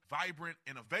strong, vibrant,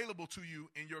 and available to you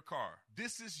in your car.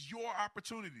 This is your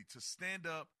opportunity to stand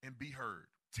up and be heard.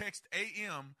 Text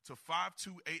AM to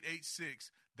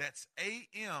 52886. That's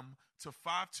AM to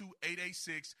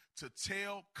 52886 to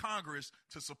tell Congress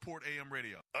to support AM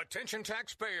radio. Attention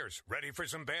taxpayers, ready for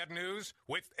some bad news?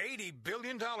 With $80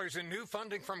 billion in new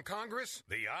funding from Congress,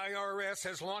 the IRS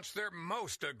has launched their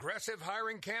most aggressive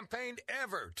hiring campaign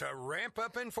ever to ramp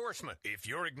up enforcement. If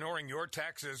you're ignoring your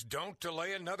taxes, don't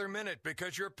delay another minute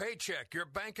because your paycheck, your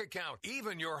bank account,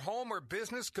 even your home or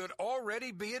business could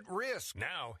already be at risk.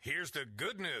 Now, here's the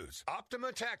good news.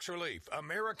 Optima Tax Relief,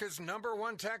 America's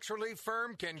 #1 tax relief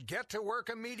firm, can get to work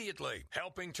immediately,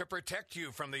 helping to protect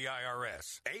you from the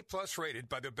IRS. A-plus rated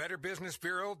by the Better Business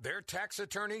Bureau, their tax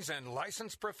attorneys and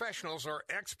licensed professionals are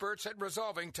experts at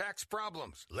resolving tax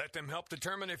problems. Let them help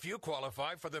determine if you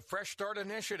qualify for the Fresh Start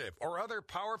Initiative or other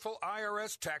powerful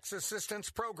IRS tax assistance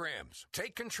programs.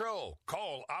 Take control.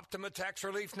 Call Optima Tax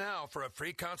Relief now for a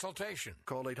free consultation.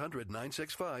 Call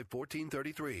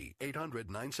 800-965-1433.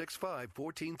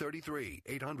 800-965-1433.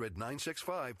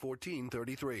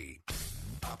 800-965-1433.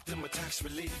 Optima Tax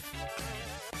Relief.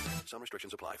 Some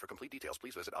restrictions apply. For complete details,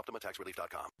 please visit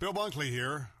OptimaTaxRelief.com. Bill Bunkley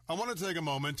here. I want to take a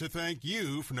moment to thank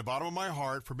you from the bottom of my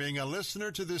heart for being a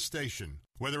listener to this station.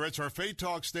 Whether it's our Faith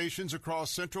Talk stations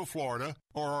across Central Florida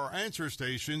or our answer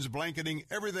stations blanketing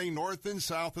everything north and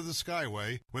south of the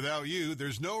Skyway, without you,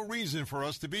 there's no reason for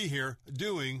us to be here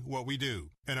doing what we do.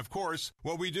 And of course,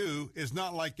 what we do is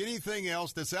not like anything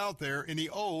else that's out there in the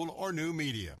old or new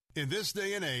media. In this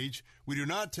day and age, we do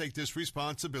not take this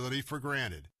responsibility for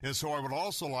granted. And so I would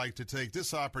also like to take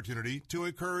this opportunity to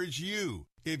encourage you.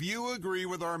 If you agree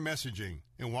with our messaging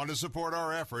and want to support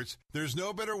our efforts, there's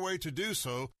no better way to do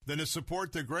so than to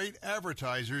support the great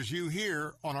advertisers you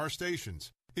hear on our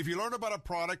stations. If you learn about a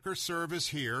product or service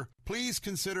here, please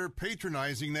consider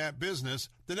patronizing that business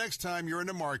the next time you're in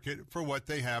the market for what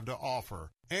they have to offer.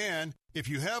 And if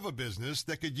you have a business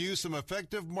that could use some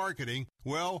effective marketing,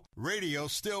 well, radio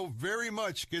still very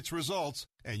much gets results,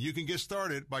 and you can get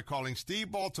started by calling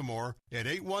Steve Baltimore at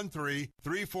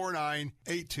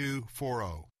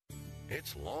 813-349-8240.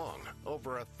 It's long,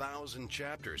 over 1,000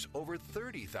 chapters, over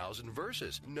 30,000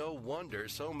 verses. No wonder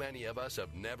so many of us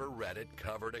have never read it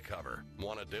cover to cover.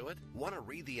 Want to do it? Want to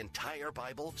read the entire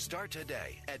Bible? Start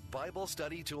today at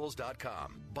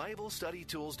BibleStudyTools.com.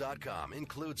 BibleStudyTools.com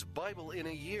includes Bible in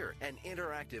a Year, an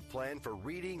interactive plan for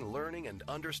reading, learning, and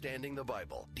understanding the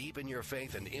Bible. Deepen your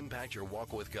faith and impact your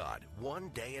walk with God, one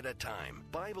day at a time.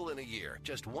 Bible in a Year,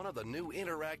 just one of the new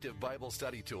interactive Bible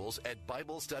study tools at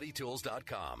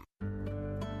BibleStudyTools.com.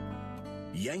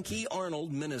 Yankee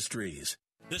Arnold Ministries.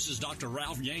 This is Dr.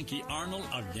 Ralph Yankee Arnold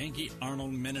of Yankee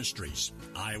Arnold Ministries.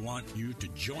 I want you to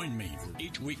join me for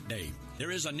each weekday. There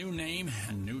is a new name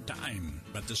and new time,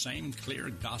 but the same clear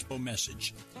gospel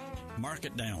message. Mark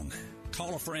it down.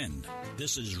 Call a friend.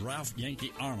 This is Ralph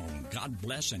Yankee Arnold. God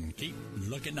bless and keep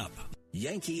looking up.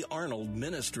 Yankee Arnold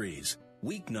Ministries.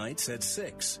 Weeknights at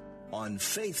 6 on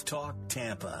Faith Talk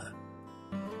Tampa.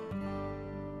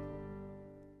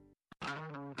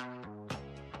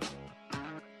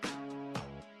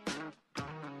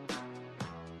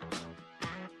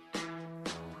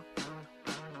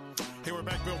 Hey, we're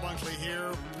back. Bill Bunkley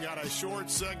here. We got a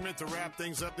short segment to wrap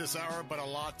things up this hour, but a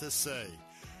lot to say.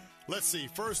 Let's see.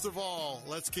 First of all,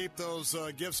 let's keep those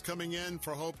gifts coming in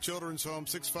for Hope Children's Home,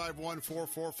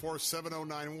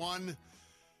 651-444-7091.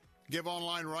 Give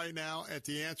online right now at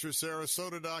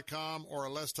theanswersarasota.com or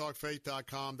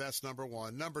letstalkfaith.com. That's number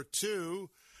one. Number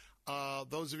two,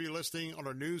 those of you listening on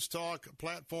our News Talk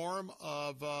platform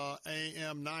of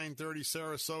AM 930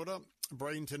 Sarasota,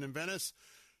 Bradenton, and Venice,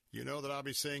 you know that I'll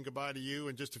be saying goodbye to you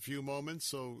in just a few moments,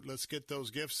 so let's get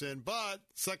those gifts in. But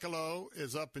Sekelo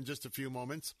is up in just a few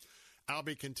moments. I'll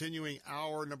be continuing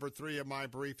hour number 3 of my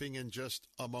briefing in just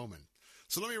a moment.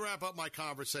 So let me wrap up my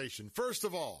conversation. First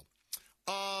of all,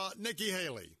 Nikki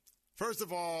Haley. First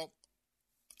of all,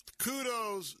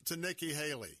 kudos to Nikki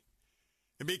Haley,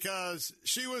 because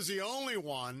she was the only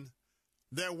one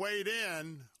that weighed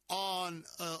in on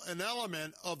an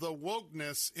element of the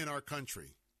wokeness in our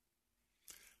country.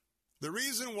 The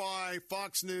reason why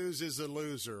Fox News is a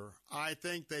loser, I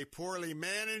think they poorly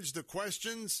managed the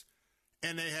questions,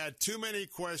 and they had too many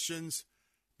questions,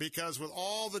 because with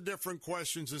all the different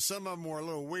questions, and some of them were a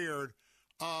little weird,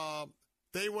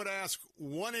 they would ask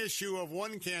one issue of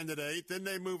one candidate, then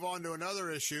they move on to another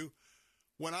issue.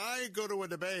 When I go to a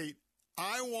debate,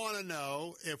 I want to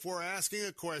know, if we're asking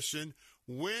a question,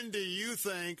 when do you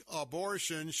think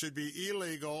abortion should be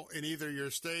illegal in either your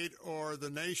state or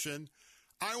the nation?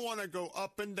 I want to go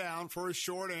up and down for a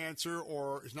short answer,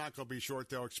 or it's not going to be short,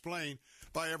 they'll explain,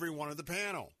 by every one of the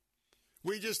panel.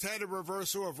 We just had a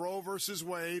reversal of Roe versus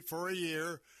Wade for a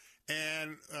year,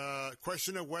 and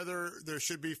question of whether there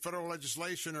should be federal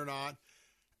legislation or not.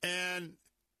 And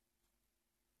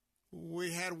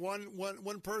we had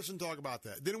one person talk about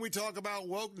that. Then we talk about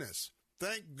wokeness.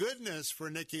 Thank goodness for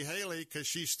Nikki Haley, because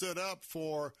she stood up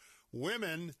for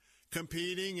women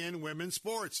competing in women's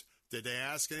sports. Did they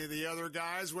ask any of the other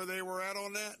guys where they were at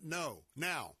on that? No.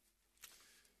 Now,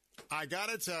 I got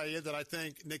to tell you that I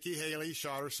think Nikki Haley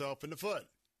shot herself in the foot.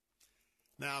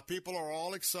 Now, people are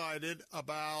all excited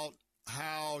about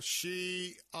how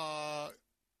she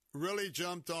really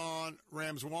jumped on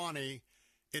Ramswani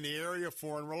in the area of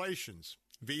foreign relations,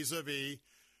 vis-a-vis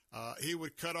he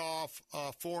would cut off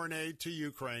foreign aid to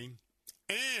Ukraine,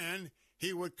 and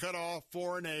he would cut off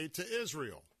foreign aid to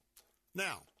Israel.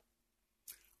 Now,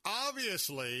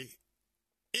 obviously,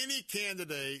 any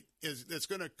candidate that's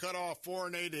going to cut off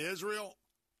foreign aid to Israel,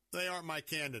 they aren't my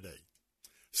candidate.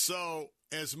 So,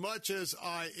 as much as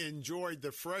I enjoyed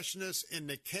the freshness and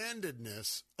the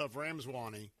candidness of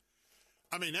Ramswani,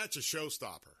 I mean, that's a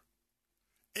showstopper.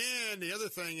 And the other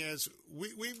thing is,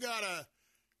 we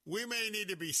may need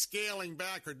to be scaling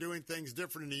back or doing things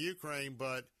different in the Ukraine,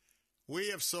 but we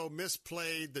have so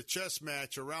misplayed the chess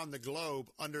match around the globe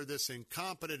under this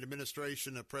incompetent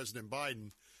administration of President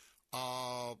Biden,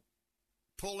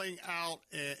 pulling out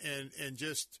and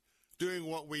just doing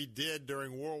what we did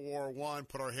during World War I,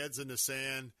 put our heads in the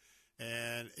sand,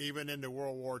 and even into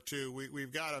World War II.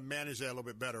 We've got to manage that a little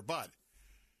bit better. But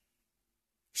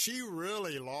she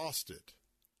really lost it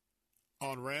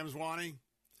on Ramswani.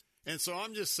 And so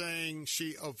I'm just saying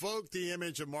she evoked the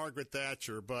image of Margaret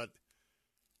Thatcher, but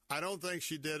I don't think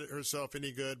she did herself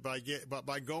any good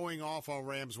by going off on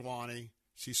Ramswani.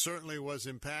 She certainly was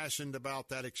impassioned about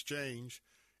that exchange,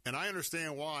 and I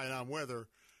understand why, and I'm with her.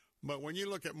 But when you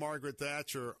look at Margaret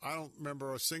Thatcher, I don't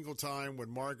remember a single time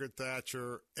when Margaret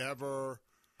Thatcher ever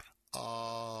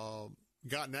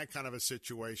got in that kind of a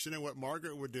situation. And what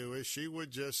Margaret would do is she would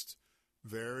just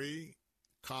very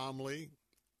calmly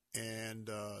and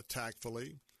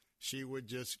tactfully, she would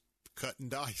just cut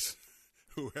and dice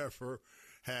whoever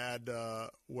had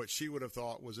what she would have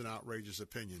thought was an outrageous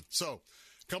opinion. So,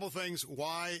 a couple things.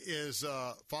 Why is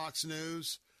Fox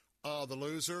News the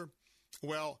loser?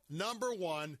 Well, number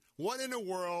one, what in the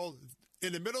world,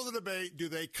 in the middle of the debate, do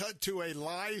they cut to a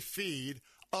live feed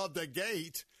of the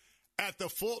gate at the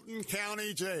Fulton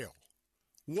County Jail?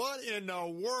 What in the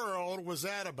world was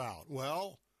that about?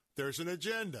 Well, there's an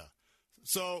agenda.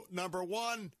 So, number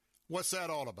one, what's that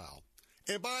all about?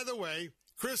 And by the way,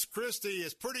 Chris Christie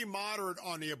is pretty moderate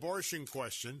on the abortion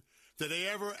question. Did they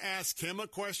ever ask him a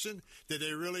question? Did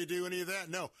they really do any of that?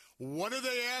 No. What did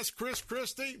they ask Chris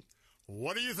Christie?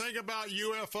 What do you think about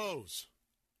UFOs?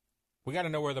 We got to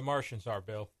know where the Martians are,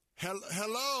 Bill.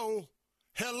 Hello?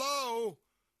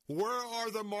 Where are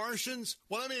the Martians?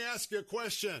 Well, let me ask you a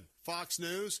question, Fox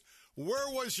News. Where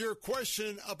was your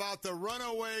question about the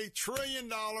runaway $1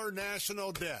 trillion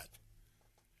national debt?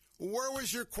 Where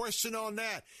was your question on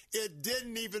that? It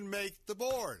didn't even make the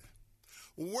board.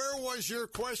 Where was your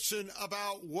question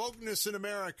about wokeness in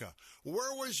America?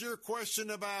 Where was your question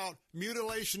about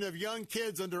mutilation of young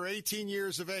kids under 18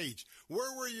 years of age?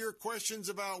 Where were your questions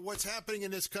about what's happening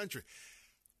in this country?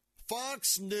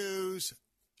 Fox News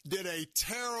did a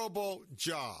terrible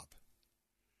job.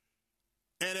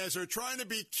 And as they're trying to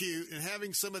be cute and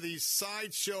having some of these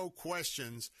sideshow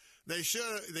questions,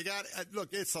 look,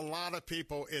 it's a lot of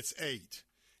people. It's 8.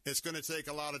 It's going to take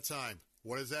a lot of time.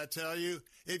 What does that tell you?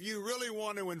 If you really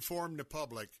want to inform the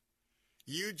public,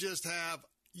 you just have,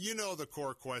 the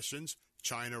core questions: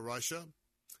 China, Russia,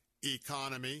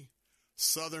 economy,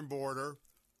 southern border,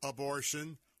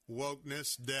 abortion,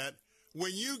 wokeness, debt.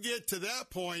 When you get to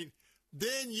that point,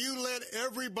 then you let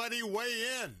everybody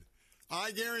weigh in.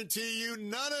 I guarantee you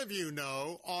none of you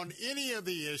know on any of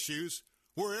the issues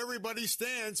where everybody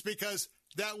stands, because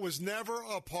that was never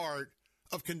a part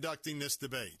of conducting this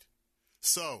debate.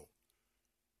 So,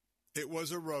 it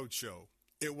was a roadshow.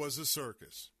 It was a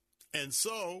circus. And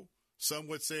so, some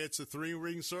would say it's a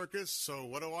 3-ring circus. So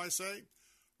what do I say?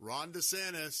 Ron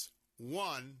DeSantis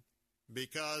won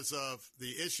because of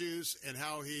the issues and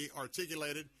how he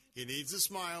articulated. He needs to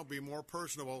smile, be more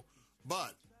personable.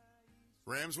 But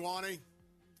Ramswani,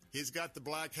 he's got the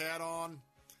black hat on.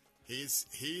 He's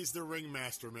the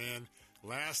ringmaster, man.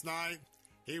 Last night,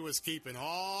 he was keeping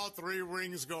all 3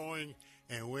 rings going.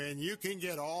 And when you can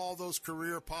get all those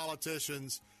career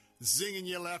politicians zinging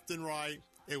you left and right,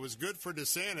 it was good for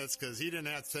DeSantis because he didn't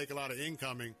have to take a lot of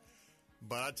incoming.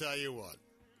 But I tell you what,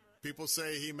 people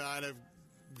say he might have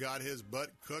got his butt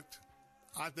cooked.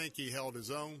 I think he held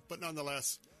his own. But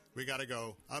nonetheless, we got to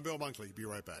go. I'm Bill Bunkley. Be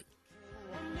right back.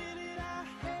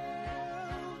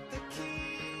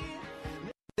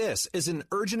 This is an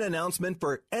urgent announcement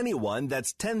for anyone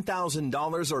that's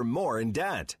 $10,000 or more in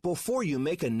debt. Before you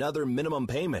make another minimum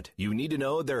payment, you need to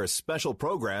know there are special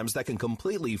programs that can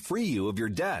completely free you of your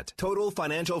debt. Total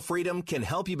Financial Freedom can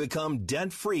help you become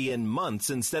debt-free in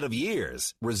months instead of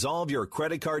years. Resolve your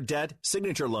credit card debt,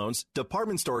 signature loans,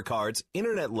 department store cards,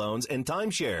 internet loans, and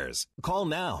timeshares. Call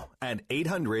now at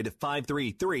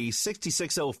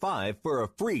 800-533-6605 for a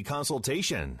free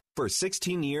consultation. For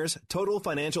 16 years, Total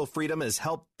Financial Freedom has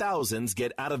helped thousands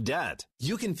get out of debt.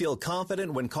 You can feel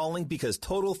confident when calling because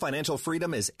Total Financial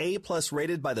Freedom is A+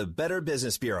 rated by the Better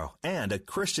Business Bureau and a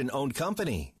Christian-owned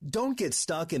company. Don't get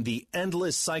stuck in the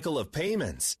endless cycle of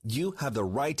payments. You have the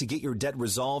right to get your debt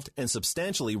resolved and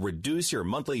substantially reduce your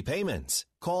monthly payments.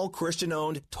 Call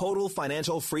Christian-owned Total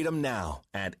Financial Freedom now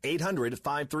at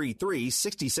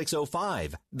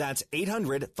 800-533-6605. That's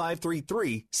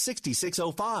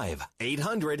 800-533-6605.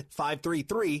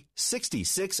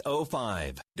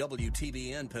 800-533-6605.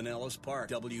 WTBN Pinellas Park,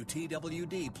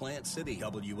 WTWD Plant City,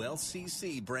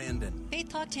 WLCC Brandon. Faith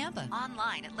Talk Tampa.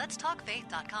 Online at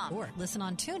letstalkfaith.com or listen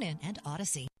on TuneIn and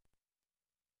Odyssey.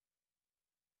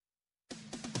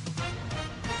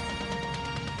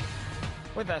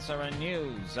 With SRN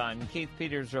News, I'm Keith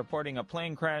Peters reporting a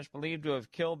plane crash believed to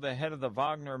have killed the head of the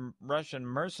Wagner Russian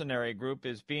mercenary group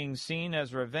is being seen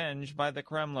as revenge by the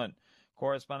Kremlin.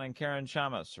 Correspondent Karen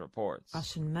Chamas reports.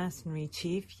 Russian mercenary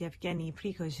chief Yevgeny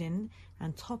Prigozhin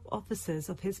and top officers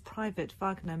of his private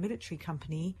Wagner military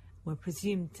company were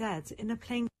presumed dead in a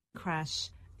plane crash.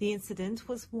 The incident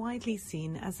was widely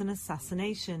seen as an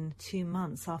assassination 2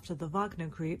 months after the Wagner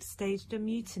Group staged a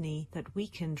mutiny that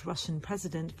weakened Russian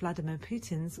President Vladimir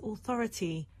Putin's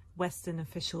authority. Western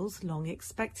officials long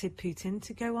expected Putin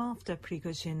to go after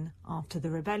Prigozhin after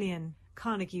the rebellion.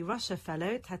 Carnegie Russia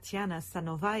fellow Tatiana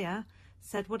Stanovaya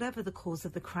said whatever the cause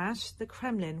of the crash, the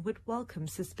Kremlin would welcome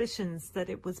suspicions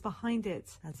that it was behind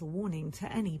it as a warning to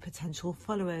any potential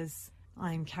followers.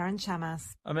 I'm Karen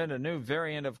Chamas. Amid a new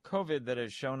variant of COVID that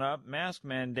has shown up, mask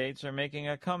mandates are making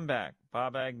a comeback.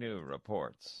 Bob Agnew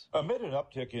reports. Amid an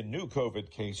uptick in new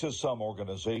COVID cases, some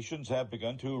organizations have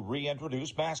begun to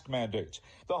reintroduce mask mandates.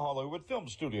 The Hollywood film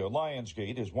studio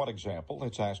Lionsgate is one example.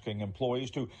 It's asking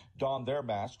employees to don their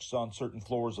masks on certain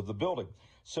floors of the building.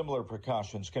 Similar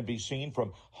precautions can be seen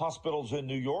from hospitals in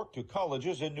New York to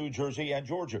colleges in New Jersey and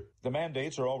Georgia. The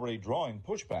mandates are already drawing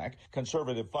pushback.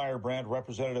 Conservative firebrand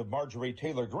Representative Marjorie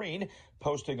Taylor Greene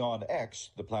posting on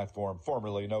X, the platform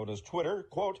formerly known as Twitter,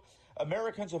 quote,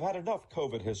 "Americans have had enough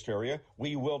COVID hysteria.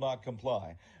 We will not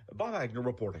comply." Bob Agnew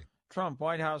reporting. Trump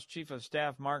White House Chief of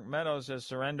Staff Mark Meadows has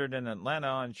surrendered in Atlanta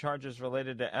on charges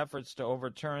related to efforts to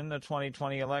overturn the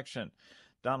 2020 election.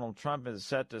 Donald Trump is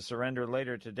set to surrender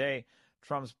later today.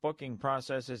 Trump's booking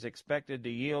process is expected to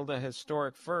yield a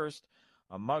historic first,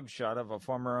 a mugshot of a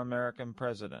former American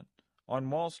president.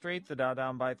 On Wall Street, the Dow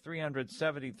down by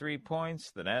 373 points,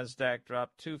 the Nasdaq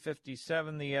dropped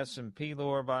 257, the S&P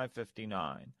lower by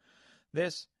 59.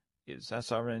 This is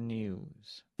SRN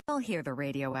News. You'll hear the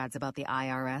radio ads about the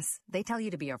IRS. They tell you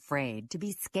to be afraid, to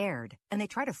be scared, and they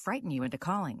try to frighten you into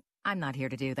calling. I'm not here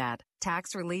to do that.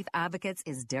 Tax Relief Advocates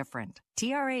is different.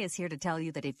 TRA is here to tell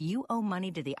you that if you owe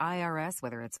money to the IRS,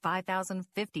 whether it's $5,000,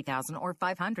 $50,000, or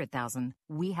 $500,000,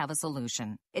 we have a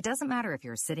solution. It doesn't matter if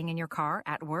you're sitting in your car,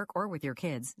 at work, or with your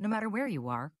kids. No matter where you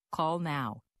are, call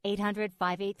now.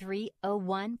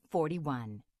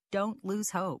 800-583-0141. Don't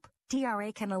lose hope.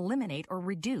 TRA can eliminate or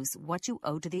reduce what you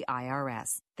owe to the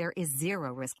IRS. There is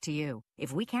zero risk to you.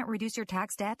 If we can't reduce your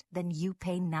tax debt, then you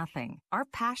pay nothing. Our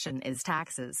passion is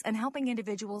taxes and helping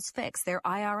individuals fix their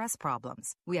IRS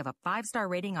problems. We have a 5-star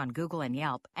rating on Google and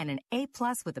Yelp and an A+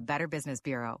 with the Better Business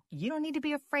Bureau. You don't need to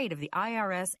be afraid of the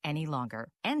IRS any longer.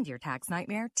 End your tax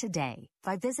nightmare today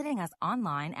by visiting us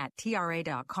online at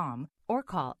TRA.com or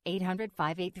call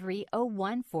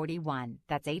 800-583-0141.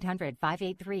 That's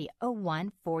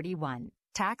 800-583-0141.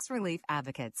 Tax Relief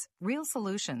Advocates. Real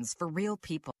solutions for real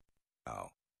people.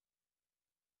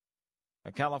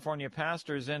 A California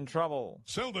pastor is in trouble.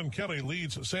 Sheldon Kelly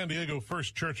leads San Diego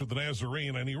First Church of the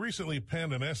Nazarene, and he recently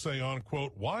penned an essay on,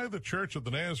 quote, why the Church of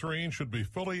the Nazarene should be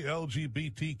fully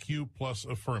LGBTQ plus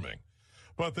affirming.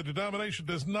 But the denomination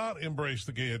does not embrace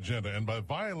the gay agenda, and by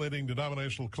violating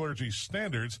denominational clergy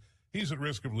standards, he's at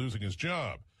risk of losing his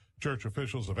job. Church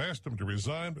officials have asked him to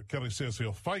resign, but Kelly says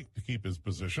he'll fight to keep his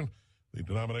position. The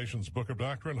denomination's Book of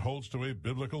Doctrine holds to a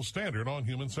biblical standard on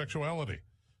human sexuality.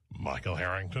 Michael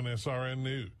Harrington, SRN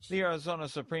News. The Arizona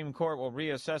Supreme Court will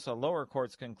reassess a lower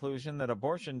court's conclusion that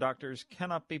abortion doctors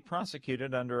cannot be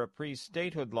prosecuted under a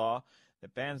pre-statehood law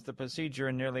that bans the procedure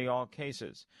in nearly all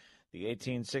cases. The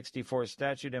 1864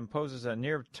 statute imposes a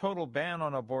near-total ban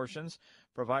on abortions,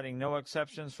 providing no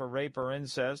exceptions for rape or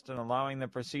incest and allowing the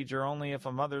procedure only if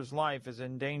a mother's life is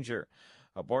in danger.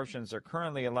 Abortions are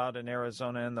currently allowed in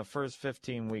Arizona in the first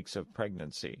 15 weeks of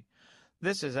pregnancy.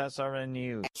 This is SRN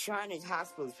News. At Shriners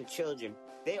Hospitals for Children,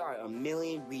 there are a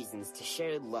million reasons to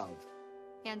share love.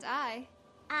 And I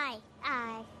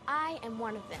am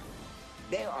one of them.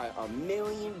 There are a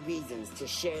million reasons to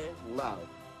share love,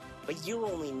 but you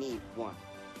only need one.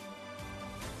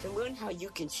 To learn how you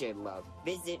can share love,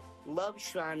 visit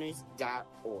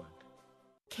loveshriners.org.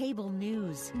 Cable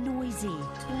news, noisy,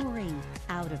 boring,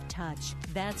 out of touch.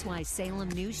 That's why Salem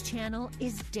News Channel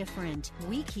is different.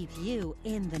 We keep you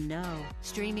in the know.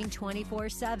 Streaming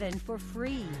 24/7 for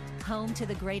free. Home to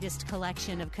the greatest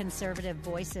collection of conservative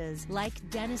voices like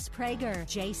Dennis Prager,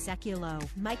 Jay Sekulow,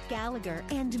 Mike Gallagher,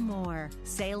 and more.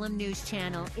 Salem News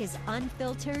Channel is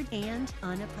unfiltered and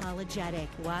unapologetic.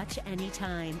 Watch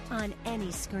anytime, on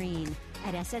any screen.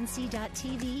 At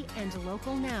snc.tv and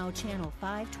Local Now Channel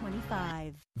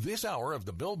 525. This hour of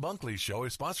the Bill Bunkley Show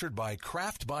is sponsored by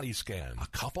Kraft Body Scan. A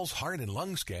couple's heart and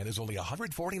lung scan is only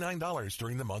 $149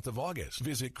 during the month of August.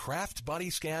 Visit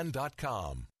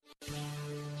craftbodyscan.com.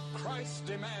 Christ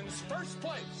demands first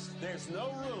place. There's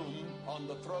no room on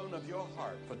the throne of your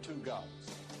heart for two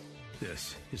gods.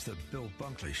 This is the Bill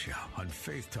Bunkley Show on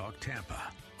Faith Talk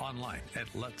Tampa. Online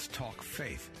at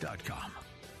letstalkfaith.com.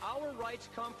 Our rights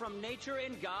come from nature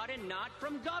and God and not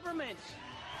from government.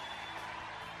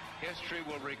 History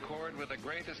will record with the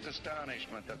greatest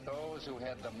astonishment that those who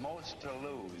had the most to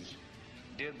lose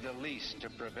did the least to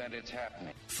prevent its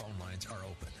happening. Phone lines are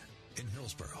open. In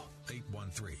Hillsborough,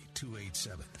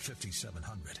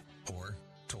 813-287-5700 or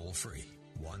toll free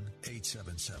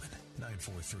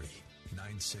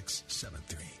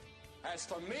 1-877-943-9673. As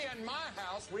for me and my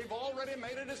house, we've already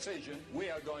made a decision. We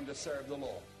are going to serve the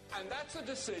Lord. And that's a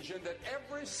decision that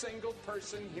every single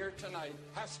person here tonight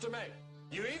has to make.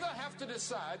 You either have to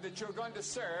decide that you're going to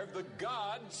serve the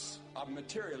gods of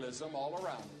materialism all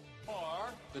around you,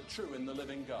 or the true and the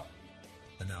living God.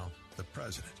 And now, the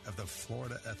president of the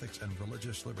Florida Ethics and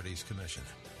Religious Liberties Commission.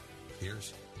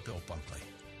 Here's Bill Bunkley.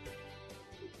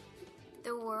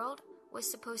 The world was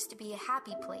supposed to be a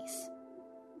happy place.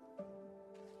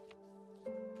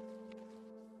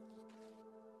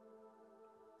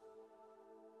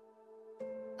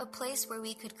 A place where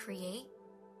we could create,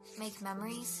 make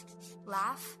memories,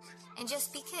 laugh, and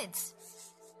just be kids.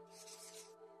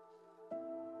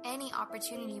 Any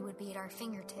opportunity would be at our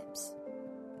fingertips.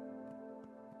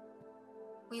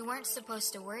 We weren't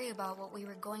supposed to worry about what we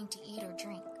were going to eat or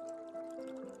drink.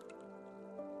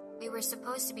 We were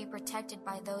supposed to be protected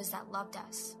by those that loved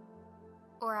us.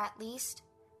 Or at least,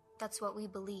 that's what we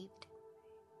believed.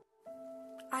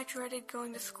 I dreaded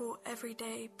going to school every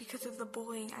day because of the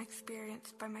bullying I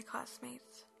experienced by my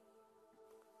classmates.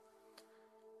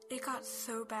 It got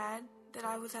so bad that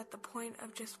I was at the point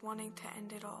of just wanting to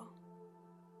end it all.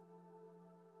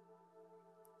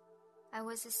 I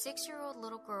was a 6-year-old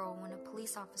little girl when a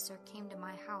police officer came to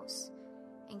my house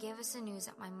and gave us the news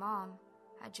that my mom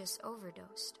had just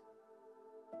overdosed.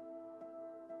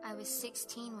 I was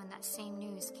 16 when that same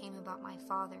news came about my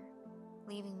father,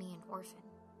 leaving me an orphan.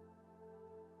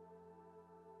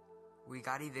 We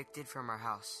got evicted from our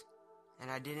house, and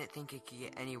I didn't think it could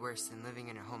get any worse than living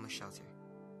in a homeless shelter.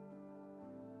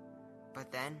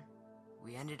 But then,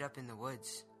 we ended up in the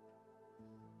woods.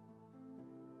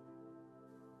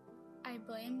 I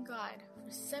blame God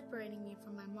for separating me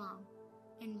from my mom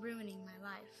and ruining my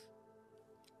life.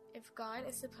 If God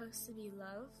is supposed to be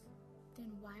love,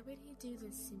 then why would he do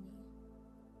this to me?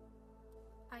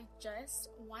 I just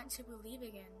want to believe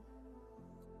again.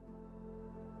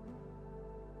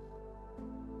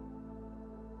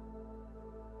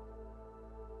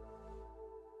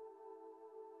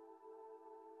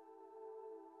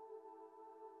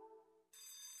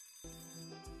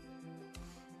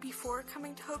 Before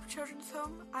coming to Hope Children's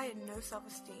Home, I had no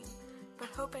self-esteem, but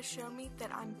Hope has shown me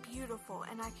that I'm beautiful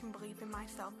and I can believe in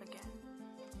myself again.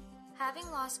 Having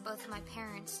lost both my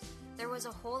parents, there was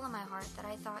a hole in my heart that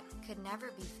I thought could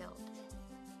never be filled.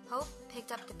 Hope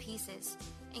picked up the pieces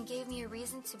and gave me a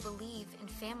reason to believe in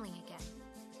family again.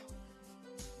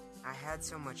 I had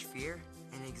so much fear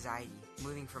and anxiety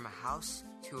moving from a house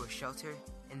to a shelter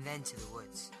and then to the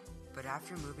woods. But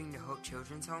after moving to Hope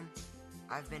Children's Home,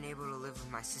 I've been able to live with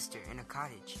my sister in a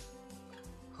cottage.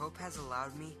 Hope has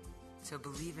allowed me to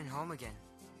believe in home again.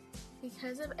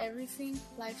 Because of everything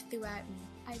life threw at me,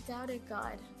 I doubted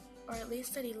God, or at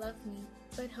least that he loved me.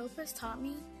 But Hope has taught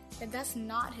me that that's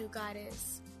not who God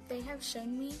is. They have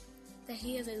shown me that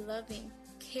he is a loving,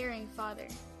 caring Father.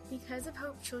 Because of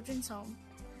Hope Children's Home,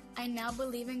 I now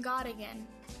believe in God again,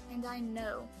 and I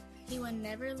know he will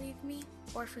never leave me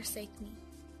or forsake me.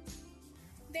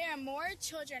 There are more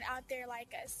children out there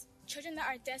like us, children that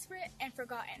are desperate and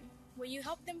forgotten. Will you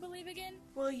help them believe again?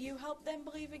 Will you help them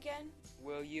believe again?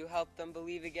 Will you help them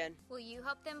believe again? Will you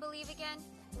help them believe again?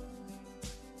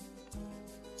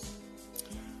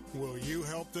 Will you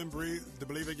help them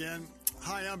believe again?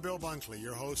 Hi, I'm Bill Bunkley,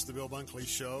 your host of The Bill Bunkley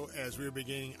Show, as we're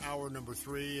beginning hour number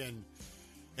 3. And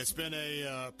It's been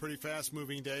a pretty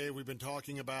fast-moving day. We've been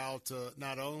talking about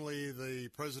not only the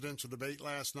presidential debate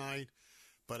last night,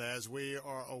 but as we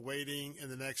are awaiting in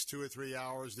the next 2 or 3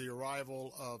 hours the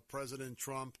arrival of President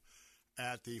Trump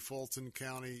at the Fulton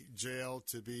County Jail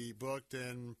to be booked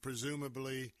and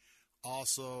presumably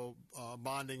also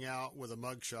bonding out with a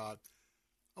mugshot.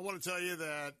 I want to tell you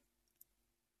that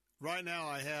right now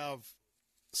I have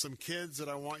some kids that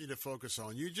I want you to focus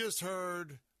on. You just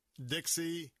heard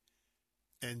Dixie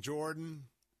and Jordan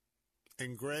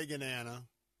and Greg and Anna.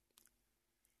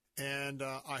 And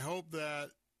I hope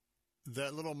that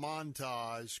little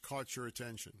montage caught your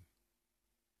attention.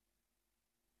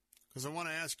 Because I want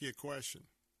to ask you a question.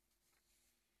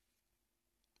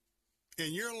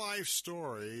 In your life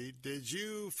story, did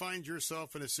you find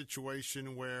yourself in a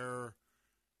situation where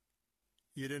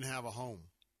you didn't have a home?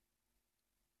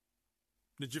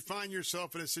 Did you find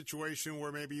yourself in a situation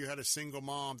where maybe you had a single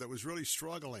mom that was really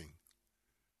struggling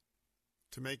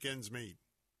to make ends meet?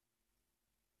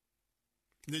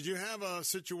 Did you have a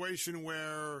situation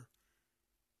where,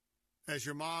 as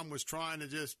your mom was trying to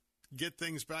just get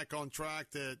things back on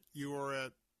track, that you were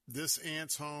at this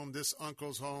aunt's home, this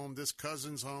uncle's home, this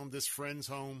cousin's home, this friend's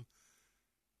home?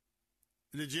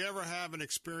 Did you ever have an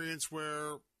experience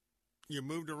where you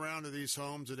moved around to these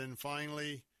homes and then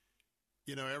finally,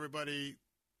 everybody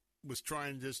was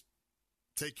trying to just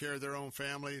take care of their own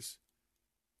families?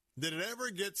 Did it ever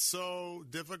get so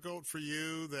difficult for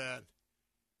you that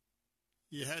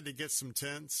you had to get some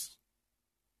tents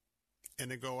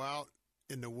and to go out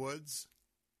in the woods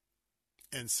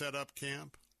and set up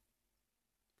camp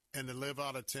and to live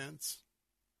out of tents?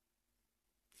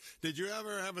 Did you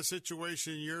ever have a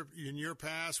situation in your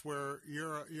past where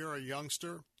you're a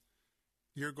youngster,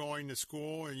 you're going to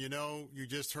school, and you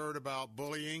just heard about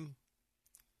bullying,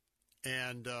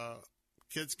 and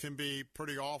kids can be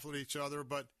pretty awful to each other,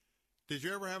 but did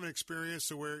you ever have an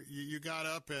experience where you got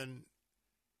up and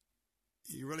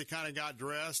you really kind of got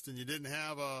dressed and you didn't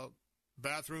have a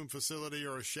bathroom facility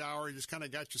or a shower? You just kind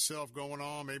of got yourself going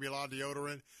on, maybe a lot of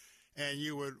deodorant, and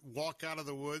you would walk out of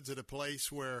the woods at a place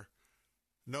where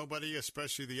nobody,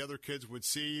 especially the other kids, would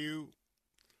see you,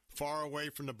 far away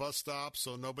from the bus stop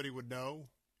so nobody would know?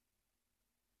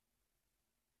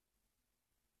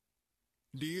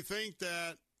 Do you think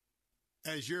that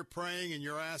as you're praying and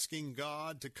you're asking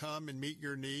God to come and meet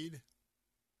your need,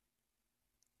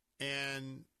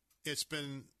 and it's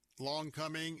been long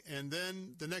coming, and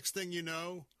then the next thing you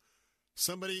know,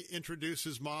 somebody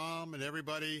introduces mom and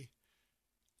everybody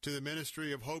to the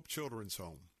ministry of Hope Children's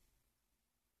Home?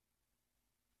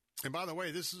 And by the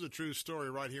way, this is a true story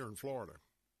right here in Florida.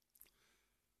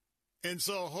 And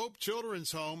so Hope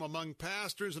Children's Home, among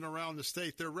pastors and around the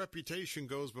state, their reputation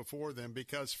goes before them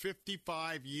because for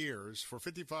 55 years,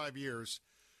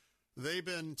 they've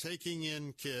been taking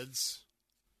in kids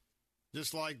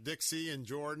just like Dixie and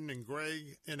Jordan and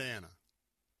Greg and Anna.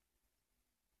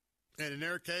 And in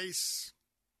their case,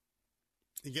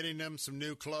 getting them some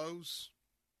new clothes,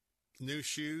 new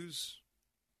shoes,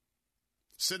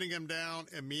 sitting them down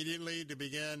immediately to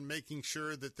begin making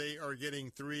sure that they are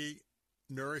getting 3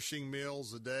 nourishing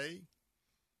meals a day,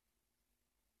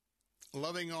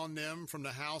 loving on them from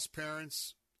the house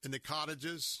parents in the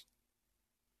cottages,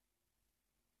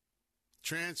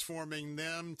 transforming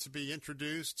them to be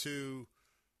introduced to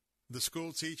the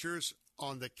school teachers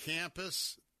on the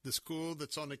campus, the school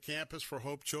that's on the campus for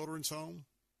Hope Children's Home.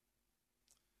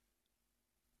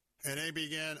 And they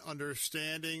began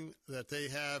understanding that they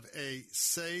have a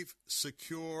safe,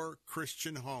 secure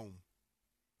Christian home.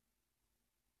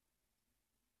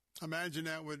 Imagine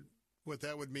what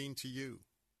that would mean to you.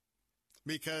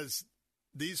 Because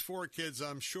these 4 kids,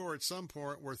 I'm sure, at some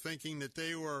point were thinking that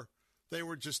they were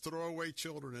just throwaway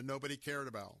children and nobody cared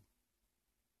about.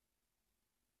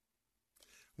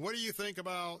 What do you think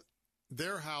about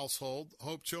their household,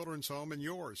 Hope Children's Home, and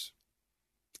yours?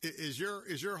 Is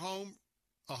your home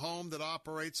a home that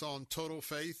operates on total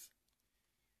faith?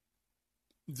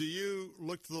 Do you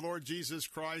look to the Lord Jesus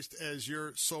Christ as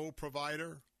your sole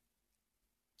provider?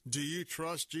 Do you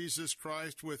trust Jesus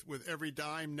Christ with every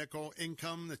dime, nickel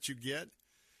income that you get,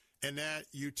 and that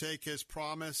you take his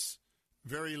promise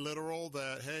very literal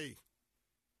that, hey,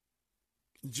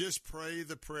 just pray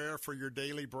the prayer for your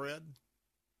daily bread?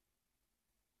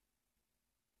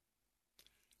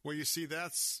 Well, you see,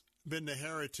 that's been the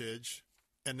heritage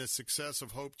and the success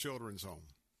of Hope Children's Home.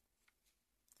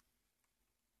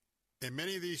 And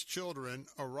many of these children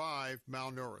arrive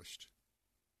malnourished.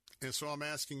 And so I'm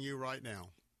asking you right now,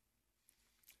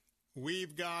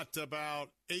 we've got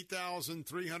about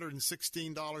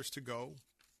 $8,316 to go.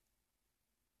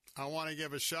 I want to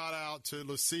give a shout out to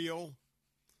Lucille,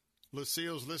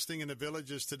 Lucille's listening in the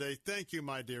Villages today. Thank you,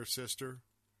 my dear sister.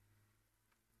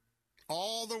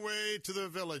 All the way to the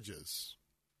Villages.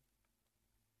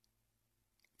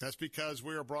 That's because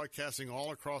we are broadcasting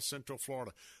all across Central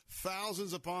Florida.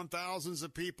 Thousands upon thousands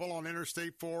of people on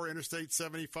Interstate 4, Interstate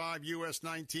 75, US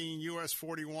 19, US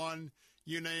 41,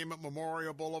 you name it,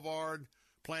 Memorial Boulevard,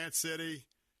 Plant City,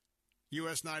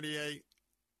 US 98.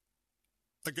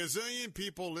 A gazillion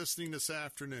people listening this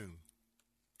afternoon.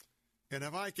 And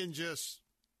if I can just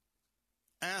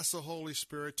ask the Holy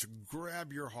Spirit to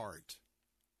grab your heart,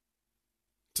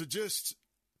 to just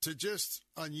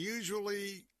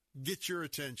unusually get your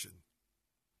attention,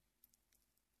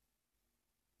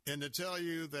 and to tell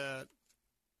you that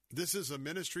this is a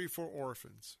ministry for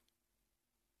orphans.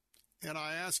 And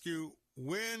I ask you,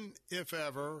 when, if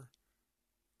ever,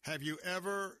 have you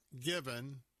ever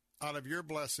given out of your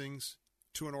blessings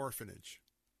to an orphanage?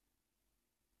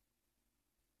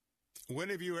 When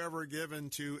have you ever given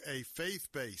to a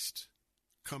faith-based,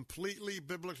 completely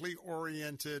biblically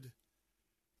oriented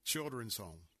children's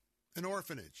home, an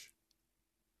orphanage?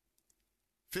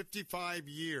 55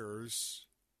 years,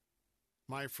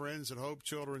 my friends at Hope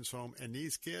Children's Home, and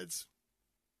these kids,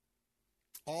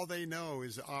 all they know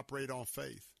is to operate on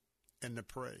faith and to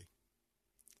pray.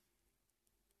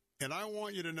 And I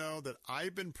want you to know that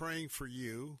I've been praying for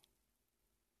you.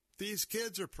 These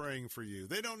kids are praying for you.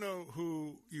 They don't know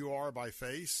who you are by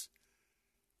face,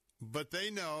 but they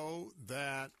know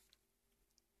that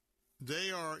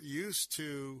they are used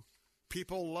to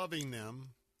people loving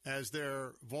them as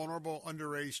their vulnerable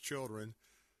underage children.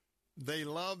 They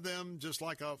love them just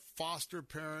like a foster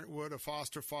parent would, a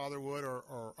foster father would,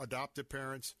 or adoptive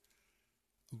parents.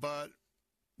 But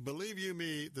believe you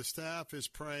me, the staff is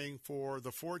praying for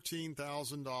the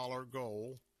 $14,000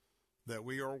 goal that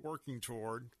we are working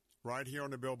toward right here on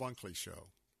the Bill Bunkley Show.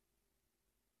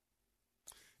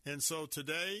 And so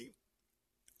today,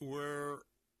 we're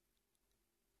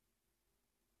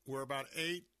about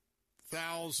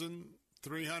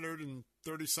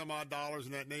 $8,330 some odd dollars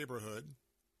in that neighborhood.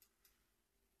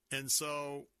 And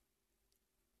so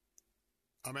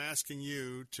I'm asking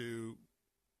you to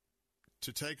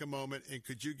take a moment, and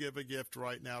could you give a gift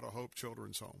right now to Hope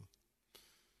Children's Home?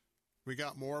 We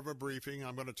got more of a briefing.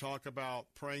 I'm going to talk about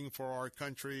praying for our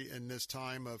country in this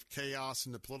time of chaos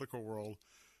in the political world.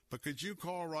 But could you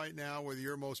call right now with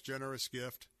your most generous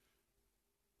gift?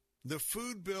 The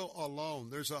food bill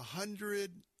alone, there's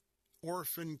 100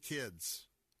 orphan kids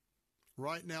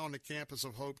right now on the campus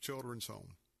of Hope Children's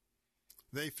Home.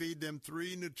 They feed them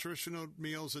 3 nutritional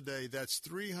meals a day. That's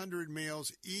 300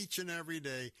 meals each and every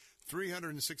day,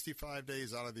 365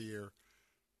 days out of the year.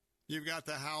 You've got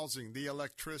the housing, the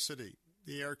electricity,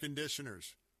 the air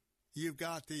conditioners. You've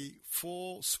got the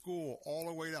full school all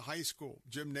the way to high school,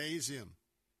 gymnasium,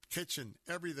 kitchen,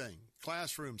 everything,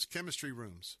 classrooms, chemistry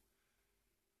rooms.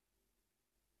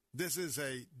 This is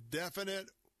a definite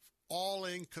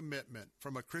all-in commitment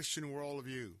from a Christian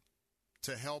worldview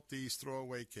to help these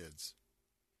throwaway kids.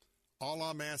 All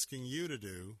I'm asking you to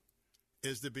do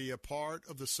is to be a part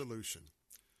of the solution.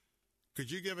 Could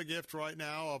you give a gift right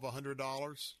now of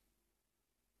 $100?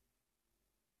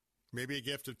 Maybe a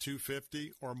gift of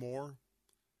 $250 or more?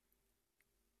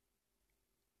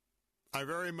 I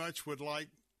very much would like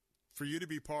for you to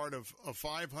be part of a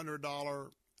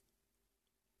 $500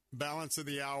 balance of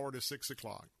the hour to 6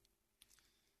 o'clock.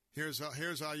 Here's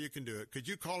how you can do it. Could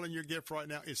you call in your gift right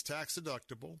now? It's tax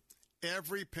deductible.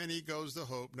 Every penny goes to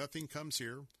Hope. Nothing comes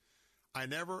here. I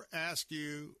never ask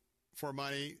you for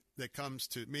money that comes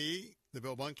to me, the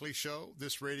Bill Bunkley Show,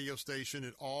 this radio station.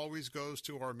 It always goes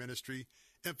to our ministry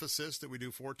emphasis that we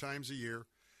do 4 times a year.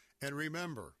 And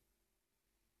remember,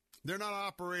 they're not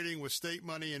operating with state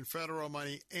money and federal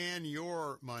money and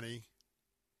your money.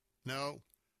 No,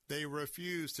 they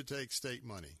refuse to take state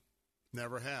money.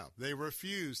 Never have. They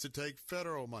refuse to take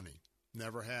federal money.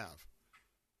 Never have.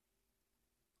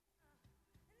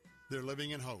 They're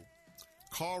living in hope.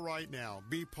 Call right now.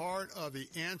 Be part of the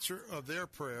answer of their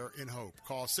prayer in hope.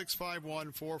 Call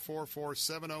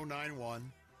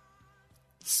 651-444-7091.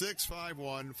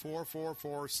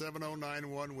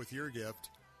 651-444-7091 with your gift.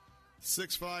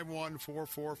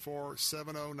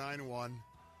 651-444-7091.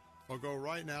 Or go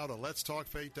right now to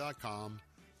letstalkfaith.com.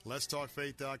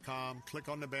 letstalkfaith.com. Click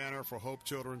on the banner for Hope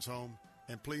Children's Home,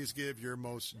 and please give your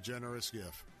most generous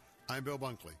gift. I'm Bill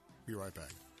Bunkley. Be right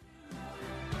back.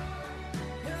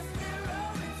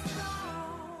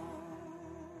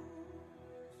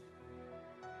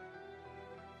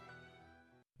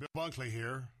 Bill Bunkley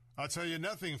here. I'll tell you,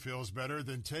 nothing feels better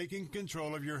than taking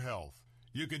control of your health.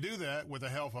 You can do that with the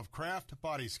help of Kraft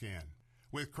Body Scan.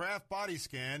 With Kraft Body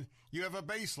Scan, you have a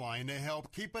baseline to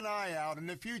help keep an eye out in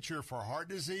the future for heart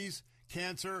disease,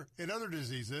 cancer, and other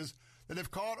diseases that,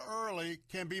 if caught early,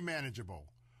 can be manageable.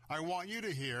 I want you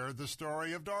to hear the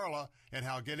story of Darla and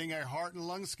how getting a heart and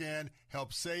lung scan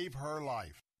helped save her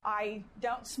life. I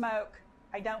don't smoke.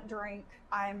 I don't drink.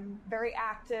 I'm very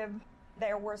active.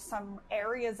 There were some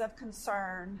areas of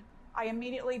concern. I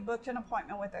immediately booked an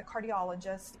appointment with a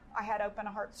cardiologist. I had open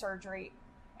heart surgery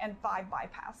and 5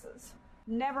 bypasses.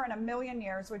 Never in a million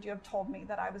years would you have told me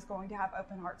that I was going to have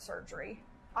open heart surgery.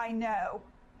 I know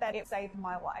that it saved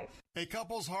my life. A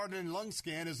couple's heart and lung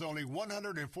scan is only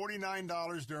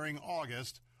 $149 during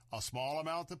August, a small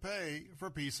amount to pay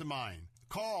for peace of mind.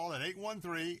 Call at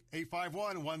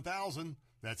 813-851-1000.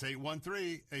 That's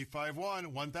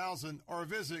 813-851-1000 or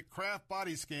visit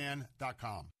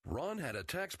craftbodyscan.com. Ron had a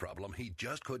tax problem he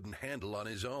just couldn't handle on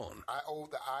his own. I owed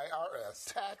the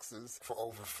IRS taxes for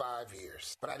over 5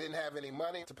 years, but I didn't have any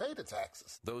money to pay the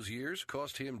taxes. Those years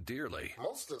cost him dearly.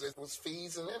 Most of it was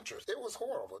fees and interest. It was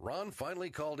horrible. Ron finally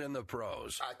called in the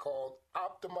pros. I called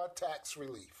Optima Tax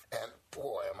Relief, and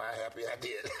boy, am I happy I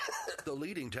did. The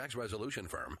leading tax resolution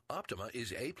firm, Optima,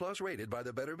 is A-plus rated by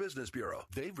the Better Business Bureau.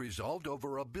 They've resolved over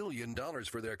 $1 billion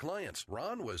for their clients.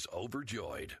 Ron was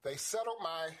overjoyed. They settled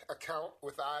my account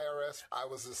with IRS. I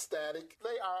was ecstatic.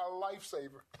 They are a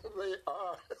lifesaver. They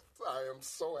are. I am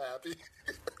so happy.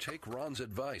 Take Ron's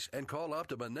advice and call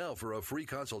Optima now for a free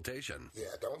consultation.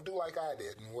 Yeah, don't do like I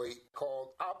did and wait.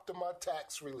 Call Optima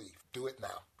Tax Relief. Do it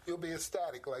now. You'll be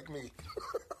ecstatic like me.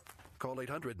 Call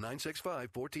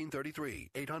 800-965-1433.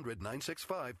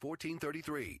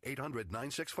 800-965-1433.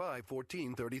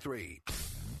 800-965-1433.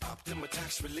 Optima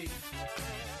Tax Relief.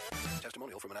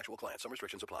 Testimonial from an actual client. Some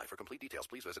restrictions apply. For complete details,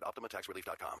 please visit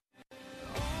OptimaTaxRelief.com.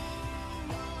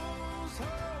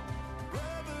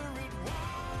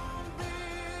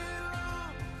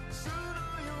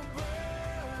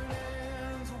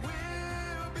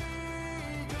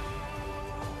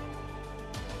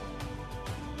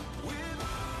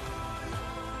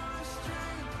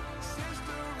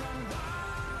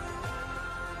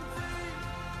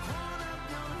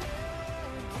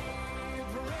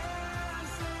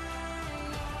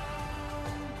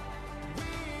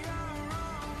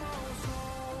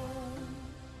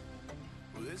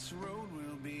 This road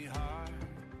will be hard,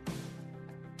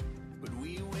 but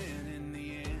we win in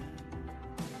the end.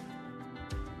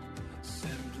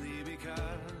 Simply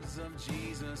because of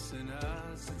Jesus in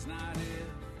us, it's not if,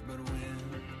 but when.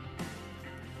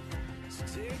 So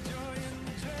take joy in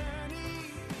the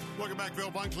journey. Welcome back, Bill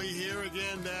Bunkley here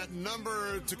again. That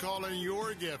number to call in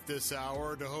your gift this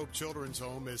hour to Hope Children's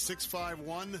Home is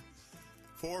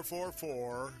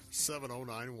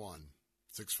 651-444-7091.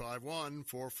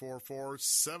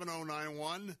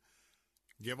 651-444-7091.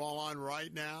 Give online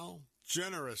right now,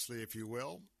 generously if you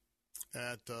will,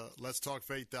 at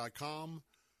letstalkfaith.com,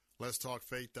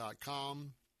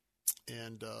 letstalkfaith.com,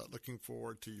 and looking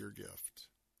forward to your gift.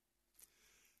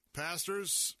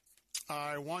 Pastors,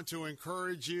 I want to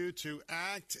encourage you to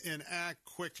act and act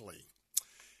quickly.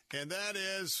 And that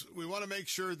is, we want to make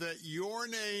sure that your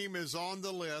name is on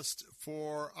the list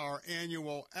for our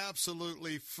annual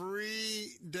absolutely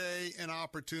free day and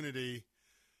opportunity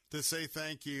to say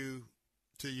thank you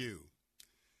to you.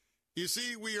 You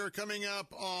see, we are coming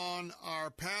up on our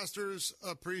Pastor's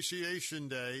Appreciation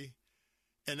Day,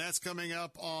 and that's coming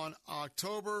up on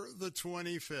October the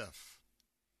 25th.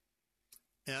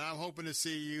 And I'm hoping to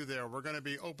see you there. We're going to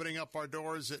be opening up our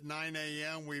doors at 9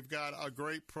 a.m. We've got a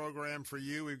great program for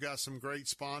you. We've got some great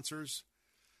sponsors.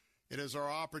 It is our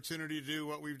opportunity to do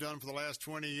what we've done for the last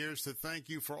 20 years, to thank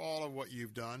you for all of what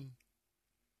you've done.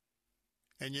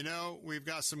 And, you know, we've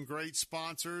got some great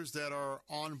sponsors that are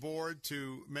on board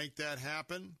to make that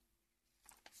happen.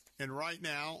 And right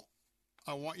now,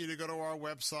 I want you to go to our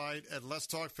website at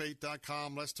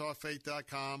letstalkfaith.com,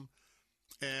 letstalkfaith.com.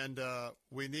 And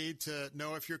we need to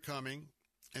know if you're coming.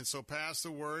 And so pass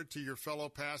the word to your fellow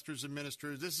pastors and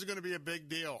ministers. This is going to be a big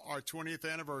deal, our 20th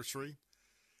anniversary.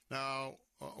 Now,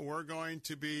 we're going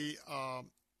to be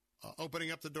opening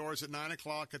up the doors at 9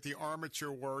 o'clock at the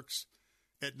Armature Works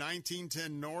at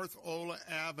 1910 North Ola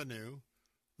Avenue.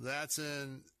 That's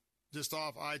in just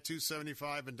off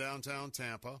I-275 in downtown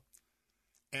Tampa.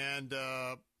 And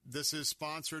this is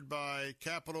sponsored by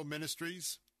Capital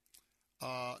Ministries.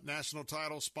 National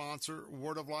title sponsor,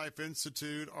 Word of Life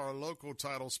Institute, our local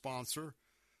title sponsor,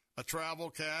 Travel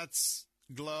Cats,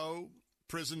 Glow,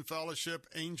 Prison Fellowship,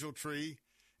 Angel Tree,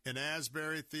 and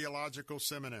Asbury Theological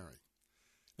Seminary.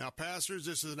 Now, pastors,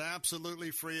 this is an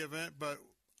absolutely free event, but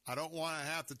I don't want to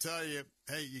have to tell you,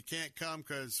 hey, you can't come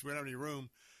because we don't have any room.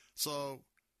 So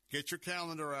get your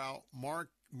calendar out,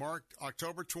 mark mark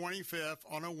October 25th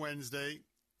on a Wednesday.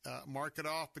 Mark it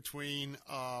off between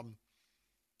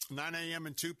 9 a.m.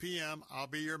 and 2 p.m. I'll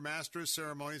be your master of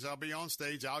ceremonies. I'll be on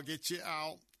stage. I'll get you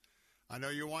out. I know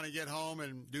you want to get home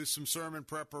and do some sermon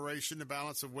preparation, the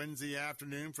balance of Wednesday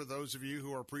afternoon for those of you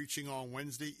who are preaching on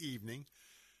Wednesday evening.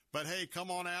 But, hey, come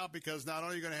on out, because not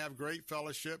only are you going to have great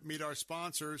fellowship, meet our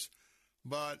sponsors,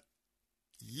 but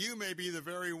you may be the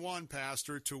very one,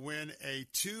 Pastor, to win a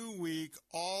 2-week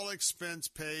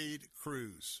all-expense-paid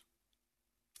cruise.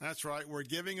 That's right. We're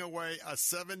giving away a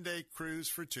 7-day cruise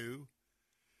for 2.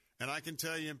 And I can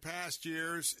tell you in past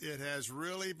years, it has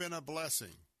really been a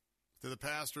blessing to the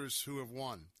pastors who have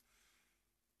won.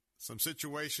 Some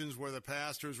situations where the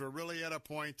pastors were really at a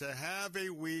point to have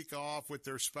a week off with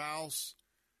their spouse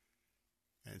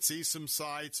and see some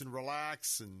sights and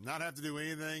relax and not have to do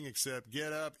anything except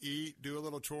get up, eat, do a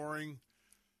little touring,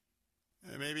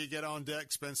 and maybe get on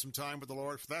deck, spend some time with the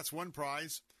Lord. That's one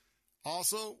prize.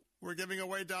 Also, we're giving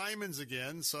away diamonds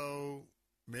again, so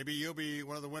maybe you'll be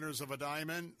one of the winners of a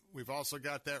diamond. We've also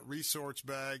got that resource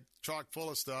bag chock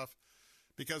full of stuff,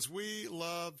 because we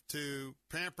love to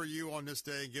pamper you on this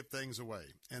day and give things away.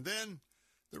 And then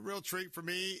the real treat for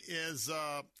me is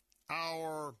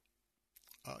our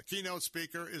keynote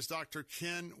speaker is Dr.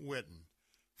 Ken Whitten,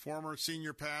 former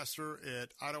senior pastor at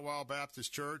Idlewild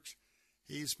Baptist Church.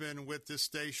 He's been with this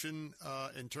station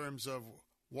in terms of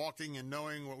walking and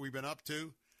knowing what we've been up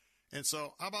to. And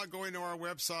so how about going to our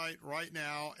website right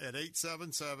now at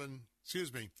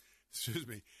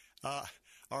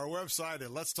our website at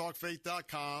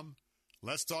letstalkfaith.com,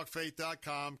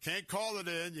 letstalkfaith.com. Can't call it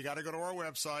in. You got to go to our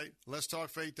website,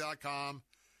 letstalkfaith.com,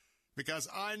 because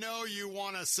I know you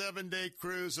want a 7-day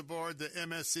cruise aboard the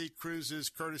MSC Cruises,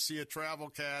 courtesy of Travel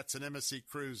Cats and MSC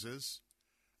Cruises.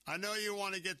 I know you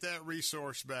want to get that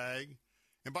resource bag.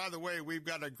 And by the way, we've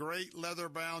got a great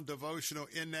leather-bound devotional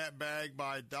in that bag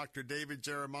by Dr. David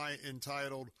Jeremiah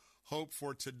entitled Hope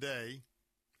for Today.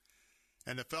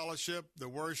 And the fellowship, the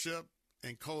worship,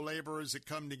 and co-laborers that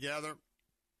come together.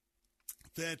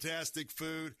 Fantastic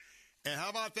food. And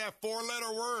how about that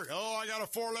 4-letter word? Oh, I got a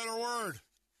 4-letter word.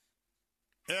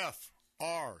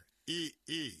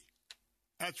 F-R-E-E.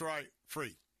 That's right,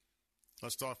 free.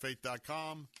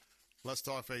 Let'sTalkFaith.com.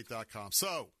 Let'sTalkFaith.com.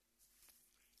 So,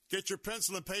 get your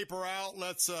pencil and paper out.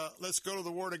 Let's go to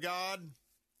the Word of God.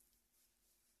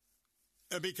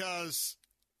 Because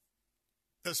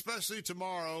especially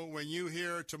tomorrow, when you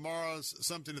hear tomorrow's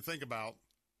something to think about,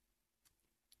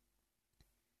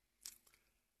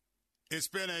 it's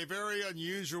been a very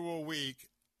unusual week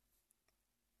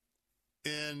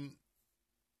in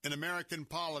American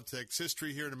politics,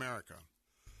 history here in America.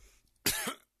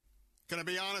 Can I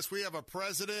be honest? We have a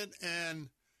president and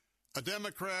a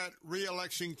Democrat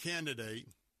re-election candidate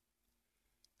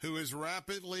who is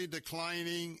rapidly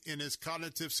declining in his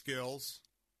cognitive skills.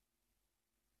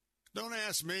 Don't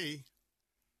ask me.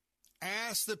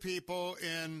 Ask the people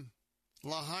in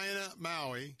Lahaina,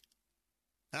 Maui.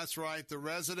 That's right, the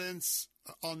residents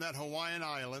on that Hawaiian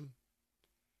island,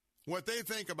 what they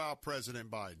think about President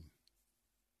Biden.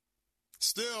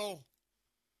 Still,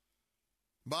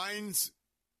 Biden's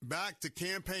back to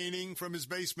campaigning from his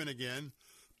basement again,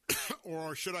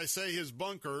 or should I say his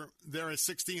bunker, there at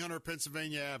 1600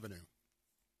 Pennsylvania Avenue.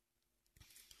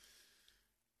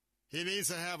 He needs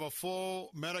to have a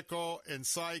full medical and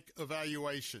psych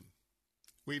evaluation.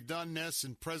 We've done this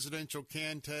in presidential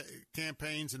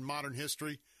campaigns in modern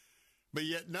history, but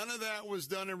yet none of that was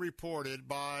done and reported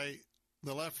by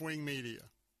the left-wing media.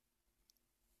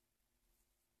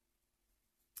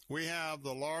 We have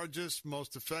the largest,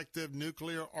 most effective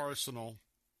nuclear arsenal,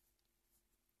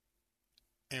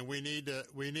 and we need to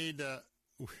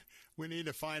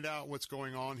find out what's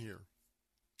going on here.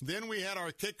 Then we had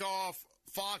our kickoff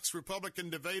Fox Republican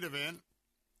debate event.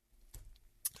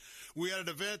 We had an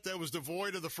event that was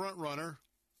devoid of the front runner,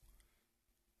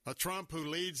 a Trump who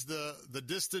leads the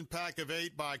distant pack of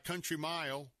 8 by a country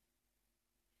mile.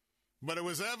 But it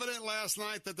was evident last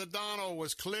night that the Donald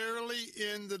was clearly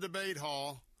in the debate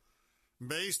hall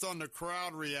based on the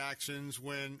crowd reactions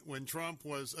when Trump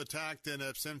was attacked in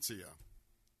absentia.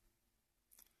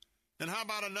 And how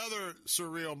about another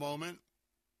surreal moment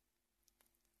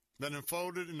that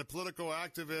unfolded in the political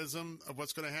activism of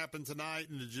what's going to happen tonight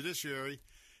in the judiciary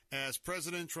as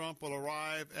President Trump will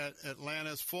arrive at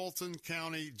Atlanta's Fulton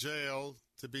County Jail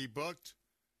to be booked,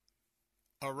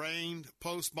 arraigned,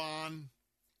 post-bond,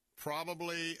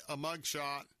 probably a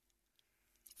mugshot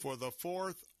for the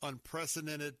 4th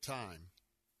unprecedented time.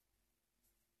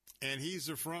 And he's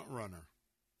the front runner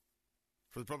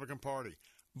for the Republican Party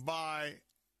by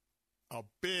a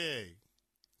big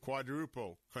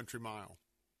quadruple country mile.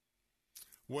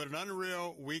 What an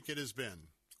unreal week it has been.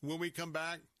 When we come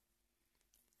back,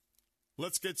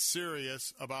 let's get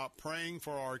serious about praying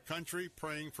for our country,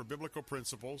 praying for biblical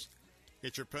principles.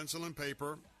 Get your pencil and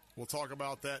paper. We'll talk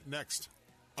about that next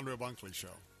on the Bill Bunkley Show.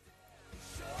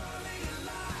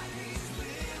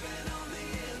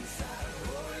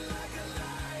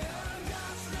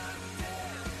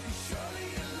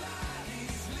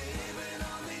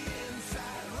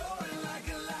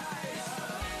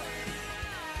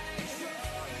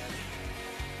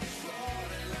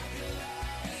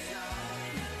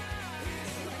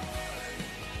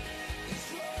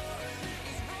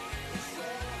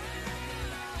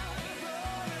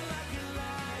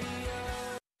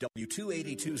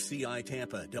 W282CI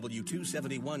Tampa,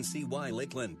 W271CY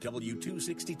Lakeland,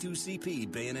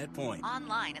 W262CP Bayonet Point.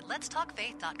 Online at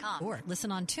letstalkfaith.com or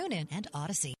listen on TuneIn and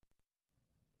Odyssey.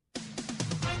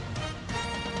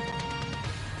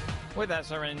 With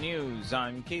SRN News,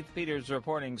 I'm Keith Peters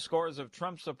reporting scores of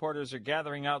Trump supporters are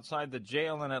gathering outside the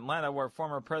jail in Atlanta where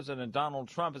former President Donald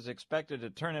Trump is expected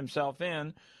to turn himself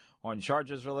in on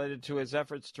charges related to his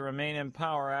efforts to remain in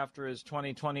power after his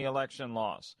 2020 election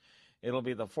loss. It'll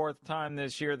be the fourth time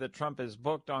this year that Trump is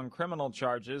booked on criminal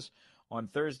charges. On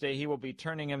Thursday, he will be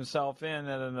turning himself in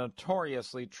at a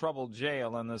notoriously troubled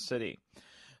jail in the city.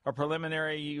 A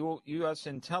preliminary U.S.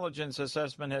 intelligence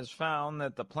assessment has found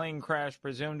that the plane crash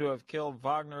presumed to have killed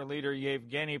Wagner leader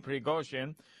Yevgeny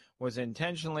Prigozhin was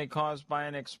intentionally caused by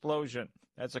an explosion.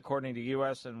 That's according to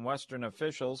U.S. and Western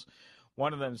officials.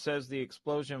 One of them says the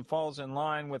explosion falls in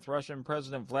line with Russian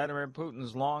President Vladimir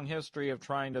Putin's long history of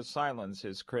trying to silence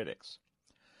his critics.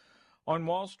 On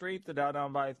Wall Street, the Dow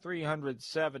down by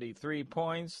 373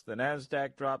 points. The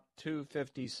Nasdaq dropped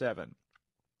 257.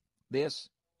 This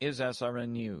is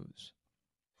SRN News.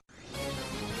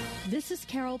 This is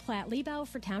Carol Platt-Liebau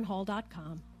for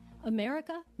townhall.com.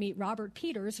 America, meet Robert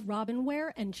Peters, Robin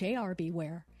Ware, and J.R.B.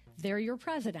 Ware. They're your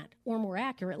president, or more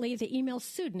accurately, the email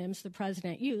pseudonyms the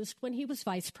president used when he was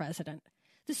vice president.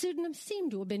 The pseudonyms seem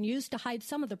to have been used to hide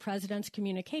some of the president's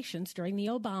communications during the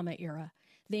Obama era.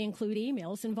 They include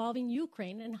emails involving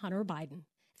Ukraine and Hunter Biden.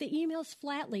 The emails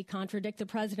flatly contradict the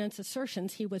president's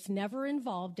assertions he was never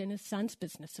involved in his son's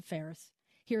business affairs.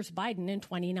 Here's Biden in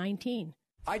 2019.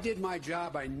 I did my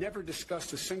job. I never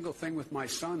discussed a single thing with my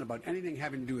son about anything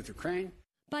having to do with Ukraine.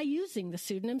 By using the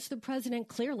pseudonyms, the president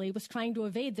clearly was trying to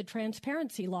evade the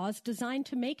transparency laws designed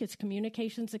to make his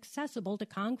communications accessible to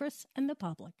Congress and the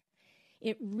public.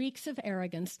 It reeks of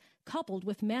arrogance, coupled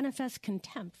with manifest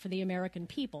contempt for the American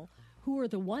people, who are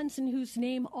the ones in whose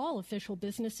name all official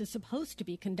business is supposed to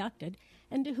be conducted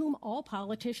and to whom all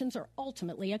politicians are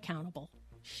ultimately accountable.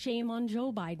 Shame on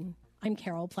Joe Biden. I'm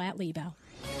Carol Platt-Liebau.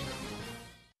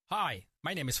 Hi,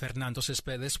 my name is Fernando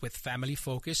Cespedes with Family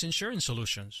Focus Insurance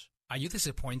Solutions. Are you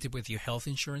disappointed with your health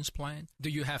insurance plan? Do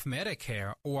you have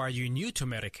Medicare or are you new to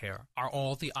Medicare? Are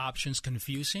all the options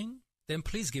confusing? Then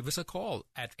please give us a call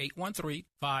at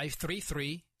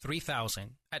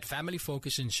 813-533-3000. At Family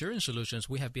Focus Insurance Solutions,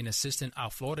 we have been assisting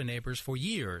our Florida neighbors for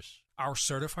years. Our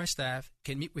certified staff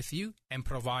can meet with you and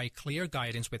provide clear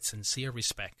guidance with sincere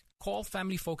respect. Call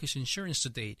Family Focus Insurance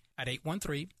today at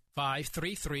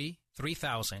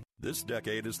 813-533-3000. This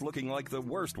decade is looking like the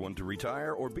worst one to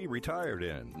retire or be retired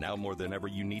in. Now more than ever,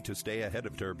 you need to stay ahead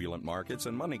of turbulent markets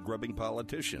and money-grubbing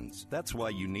politicians. That's why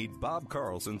you need Bob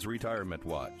Carlson's Retirement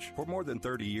Watch. For more than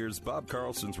 30 years, Bob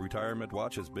Carlson's Retirement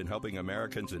Watch has been helping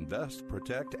Americans invest,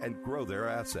 protect, and grow their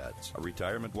assets. A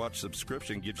Retirement Watch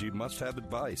subscription gives you must-have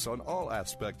advice on all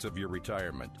aspects of your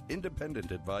retirement. Independent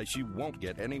advice you won't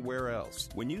get anywhere else.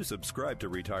 When you subscribe to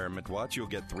Retirement Watch, you'll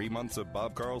get 3 months of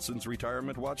Bob Carlson's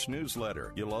Retirement Watch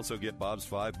newsletter. You'll also get Bob's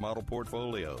 5 model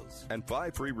portfolios and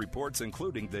 5 free reports,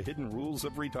 including the hidden rules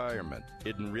of retirement,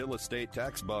 hidden real estate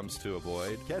tax bumps to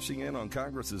avoid, cashing in on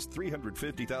Congress's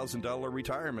 $350,000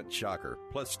 retirement shocker,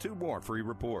 plus 2 more free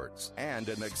reports, and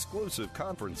an exclusive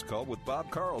conference call with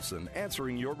Bob Carlson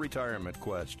answering your retirement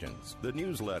questions. The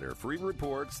newsletter, free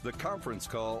reports, the conference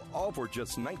call, all for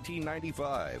just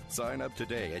 $19.95. Sign up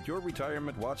today at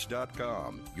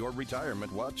yourretirementwatch.com.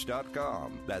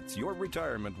 Yourretirementwatch.com. That's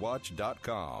yourretirementwatch.com.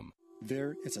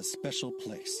 There is a special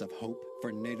place of hope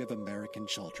for Native American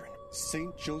children.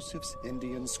 St. Joseph's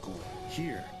Indian School.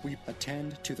 Here, we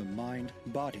attend to the mind,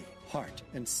 body, heart,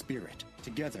 and spirit.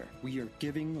 Together, we are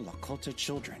giving Lakota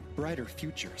children brighter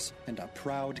futures and a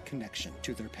proud connection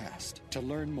to their past. To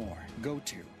learn more, go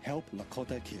to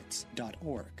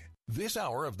helplakotakids.org. This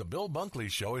hour of the Bill Bunkley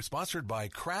Show is sponsored by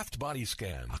Kraft Body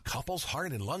Scan. A couple's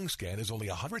heart and lung scan is only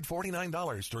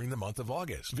 $149 during the month of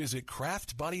August. Visit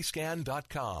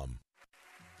craftbodyscan.com.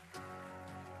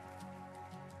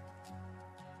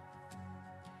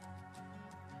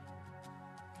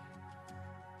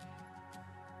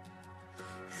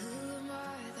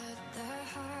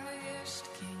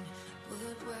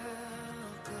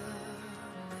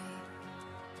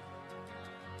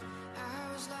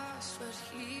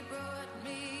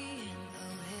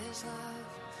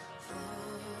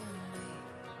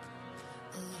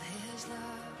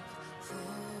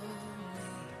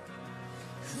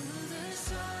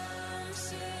 Son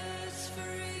sets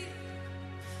free,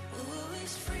 who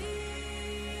is free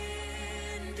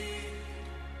indeed.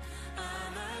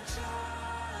 I'm a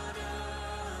child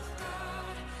of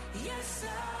God. Yes, I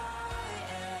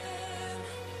am.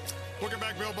 Welcome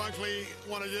back, Bill Bunkley.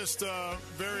 Want to just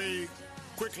very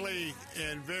quickly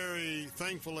and very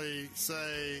thankfully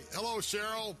say hello,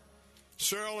 Cheryl.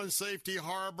 Cheryl in Safety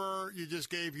Harbor, you just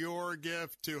gave your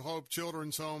gift to Hope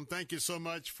Children's Home. Thank you so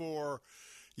much for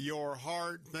your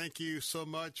heart. Thank you so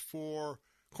much for,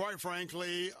 quite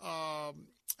frankly,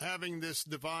 having this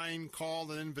divine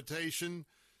call and invitation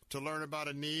to learn about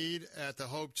a need at the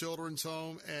Hope Children's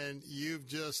Home, and you've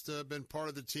just been part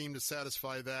of the team to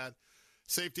satisfy that.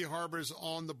 Safety Harbor's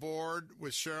on the board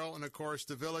with Cheryl, and, of course,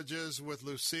 the Villages with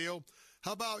Lucille.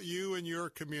 How about you and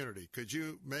your community? Could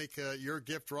you make your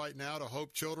gift right now to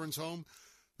Hope Children's Home?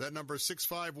 That number is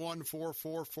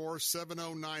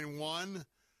 651-444-7091,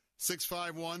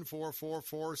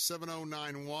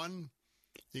 651-444-7091.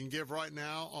 You can give right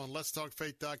now on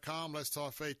letstalkfaith.com,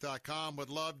 letstalkfaith.com.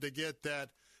 Would love to get that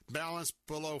balance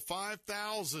below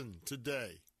 $5,000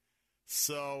 today.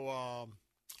 So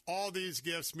all these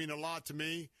gifts mean a lot to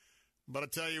me, but I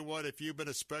tell you what, if you've been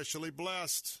especially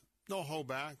blessed, don't hold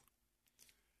back.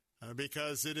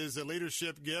 Because it is a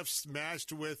leadership gifts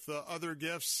matched with other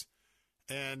gifts,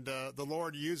 and the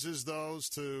Lord uses those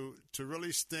to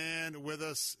really stand with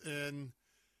us, and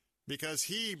because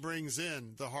He brings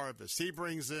in the harvest. He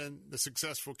brings in the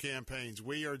successful campaigns.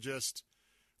 We are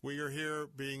here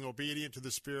being obedient to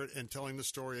the Spirit and telling the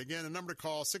story. Again, the number to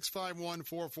call,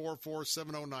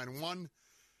 651-444-7091.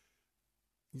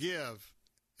 Give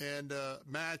and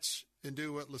match and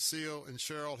do what Lucille and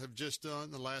Cheryl have just done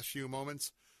in the last few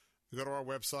moments. Go to our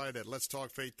website at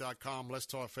letstalkfaith.com,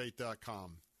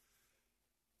 letstalkfaith.com.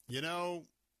 You know,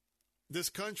 this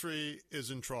country is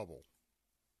in trouble,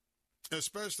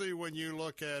 especially when you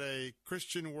look at a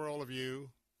Christian worldview.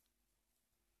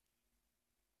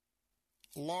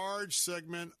 Large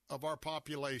segment of our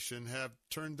population have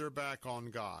turned their back on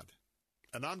God.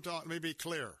 And I'm talking, let me be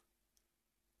clear.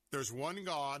 There's one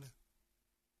God,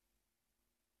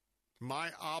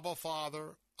 my Abba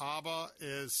Father. Abba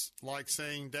is like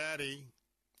saying daddy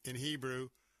in Hebrew.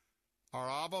 Our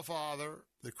Abba Father,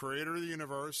 the creator of the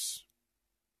universe,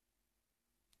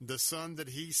 the Son that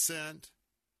He sent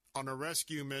on a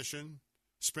rescue mission,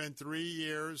 spent 3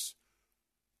 years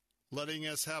letting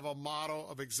us have a model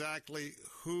of exactly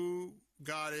who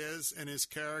God is and His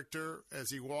character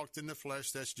as He walked in the flesh.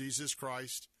 That's Jesus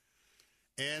Christ.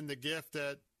 And the gift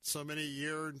that so many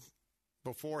years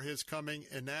before His coming,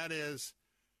 and that is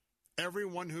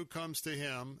everyone who comes to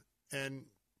Him and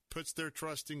puts their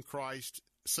trust in Christ,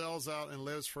 sells out and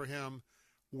lives for Him,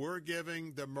 we're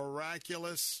giving the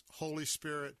miraculous Holy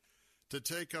Spirit to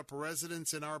take up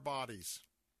residence in our bodies.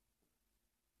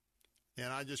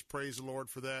 And I just praise the Lord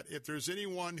for that. If there's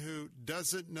anyone who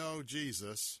doesn't know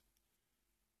Jesus,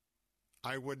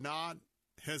 I would not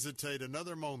hesitate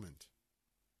another moment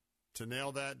to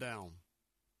nail that down.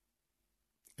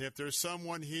 If there's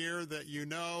someone here that you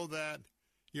know that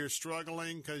you're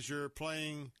struggling because you're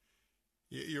playing,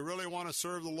 you really want to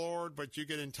serve the Lord, but you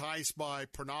get enticed by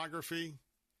pornography,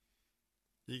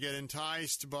 you get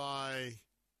enticed by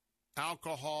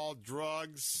alcohol,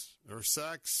 drugs, or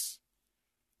sex,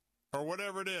 or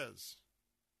whatever it is.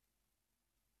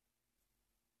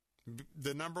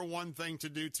 The number one thing to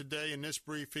do today in this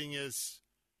briefing is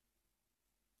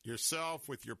yourself,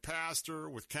 with your pastor,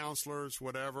 with counselors,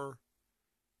 whatever.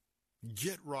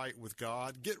 Get right with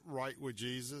God. Get right with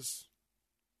Jesus.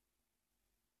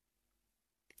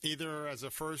 Either as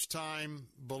a first-time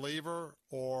believer,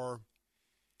 or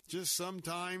just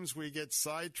sometimes we get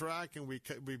sidetracked and we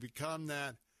become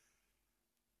that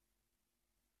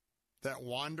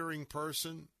wandering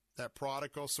person, that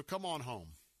prodigal. So come on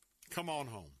home. Come on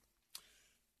home.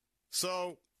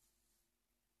 So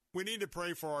we need to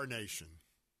pray for our nation.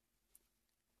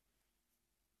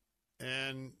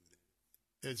 And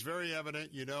it's very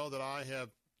evident, you know, that I have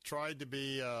tried to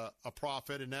be a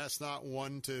prophet, and that's not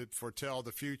one to foretell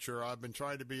the future. I've been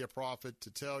trying to be a prophet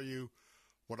to tell you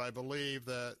what I believe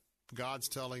that God's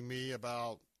telling me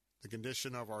about the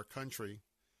condition of our country.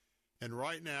 And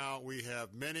right now we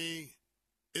have many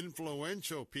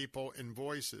influential people and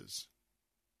voices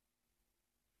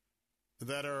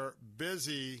that are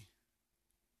busy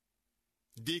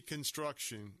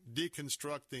deconstructing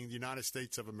the United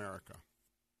States of America,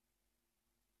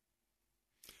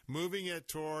 moving it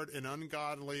toward an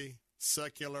ungodly,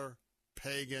 secular,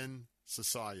 pagan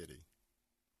society.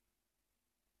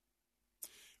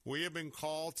 We have been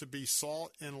called to be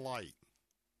salt and light.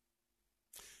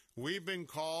 We've been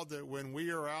called that when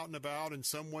we are out and about and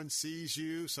someone sees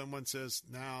you, someone says,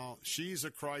 now, she's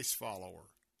a Christ follower.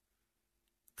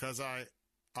 Because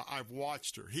I've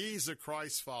watched her. He's a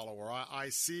Christ follower. I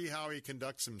see how he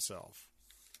conducts himself.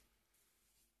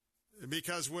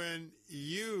 Because when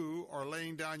you are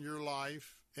laying down your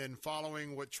life and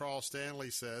following what Charles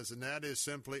Stanley says, and that is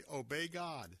simply obey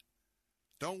God.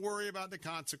 Don't worry about the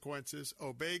consequences.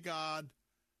 Obey God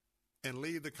and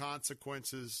leave the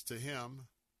consequences to him.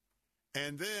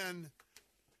 And then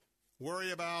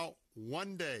worry about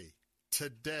one day,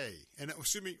 today. And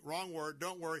excuse me, wrong word,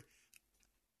 don't worry.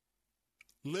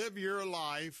 Live your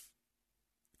life,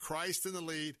 Christ in the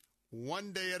lead,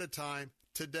 one day at a time,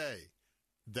 today.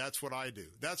 That's what I do.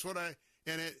 That's what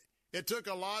and it took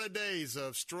a lot of days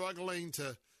of struggling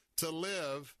to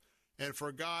live and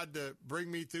for God to bring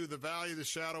me through the valley of the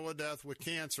shadow of death with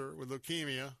cancer, with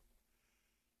leukemia,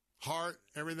 heart,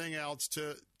 everything else,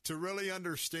 to really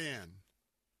understand.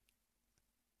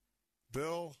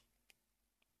 Bill,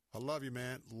 I love you,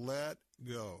 man. Let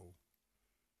go.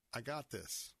 I got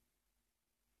this.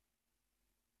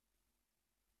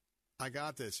 I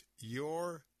got this.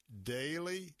 Your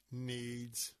daily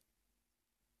needs,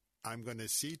 I'm going to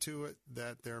see to it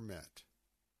that they're met.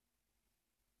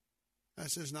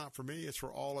 This is not for me. It's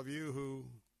for all of you who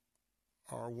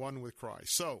are one with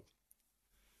Christ. So,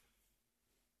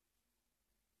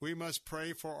 we must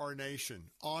pray for our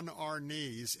nation on our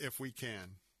knees if we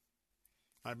can.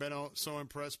 I've been so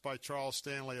impressed by Charles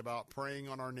Stanley about praying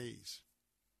on our knees.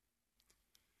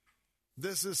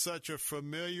 This is such a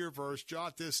familiar verse.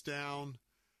 Jot this down.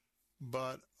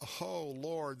 But, oh,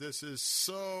 Lord, this is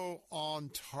so on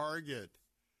target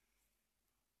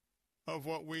of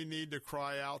what we need to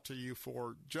cry out to you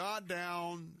for. Jot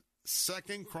down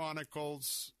 2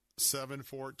 Chronicles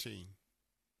 7:14.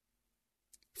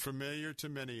 Familiar to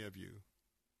many of you.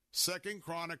 2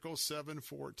 Chronicles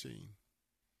 7:14.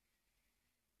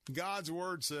 God's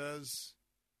word says,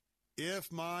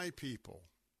 if my people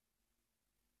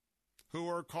who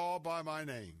are called by my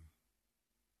name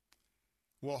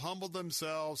will humble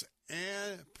themselves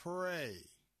and pray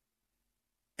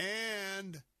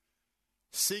and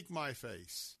seek my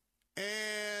face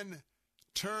and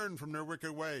turn from their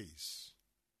wicked ways,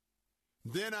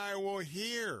 then I will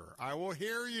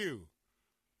hear you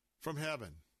from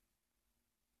heaven,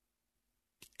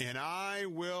 and I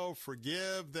will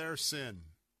forgive their sin.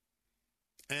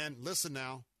 And listen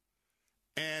now,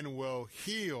 and will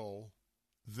heal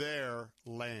their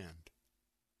land.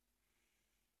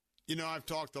 You know, I've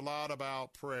talked a lot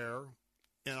about prayer,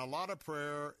 and a lot of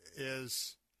prayer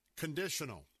is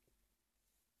conditional.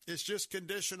 It's just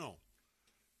conditional.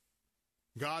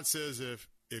 God says, if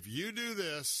you do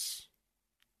this,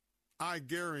 I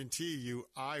guarantee you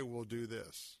I will do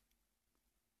this.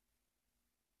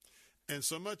 And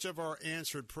so much of our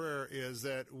answered prayer is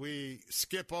that we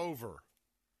skip over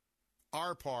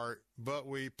our part, but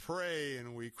we pray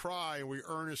and we cry and we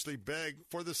earnestly beg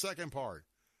for the second part.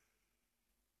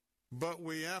 But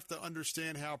we have to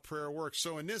understand how prayer works.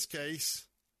 So in this case,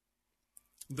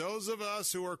 those of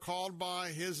us who are called by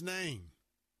his name,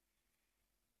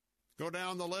 go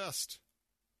down the list.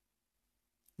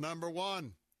 Number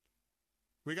one,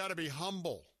 we got to be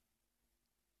humble,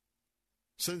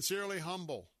 sincerely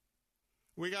humble.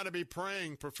 We got to be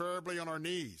praying, preferably on our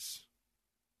knees.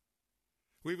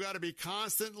 We've got to be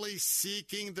constantly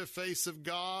seeking the face of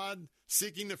God,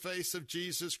 seeking the face of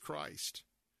Jesus Christ.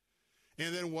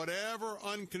 And then whatever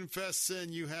unconfessed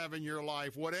sin you have in your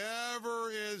life, whatever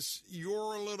is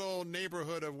your little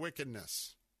neighborhood of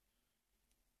wickedness,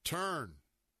 turn.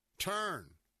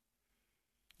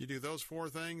 You do those four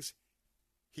things,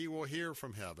 he will hear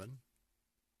from heaven.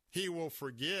 He will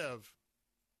forgive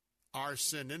our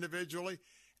sin individually.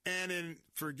 And in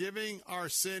forgiving our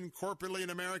sin corporately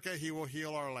in America, he will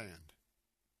heal our land.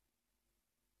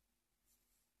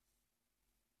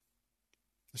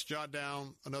 Let's jot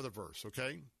down another verse,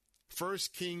 okay?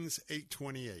 1 Kings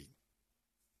 8:28.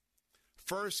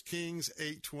 1 Kings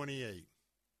 8:28.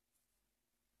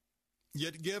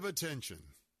 Yet give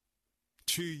attention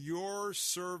to your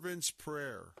servant's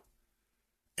prayer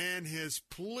and his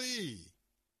plea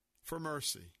for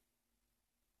mercy.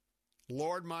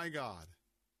 Lord my God,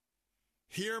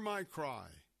 hear my cry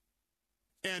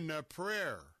and the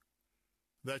prayer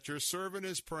that your servant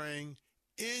is praying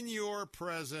in your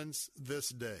presence this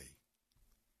day.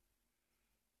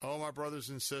 Oh, my brothers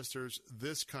and sisters,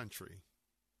 this country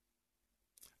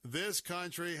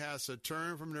has to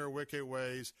turn from their wicked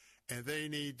ways, and they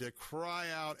need to cry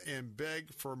out and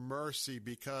beg for mercy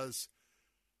because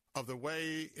of the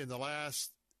way in the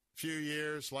last few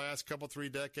years, last couple, 3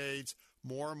 decades,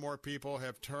 more and more people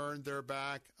have turned their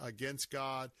back against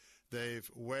God. They've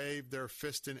waved their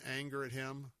fist in anger at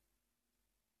him.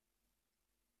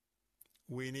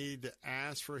 We need to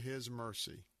ask for his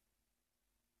mercy.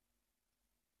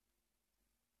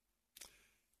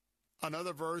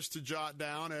 Another verse to jot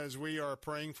down as we are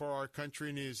praying for our country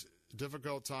in these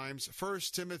difficult times, 1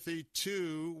 Timothy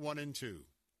 2, 1 and 2.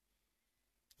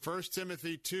 1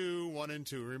 Timothy 2, 1 and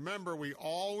 2. Remember, we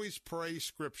always pray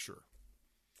Scripture.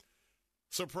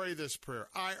 So pray this prayer.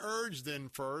 I urge then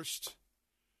first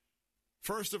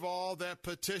of all, that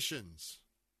petitions,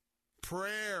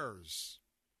 prayers,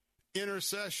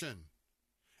 intercession,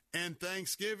 and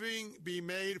thanksgiving be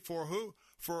made for who?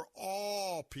 For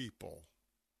all people.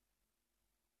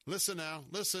 Listen now,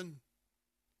 listen.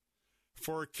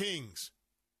 For kings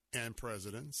and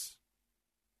presidents,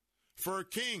 for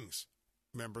kings,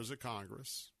 members of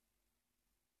Congress,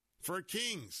 for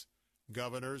kings,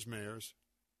 governors, mayors,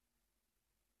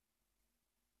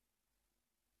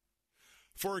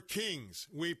 for kings,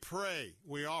 we pray,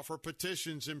 we offer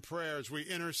petitions and prayers, we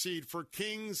intercede for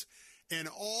kings and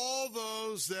all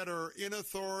those that are in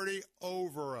authority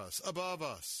over us, above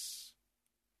us.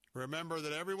 Remember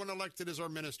that everyone elected is our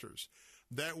ministers,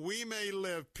 that we may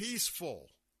live peaceful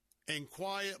and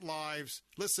quiet lives,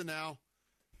 listen now,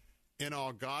 in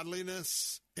all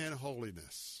godliness and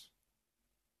holiness.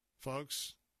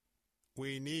 Folks,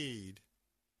 we need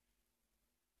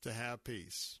to have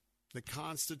peace. The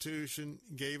Constitution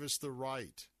gave us the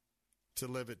right to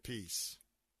live at peace,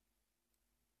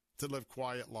 to live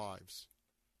quiet lives.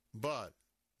 But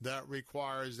that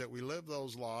requires that we live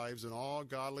those lives in all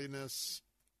godliness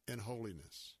and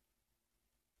holiness.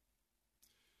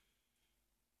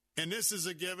 And this is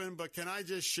a given, but can I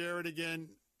just share it again?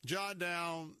 Jot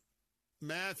down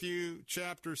Matthew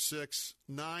chapter 6,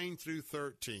 9 through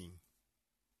 13.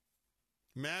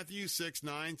 Matthew 6,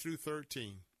 9 through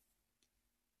 13.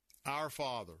 Our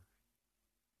Father,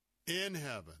 in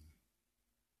heaven,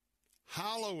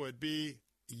 hallowed be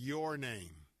your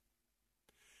name.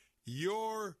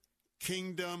 Your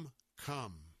kingdom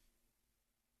come.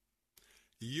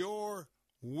 Your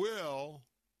will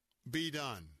be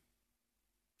done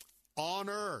on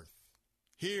earth,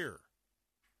 here,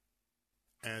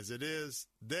 as it is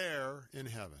there in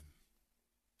heaven.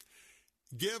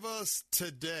 Give us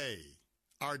today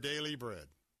our daily bread.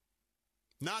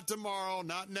 Not tomorrow,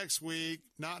 not next week,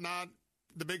 not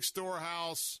the big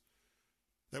storehouse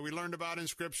that we learned about in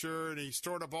Scripture, and he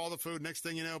stored up all the food. Next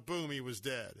thing you know, boom, he was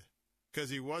dead because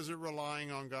he wasn't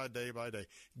relying on God day by day.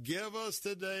 Give us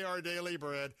today our daily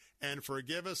bread and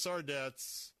forgive us our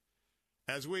debts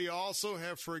as we also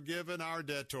have forgiven our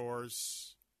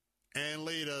debtors, and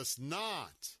lead us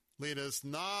not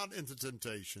into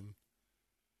temptation,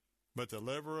 but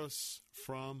deliver us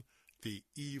from the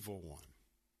evil one.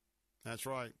 That's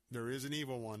right. There is an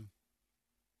evil one.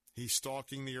 He's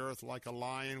stalking the earth like a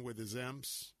lion with his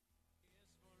imps.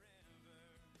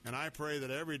 And I pray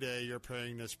that every day you're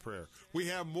praying this prayer. We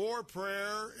have more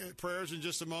prayers in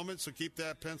just a moment, so keep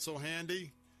that pencil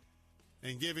handy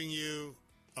and giving you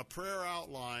a prayer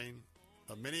outline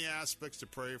of many aspects to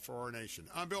pray for our nation.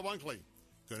 I'm Bill Bunkley.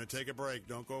 Going to take a break.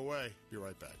 Don't go away. Be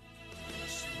right back.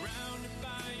 Surrounded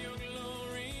by your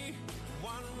glory,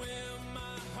 one will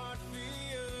my heart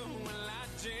feel. Will I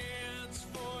dance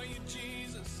for you,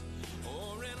 Jesus,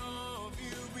 or in all of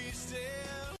you be still?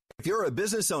 If you're a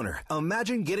business owner,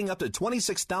 imagine getting up to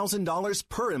 $26,000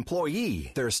 per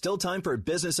employee. There's still time for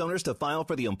business owners to file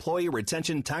for the Employee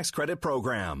Retention Tax Credit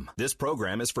Program. This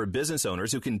program is for business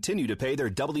owners who continue to pay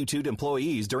their W-2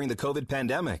 employees during the COVID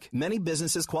pandemic. Many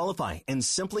businesses qualify and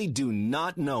simply do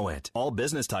not know it. All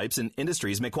business types and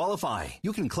industries may qualify.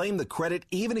 You can claim the credit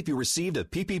even if you received a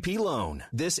PPP loan.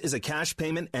 This is a cash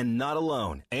payment and not a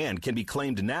loan, and can be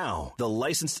claimed now. The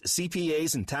licensed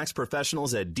CPAs and tax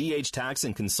professionals at DH Tax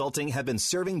and Consulting have been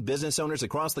serving business owners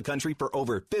across the country for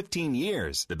over 15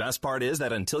 years. The best part is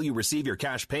that until you receive your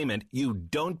cash payment, you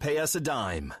don't pay us a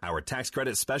dime. Our tax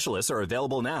credit specialists are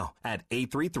available now at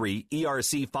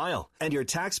 833-ERC-FILE, and your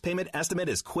tax payment estimate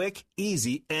is quick,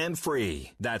 easy, and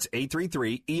free. That's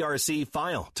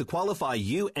 833-ERC-FILE to qualify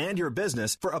you and your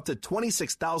business for up to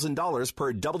 $26,000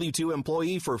 per W-2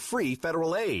 employee for free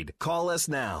federal aid. Call us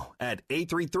now at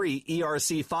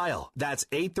 833-ERC-FILE. That's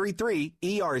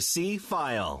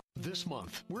 833-ERC-FILE. This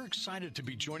month, we're excited to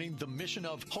be joining the mission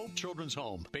of Hope Children's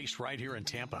Home, based right here in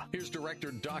Tampa. Here's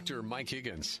Director Dr. Mike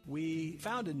Higgins. We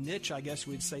found a niche, I guess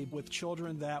we'd say, with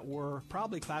children that were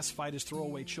probably classified as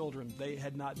throwaway children. They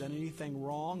had not done anything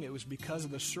wrong. It was because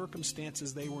of the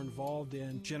circumstances they were involved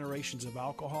in. Generations of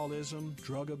alcoholism,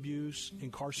 drug abuse,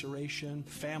 incarceration,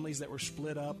 families that were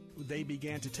split up. They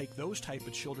began to take those type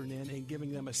of children in and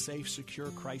giving them a safe,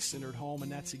 secure, Christ-centered home,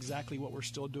 and that's exactly what we're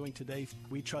still doing today.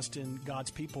 We trust in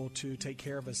God's people to take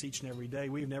care of us each and every day.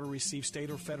 We've never received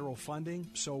state or federal funding,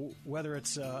 so whether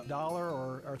it's $1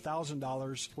 or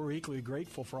 $1,000, we're equally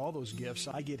grateful for all those gifts.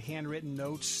 I get handwritten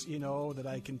notes, that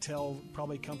I can tell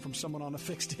probably come from someone on a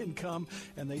fixed income,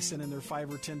 and they send in their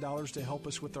 $5 or $10 to help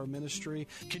us with our ministry.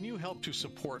 Can you help to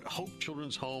support Hope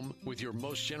Children's Home with your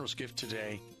most generous gift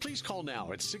today? Please call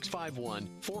now at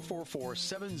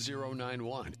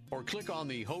 651-444-7091 or click on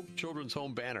the Hope Children's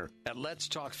Home banner at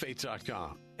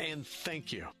letstalkfaith.com. And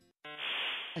thank you.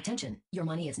 Attention, your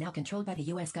money is now controlled by the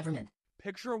U.S. government.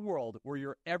 Picture a world where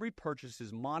your every purchase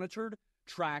is monitored,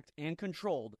 tracked, and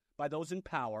controlled by those in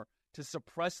power to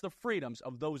suppress the freedoms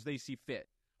of those they see fit.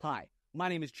 Hi, my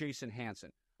name is Jason Hansen.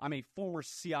 I'm a former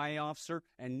CIA officer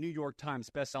and New York Times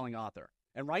bestselling author.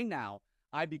 And right now,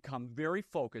 I've become very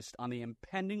focused on the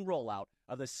impending rollout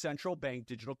of the central bank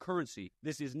digital currency.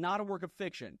 This is not a work of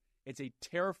fiction. It's a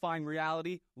terrifying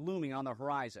reality looming on the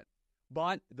horizon.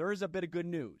 But there is a bit of good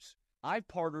news. I've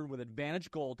partnered with Advantage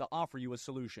Gold to offer you a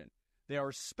solution. They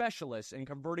are specialists in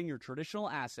converting your traditional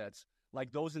assets,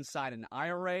 like those inside an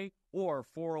IRA or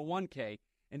 401k,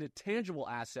 into tangible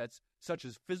assets such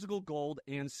as physical gold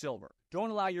and silver. Don't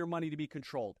allow your money to be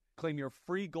controlled. Claim your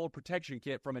free gold protection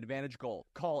kit from Advantage Gold.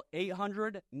 Call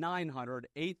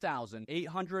 800-900-8000,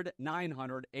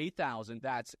 800-900-8000.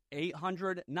 That's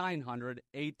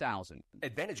 800-900-8000.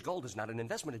 Advantage Gold is not an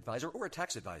investment advisor or a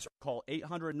tax advisor. Call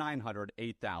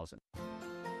 800-900-8000.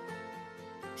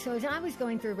 So as I was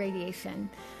going through radiation,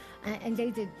 and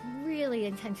they did really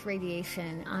intense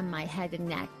radiation on my head and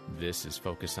neck. This is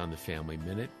Focus on the Family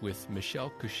Minute with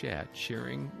Michelle Couchette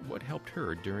sharing what helped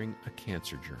her during a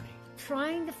cancer journey.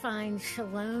 Trying to find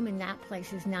shalom in that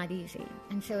place is not easy.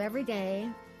 And so every day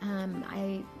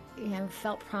I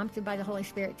felt prompted by the Holy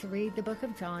Spirit to read the book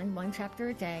of John, 1 chapter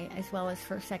a day, as well as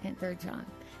 1st, 2nd, 3rd John.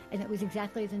 And it was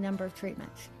exactly the number of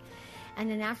treatments. And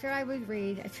then after I would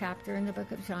read a chapter in the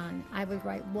book of John, I would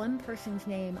write one person's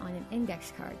name on an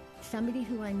index card, somebody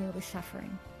who I knew was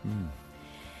suffering.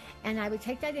 And I would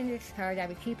take that index card, I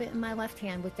would keep it in my left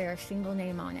hand with their single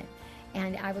name on it.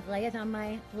 And I would lay it on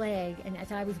my leg, and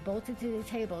as I was bolted to the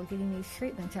table getting these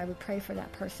treatments, I would pray for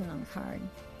that person on the card.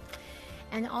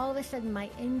 And all of a sudden, my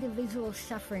individual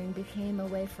suffering became a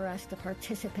way for us to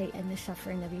participate in the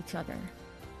suffering of each other.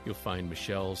 You'll find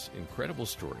Michelle's incredible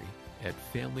story at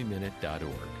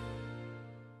FamilyMinute.org.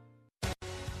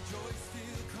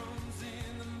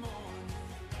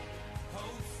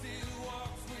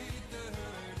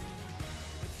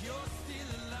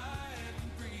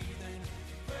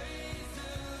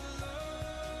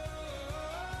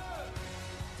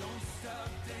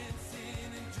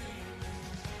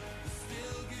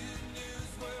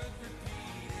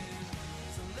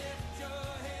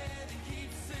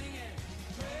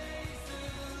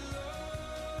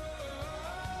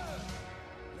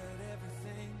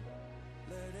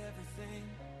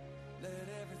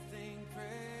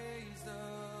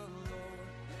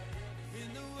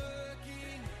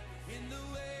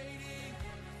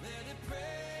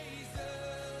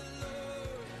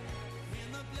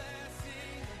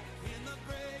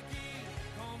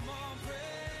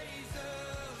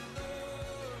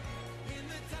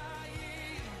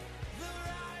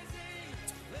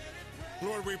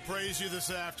 Lord, we praise you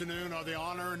this afternoon. All the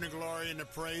honor and the glory and the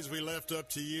praise we lift up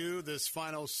to you this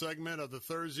final segment of the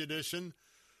Thursday edition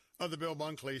of the Bill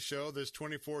Bunkley Show, this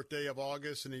 24th day of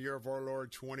August in the year of our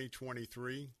Lord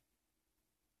 2023.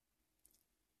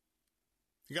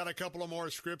 You got a couple of more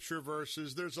scripture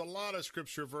verses. There's a lot of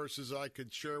scripture verses I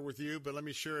could share with you, but let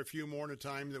me share a few more in the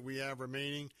time that we have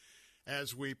remaining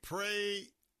as we pray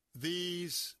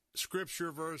these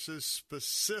scripture verses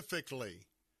specifically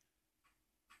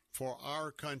for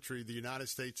our country, the United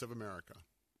States of America.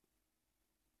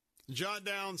 Jot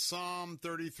down Psalm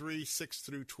 33, 6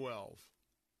 through 12.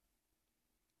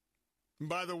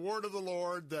 By the word of the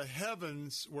Lord, the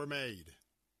heavens were made,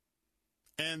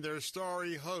 and their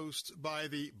starry host by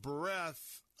the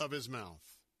breath of his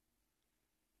mouth.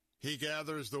 He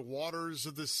gathers the waters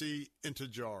of the sea into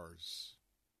jars.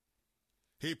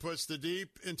 He puts the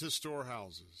deep into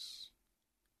storehouses.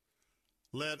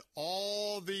 Let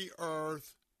all the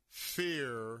earth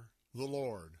fear the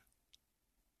Lord.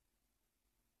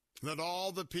 Let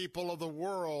all the people of the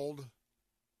world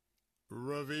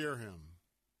revere him.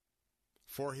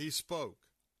 For he spoke,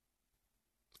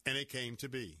 and it came to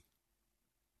be.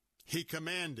 He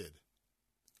commanded,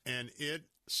 and it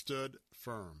stood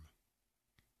firm.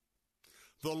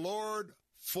 The Lord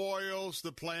foils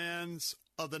the plans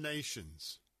of the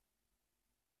nations.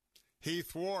 He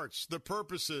thwarts the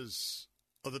purposes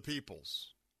of the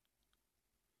peoples.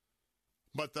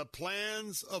 But the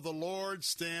plans of the Lord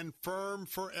stand firm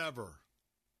forever.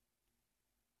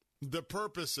 The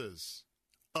purposes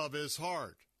of his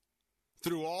heart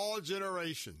through all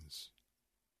generations.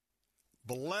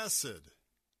 Blessed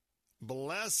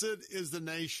is the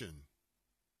nation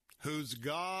whose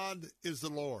God is the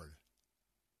Lord,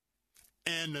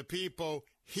 and the people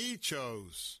he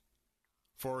chose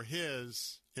for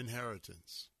his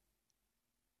inheritance.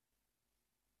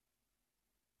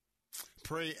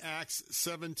 Pray Acts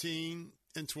 17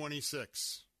 and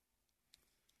 26.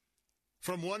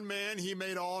 From one man he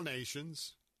made all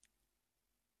nations,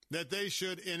 that they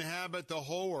should inhabit the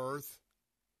whole earth,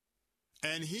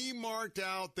 and he marked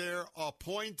out their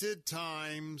appointed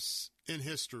times in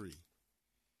history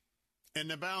and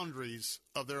the boundaries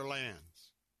of their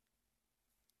lands.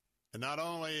 And not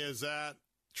only is that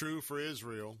true for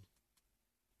Israel,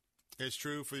 it's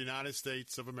true for the United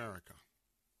States of America.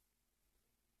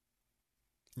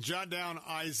 Jot down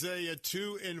Isaiah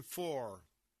 2 and 4,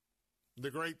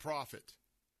 the great prophet.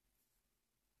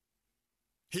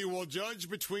 He will judge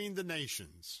between the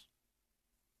nations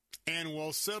and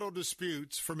will settle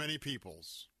disputes for many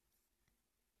peoples.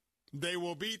 They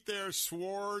will beat their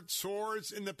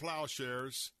swords into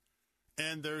plowshares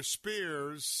and their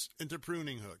spears into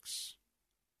pruning hooks.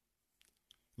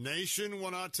 Nation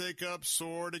will not take up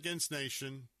sword against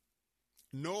nation,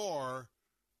 nor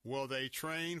will they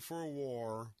train for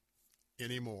war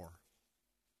anymore.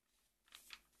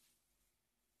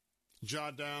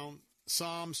 Jot down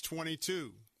Psalms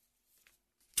 22,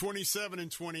 27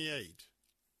 and 28.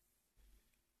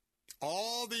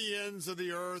 All the ends of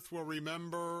the earth will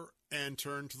remember and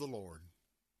turn to the Lord,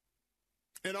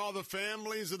 and all the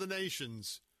families of the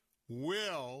nations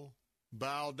will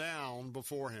bow down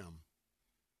before him.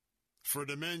 For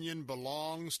dominion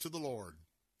belongs to the Lord,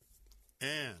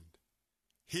 and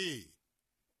he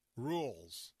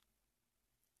rules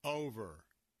over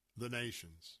the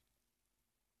nations.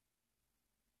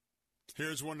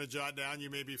 Here's one to jot down you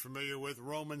may be familiar with,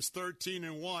 Romans 13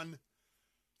 and 1.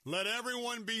 Let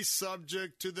everyone be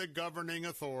subject to the governing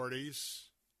authorities,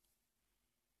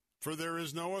 for there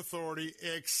is no authority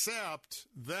except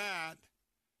that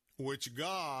which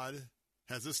God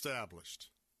has established.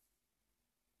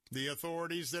 The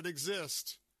authorities that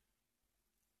exist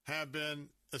have been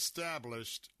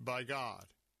established by God.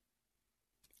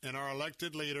 And our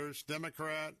elected leaders,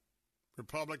 Democrat,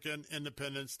 Republican,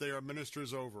 Independents, they are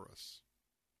ministers over us.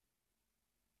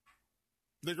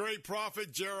 The great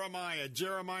prophet Jeremiah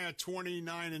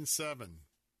 29 and 7,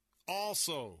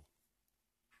 also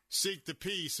seek the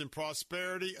peace and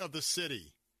prosperity of the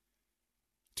city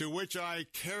to which I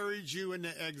carried you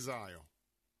into exile.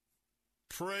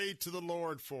 Pray to the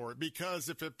Lord for it, because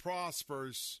if it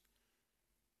prospers,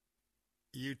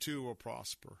 you too will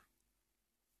prosper.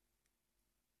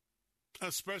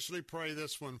 Especially pray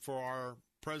this one for our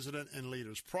president and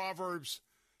leaders. Proverbs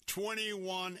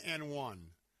 21 and 1.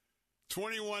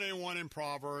 21 and 1 in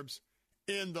Proverbs.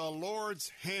 In the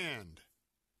Lord's hand,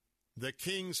 the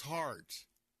king's heart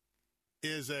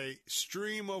is a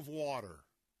stream of water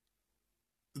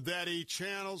that he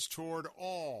channels toward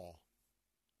all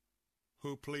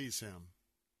who please him.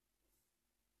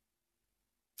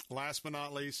 Last but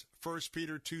not least, 1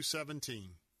 Peter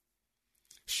 2:17.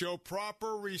 Show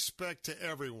proper respect to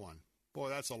everyone. Boy,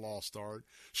 that's a lost art.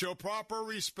 Show proper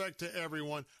respect to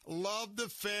everyone. Love the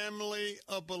family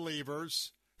of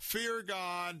believers. Fear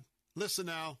God. Listen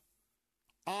now.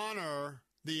 Honor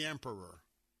the emperor.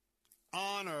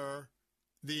 Honor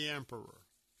the emperor.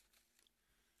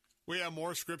 We have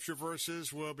more scripture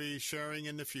verses we'll be sharing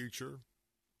in the future.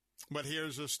 But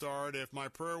here's a start. If my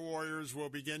prayer warriors will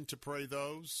begin to pray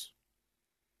those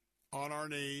on our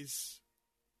knees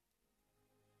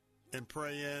and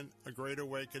pray in a great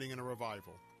awakening and a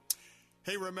revival.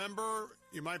 Hey, remember,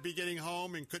 you might be getting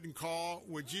home and couldn't call.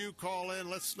 Would you call in?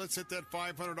 Let's hit that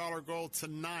 $500 goal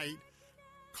tonight.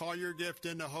 Call your gift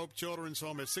into Hope Children's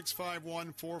Home at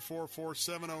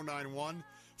 651-444-7091.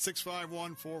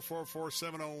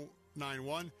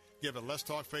 651-444-7091. Give it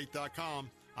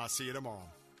letstalkfaith.com. I'll see you tomorrow.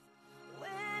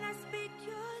 When I speak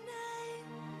your name.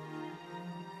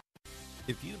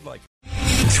 If you'd like...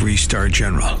 3-star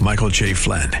General Michael J.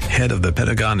 Flynn, head of the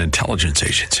Pentagon Intelligence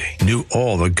Agency, knew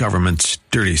all the government's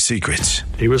dirty secrets.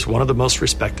 He was one of the most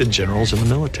respected generals in the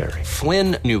military.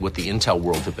 Flynn knew what the intel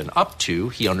world had been up to.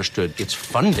 He understood its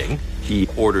funding. He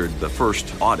ordered the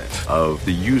first audit of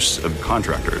the use of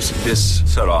contractors. This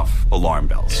set off alarm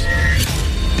bells.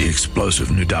 The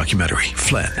explosive new documentary,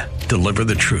 Flynn, Deliver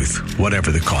the Truth, Whatever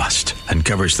the Cost,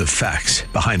 uncovers the facts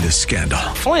behind this scandal.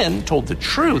 Flynn told the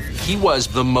truth. He was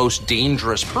the most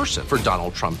dangerous person for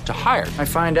Donald Trump to hire. I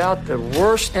find out the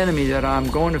worst enemy that I'm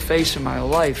going to face in my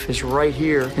life is right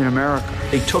here in America.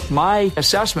 They took my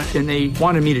assessment and they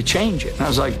wanted me to change it. And I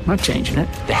was like, I'm not changing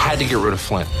it. They had to get rid of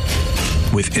Flynn.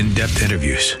 With in-depth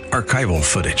interviews, archival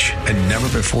footage, and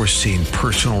never-before-seen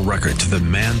personal records of the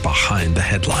man behind the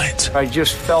headlines. I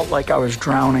just felt like I was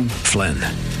drowning. Flynn,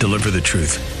 Deliver the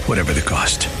Truth, Whatever the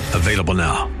Cost. Available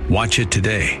now. Watch it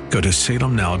today. Go to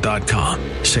salemnow.com.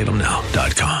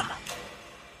 salemnow.com.